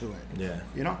push her to it. Yeah.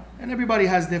 You know, and everybody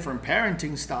has different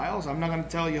parenting styles. I'm not going to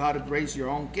tell you how to raise your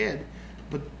own kid,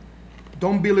 but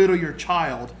don't belittle your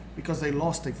child because they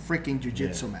lost a freaking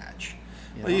jiu-jitsu match.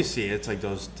 Well, you see, it's like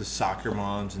the soccer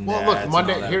moms and Well, dads look, and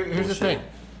Monday. all that Here's the bullshit. thing.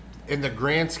 In the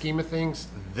grand scheme of things,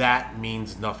 that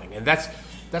means nothing, and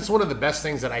that's one of the best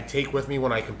things that I take with me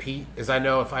when I compete. Is I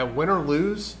know if I win or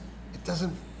lose, it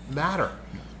doesn't matter.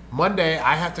 Monday,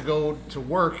 I have to go to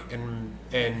work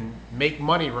and make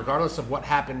money regardless of what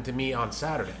happened to me on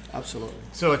Saturday. Absolutely.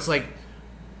 So it's like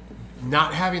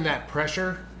not having that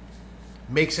pressure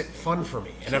makes it fun for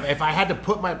me. And if I had to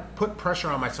put pressure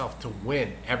on myself to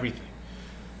win everything,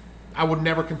 I would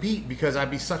never compete because I'd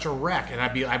be such a wreck and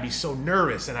I'd be so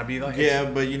nervous and I'd be like, Yeah,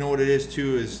 but you know what it is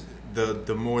too is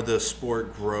the more the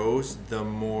sport grows, the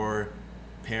more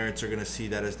parents are going to see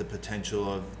that as the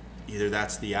potential of either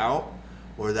that's the out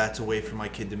or that's a way for my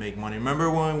kid to make money. Remember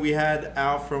when we had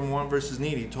Al from One vs.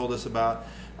 Need? He told us about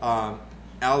Al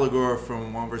Legora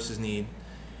from One vs. Need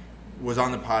was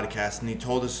on the podcast, and he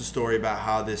told us a story about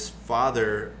how this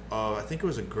father, I think it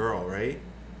was a girl, right?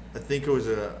 I think it was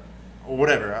a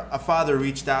father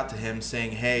reached out to him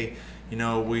saying, hey, you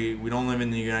know, we don't live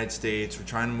in the United States. We're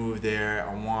trying to move there.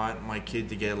 I want my kid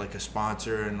to get like a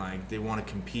sponsor and like they want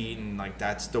to compete, and like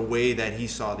that's the way that he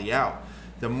saw the out.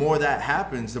 The more that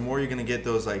happens, the more you're gonna get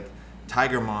those like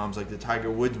Tiger moms, like the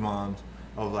Tiger Woods moms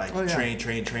of like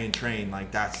train.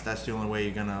 Like that's the only way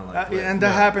you're gonna like. live. And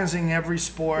that happens in every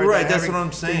sport. Right, that's what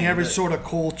I'm saying. In every That- sort of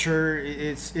culture,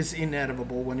 it's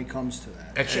inevitable when it comes to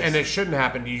that. and it shouldn't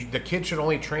happen. The kid should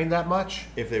only train that much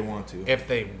if they want to. if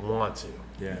they want to.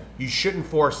 Yeah. You shouldn't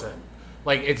force them.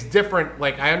 Like, it's different.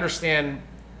 Like, I understand,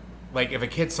 like, if a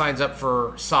kid signs up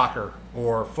for soccer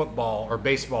or football or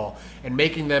baseball and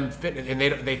making them fit, and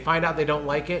they find out they don't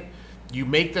like it, you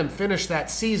make them finish that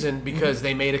season because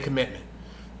they made a commitment.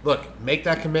 Look, make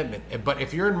that commitment. But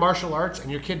if you're in martial arts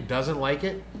and your kid doesn't like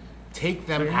it, take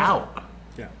them out.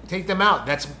 Yeah. Take them out.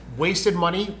 That's wasted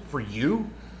money for you,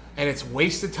 and it's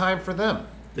wasted time for them.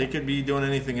 They could be doing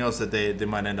anything else that they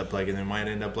might end up liking. They might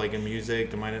end up liking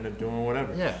music. They might end up doing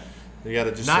whatever. Yeah. You got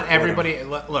to just Not support everybody. them.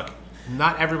 Look,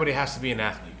 not everybody has to be an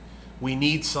athlete. We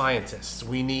need scientists.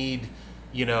 We need,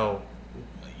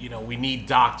 we need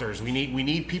doctors. We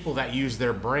need people that use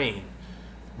their brain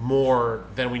more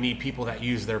than we need people that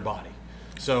use their body.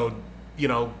 So,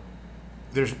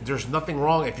 there's nothing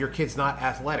wrong if your kid's not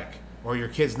athletic or your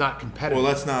kid's not competitive.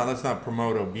 Well, let's not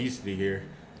promote obesity here.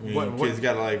 I mean, kids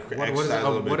got to like exercise a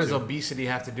little bit. What does too. obesity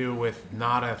have to do with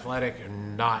not athletic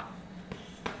and not?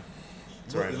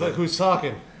 Right, Look who's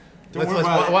talking. Don't worry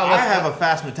about it. I have a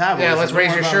fast metabolism. Yeah, let's Don't raise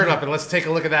worry your about shirt me. up and let's take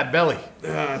a look at that belly.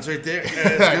 It's right there.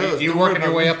 Yeah, You're working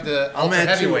your way up to ultra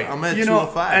heavyweight. I'm at You know,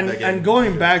 205. and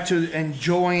going back to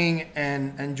enjoying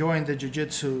the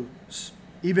jiu-jitsu,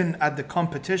 even at the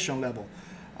competition level.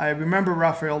 I remember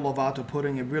Rafael Lovato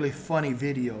putting a really funny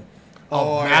video.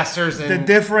 Oh, masters the and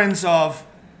difference of,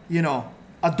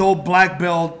 adult black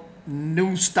belt,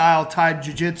 new style type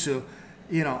jiu-jitsu,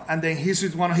 and then he's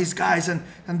with one of his guys, and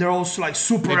they're also like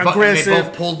super aggressive. They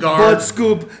both pulled guard. Butt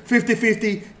scoop,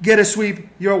 50-50, get a sweep,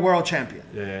 you're a world champion.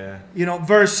 Yeah.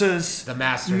 Versus The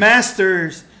Masters.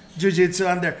 Masters jiu-jitsu,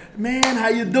 and they're, man, how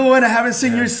you doing? I haven't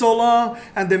seen you in so long.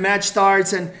 And the match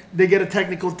starts, and they get a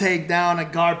technical takedown, a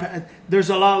guard. There's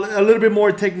a little bit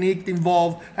more technique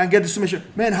involved, and get the submission.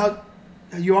 Man, how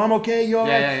your arm okay? You all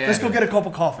right? Yeah. Let's go get a cup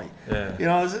of coffee. Yeah.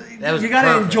 That was you gotta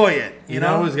perfect. enjoy it. You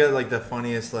know who's got like the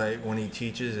funniest like when he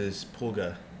teaches is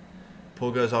Pulga.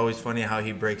 Pulga is always funny how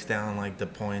he breaks down like the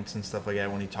points and stuff like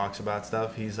that when he talks about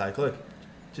stuff. He's like, look,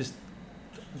 just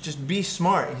be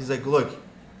smart. He's like, look,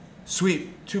 sweep,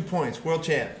 2 points, world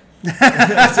champ.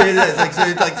 That's what it is.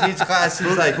 Like each class,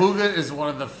 he's like, Puga is one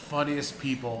of the funniest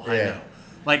people I Yeah.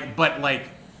 know. But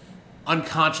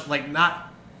unconscious, not.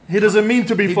 he doesn't mean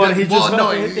to be funny. He does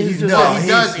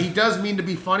mean to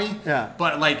be funny. Yeah.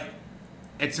 But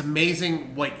it's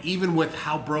amazing. Even with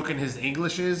how broken his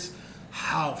English is,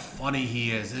 how funny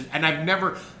he is. And I've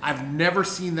never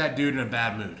seen that dude in a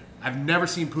bad mood. I've never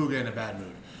seen Puga in a bad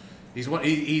mood. He's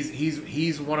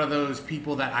one of those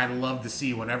people that I love to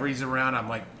see. Whenever he's around, I'm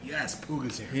like, yes,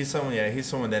 Puga's here. He's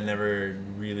someone that never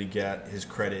really got his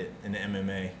credit in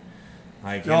MMA.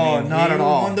 Like, not at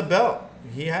all. He won the belt.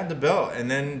 He had the belt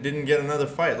and then didn't get another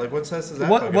fight. Like, what sense does that?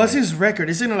 What was his record?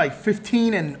 Isn't it like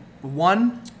 15-1?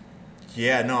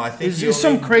 Yeah, no, I think It's just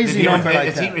some crazy number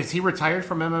like that. Is he retired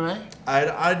from MMA?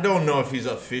 I don't know if he's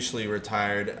officially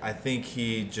retired. I think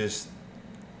he just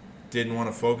didn't want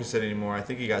to focus it anymore. I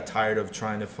think he got tired of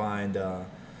trying to find. Well,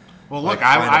 look,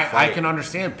 I can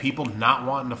understand people not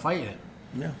wanting to fight him.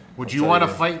 Yeah. Would you want to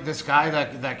fight this guy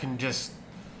that can just,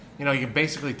 you can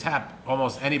basically tap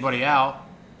almost anybody out?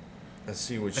 Let's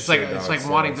see what. It's like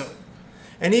wanting to.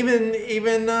 And even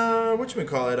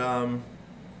whatchamacallit,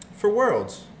 for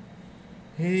Worlds,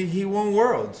 he won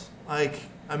Worlds. Like,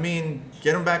 I mean,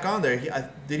 get him back on there. I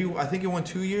think he won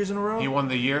 2 years in a row. He won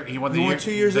the year. He won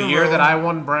 2 years the in a year row. that I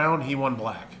won brown. He won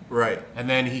black. Right. And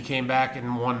then he came back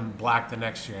and won black the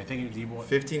next year. I think he won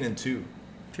 15-2.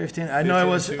 15. I know it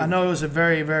was a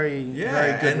very, very,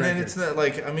 very good and then record. it's not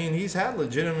like, I mean, he's had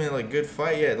legitimate good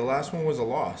fight. Yeah, the last one was a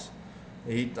loss.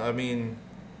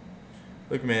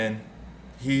 Look, man,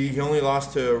 he only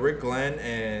lost to Rick Glenn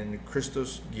and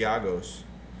Christos Giagos,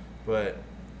 but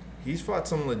he's fought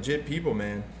some legit people,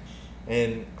 man.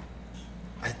 And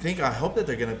I hope that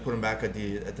they're gonna put him back at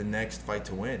the next fight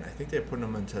to win. I think they're putting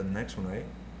him into the next one, right?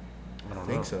 I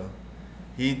think so.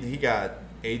 He got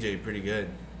AJ pretty good.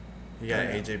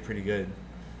 AJ pretty good.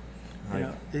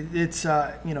 It's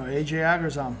AJ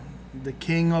Agrazam, the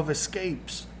king of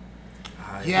escapes.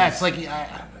 Yeah, it's like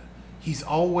he's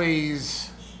always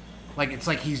it's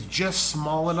like he's just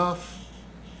small enough,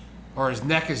 or his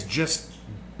neck is just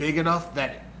big enough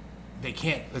that they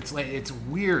can't. It's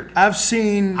weird. I've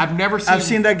never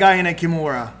seen that guy in a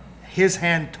Kimura. His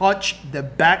hand touch the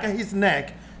back of his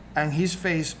neck, and his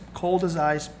face cold as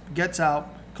ice. Gets out,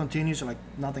 continues like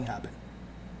nothing happened.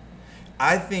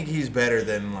 I think he's better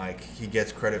than he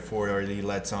gets credit for or he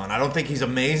lets on. I don't think he's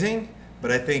amazing,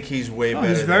 but I think he's way better.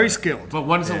 He's very skilled. But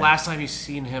when's the last time you've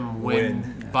seen him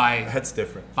win by? That's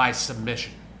different. By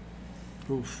submission.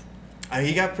 Oof.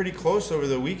 He got pretty close over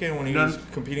the weekend when he was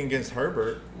competing against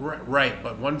Herbert. Right,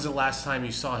 but when's the last time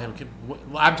you saw him?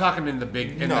 I'm talking in the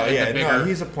big. No,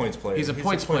 he's a points player. He's a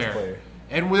points player.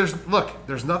 And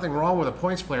there's nothing wrong with a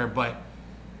points player, but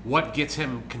what gets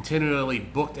him continually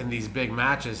booked in these big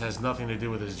matches has nothing to do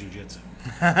with his jiu-jitsu.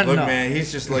 Look, man,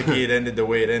 he's just lucky it ended the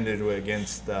way it ended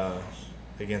against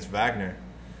Wagner.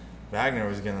 Wagner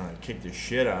was gonna kick the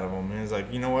shit out of him. And he's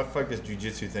like, you know what? Fuck this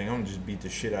jiu-jitsu thing. I'm gonna just beat the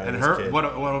shit out of this kid.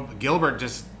 What Gilbert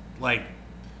just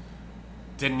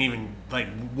didn't even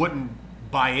wouldn't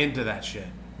buy into that shit.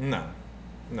 No.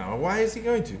 Why is he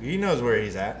going to? He knows where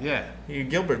he's at. Yeah.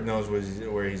 Gilbert knows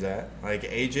where he's at.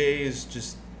 AJ is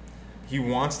just. He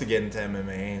wants to get into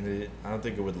MMA, and I don't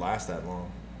think it would last that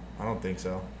long. I don't think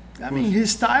so. I mean,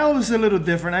 his style is a little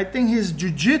different. I think his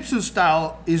jiu-jitsu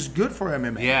style is good for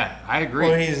MMA. Yeah, I agree.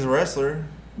 Well, he's a wrestler.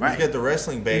 Right. He's got the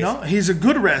wrestling base. He's a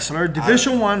good wrestler,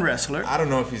 Division I wrestler. I don't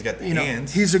know if he's got the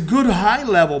hands. He's a good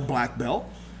high-level black belt,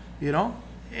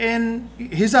 and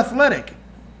he's athletic.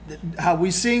 Have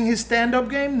we seen his stand-up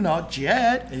game? Not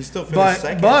yet. He's still finished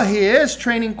second. But he is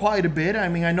training quite a bit. I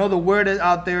mean, I know the word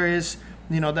out there is,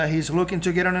 that he's looking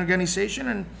to get an organization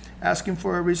and asking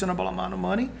for a reasonable amount of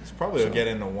money. He's probably will get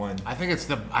into one. I think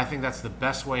that's the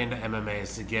best way into MMA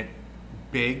is to get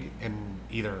big in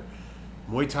either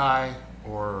Muay Thai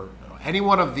or any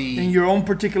one of the in your own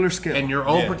particular skill. In your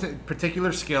own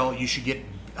particular skill, you should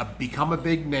become a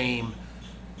big name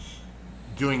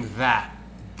doing that.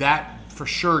 That for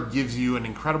sure gives you an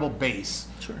incredible base.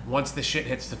 Sure. Once the shit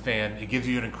hits the fan, it gives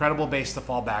you an incredible base to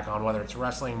fall back on, whether it's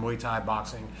wrestling, Muay Thai,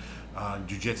 boxing,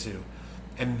 jiu-jitsu.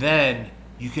 And then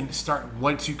you can start,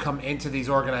 once you come into these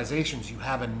organizations, you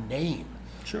have a name.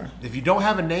 Sure. If you don't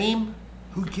have a name,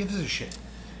 who gives a shit?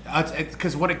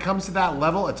 Because when it comes to that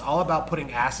level, it's all about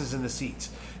putting asses in the seats.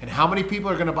 And how many people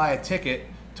are going to buy a ticket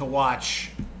to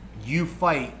watch you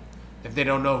fight if they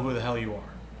don't know who the hell you are?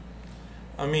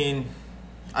 I mean,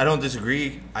 I don't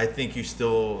disagree. I think you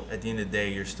still, at the end of the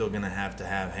day, you're still going to have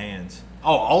hands.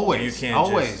 Oh, always. You can't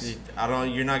always.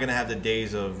 You're not going to have the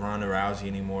days of Ronda Rousey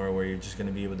anymore where you're just going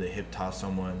to be able to hip toss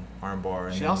someone, armbar.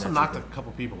 And she also knocked a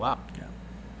couple people out. Yeah.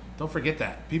 Don't forget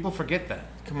that. People forget that.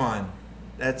 Come on.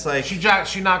 That's like...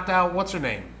 She knocked out, what's her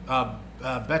name?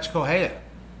 Betch Correia.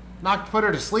 Put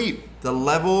her to sleep. The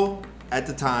level at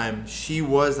the time, she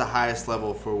was the highest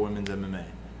level for women's MMA.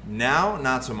 Now,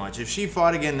 not so much. If she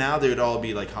fought again now, they would all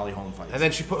be like Holly Holm fights. And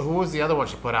then who was the other one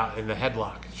she put out in the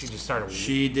headlock? She just started.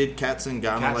 She did Kat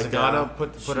Zingano like Zingano that.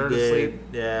 put her to sleep.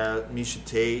 Yeah, Misha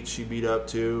Tate, she beat up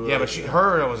too. Yeah, but it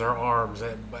was her arms.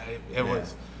 It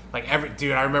was like I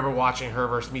remember watching her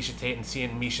versus Misha Tate and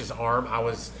seeing Misha's arm. I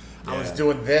was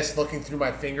doing this, looking through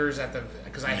my fingers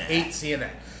because I hate seeing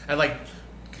that. And like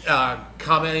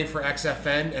commenting for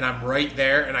XFN, and I'm right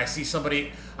there, and I see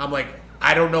somebody. I'm like,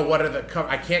 I don't know what are the cover.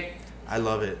 I can't. I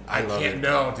love it. I love can't. it.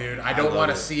 No, dude. I don't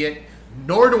want to see it.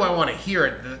 Nor do I want to hear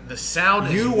it. The sound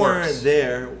is You worse. weren't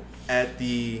there at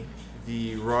the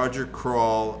Roger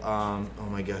Crawl. Oh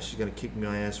my gosh, she's gonna kick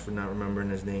my ass for not remembering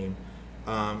his name.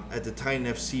 At the Titan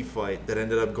FC fight that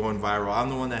ended up going viral. I'm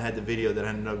the one that had the video that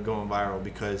ended up going viral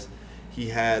because he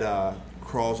had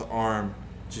Crawl's arm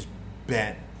just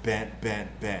bent.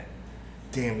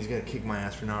 Damn, he's gonna kick my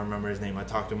ass for not remembering his name. I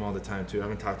talk to him all the time too. I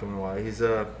haven't talked to him in a while. He's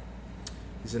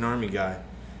an army guy.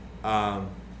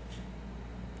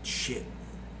 Shit.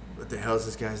 What the hell is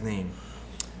this guy's name?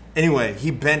 Anyway, he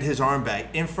bent his arm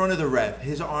back in front of the ref.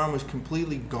 His arm was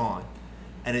completely gone.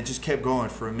 And it just kept going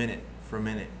for a minute.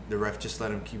 The ref just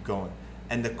let him keep going.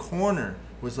 And the corner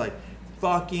was like,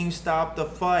 fucking stop the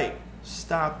fight.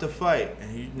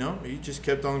 And he just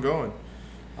kept on going.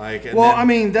 I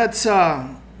mean, that's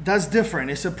different.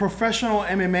 It's a professional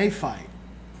MMA fight.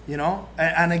 You know,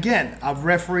 and again, I've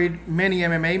refereed many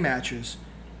MMA matches.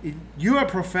 If you're a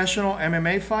professional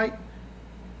MMA fight,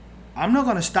 I'm not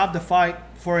going to stop the fight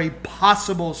for a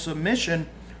possible submission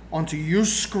until you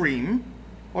scream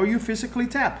or you physically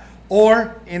tap.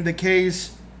 Or in the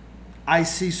case, I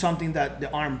see something that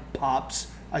the arm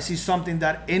pops. I see something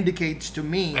that indicates to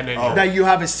me that you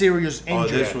have a serious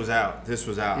injury. This was out.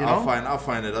 You know? I'll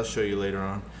find it. I'll show you later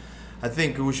on. I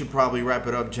think we should probably wrap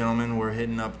it up, gentlemen. We're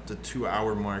hitting up the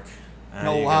 2-hour mark.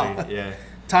 Wow. Yeah.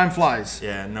 Time flies.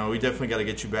 Yeah, no, we definitely got to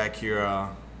get you back here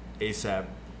ASAP.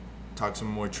 Talk some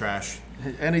more trash.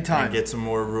 Anytime. And get some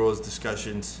more rules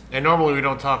discussions. And normally we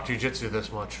don't talk jiu-jitsu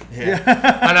this much. Yeah.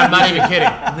 And I'm not even kidding.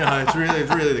 No, it's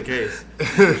really the case.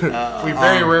 We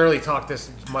very rarely talk this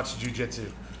much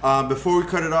jiu-jitsu. Before we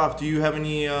cut it off, do you have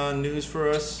any news for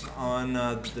us on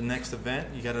the next event?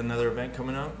 You got another event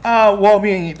coming up? Well, I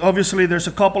mean, obviously there's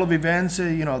a couple of events,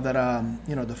 that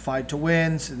the Fight to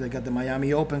Wins. They got the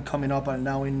Miami Open coming up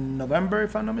now in November,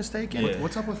 if I'm not mistaken. Yeah.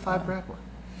 What's up with Five Grappling?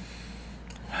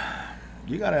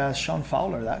 You got to ask Sean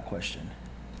Fowler that question.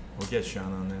 We'll get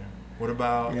Sean on there. What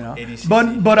about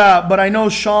ADCC? But I know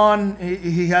Sean.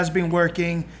 He has been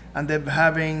working, and they're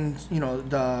having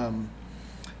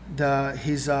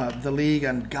the league,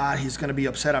 and God, he's gonna be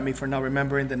upset at me for not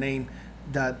remembering the name.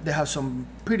 That they have some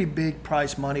pretty big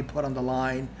prize money put on the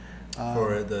line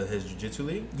for his jiu-jitsu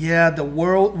league. Yeah, the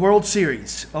World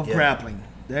Series of grappling.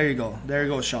 There you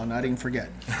go, Sean. I didn't forget.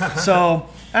 So,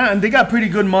 and they got pretty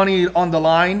good money on the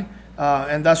line,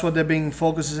 and that's what they're being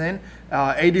focused in.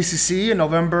 ADCC,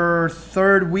 November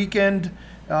 3rd weekend,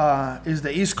 is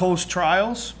the East Coast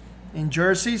Trials in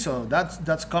Jersey. So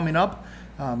that's coming up.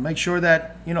 Make sure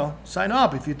that, sign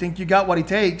up. If you think you got what it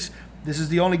takes, this is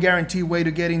the only guaranteed way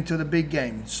to get into the big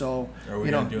game. So,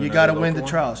 you got to win the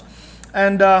trials.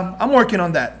 And I'm working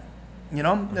on that.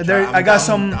 I'm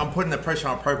putting the pressure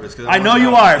on purpose. I know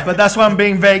you are, but that's why I'm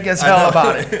being vague as hell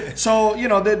about it. So,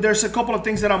 there's a couple of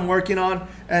things that I'm working on.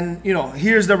 And,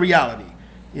 here's the reality.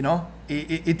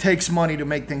 It takes money to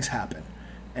make things happen.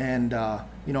 And,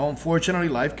 unfortunately,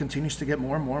 life continues to get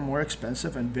more and more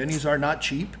expensive, and venues are not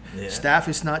cheap. Yeah. Staff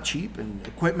is not cheap, and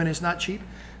equipment is not cheap.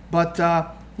 But,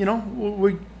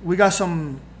 we got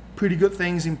some pretty good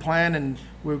things in plan, and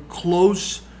we're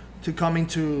close to coming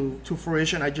to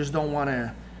fruition. I just don't want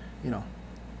to,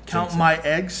 count my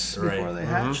eggs before they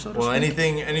hatch, so to speak.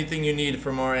 Anything you need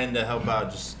from our end to help out,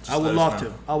 just I would love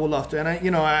to. And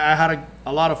I had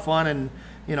a lot of fun, and,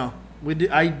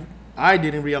 I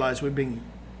didn't realize we've been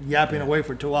yapping away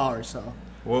for 2 hours. So,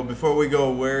 well, before we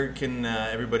go, where can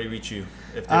everybody reach you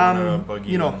if they want to bug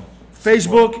you?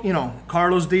 Facebook,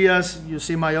 Carlos Diaz. You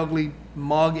see my ugly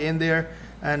mug in there,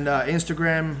 and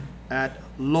Instagram at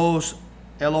LOSDIAZ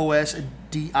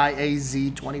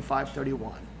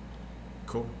 2531.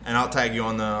 Cool. And I'll tag you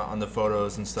on the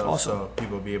photos and stuff, awesome. So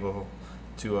people will be able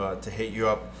to hit you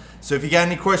up. So if you got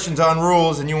any questions on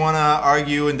rules and you want to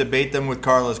argue and debate them with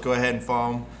Carlos, go ahead and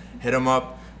follow him, hit him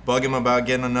up. Bug him about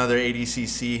getting another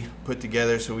ADCC put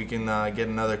together so we can get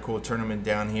another cool tournament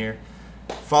down here.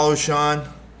 Follow Sean.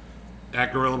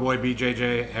 At Gorilla Boy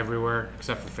BJJ everywhere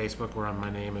except for Facebook, where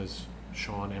my name is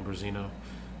Sean Ambrosino.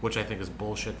 which I think is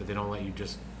bullshit that they don't let you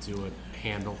just do a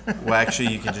handle. Well,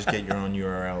 actually, you can just get your own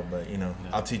URL, but,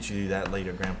 I'll teach you that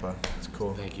later, Grandpa. It's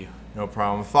cool. Thank you. No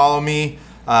problem. Follow me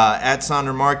at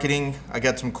Sonder Marketing. I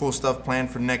got some cool stuff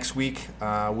planned for next week.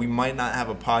 We might not have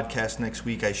a podcast next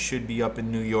week. I should be up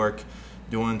in New York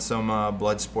doing some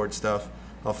blood sport stuff.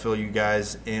 I'll fill you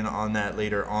guys in on that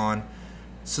later on.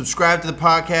 Subscribe to the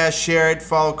podcast, share it,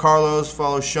 follow Carlos,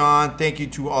 follow Sean. Thank you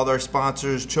to all our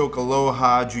sponsors, Choke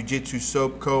Aloha, Jiu-Jitsu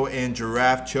Soap Co., and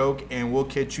Giraffe Choke, and we'll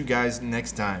catch you guys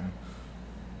next time.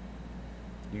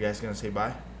 You guys gonna say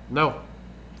bye? No.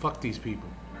 Fuck these people.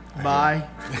 Bye.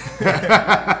 You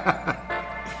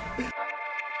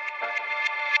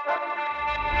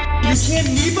can't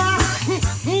Neba?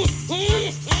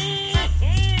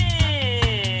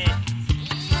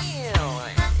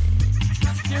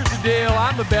 Here's the deal.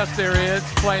 I'm the best there is,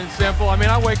 plain and simple. I mean,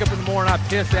 I wake up in the morning, I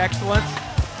piss excellence,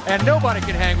 and nobody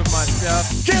can hang with my stuff.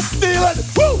 Get stealing,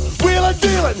 woo, wheeling,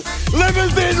 dealing,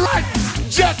 limousine right,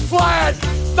 jet flying,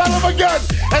 son of a gun,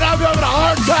 and I'm having a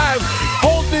hard time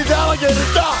holding these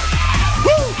alligators down.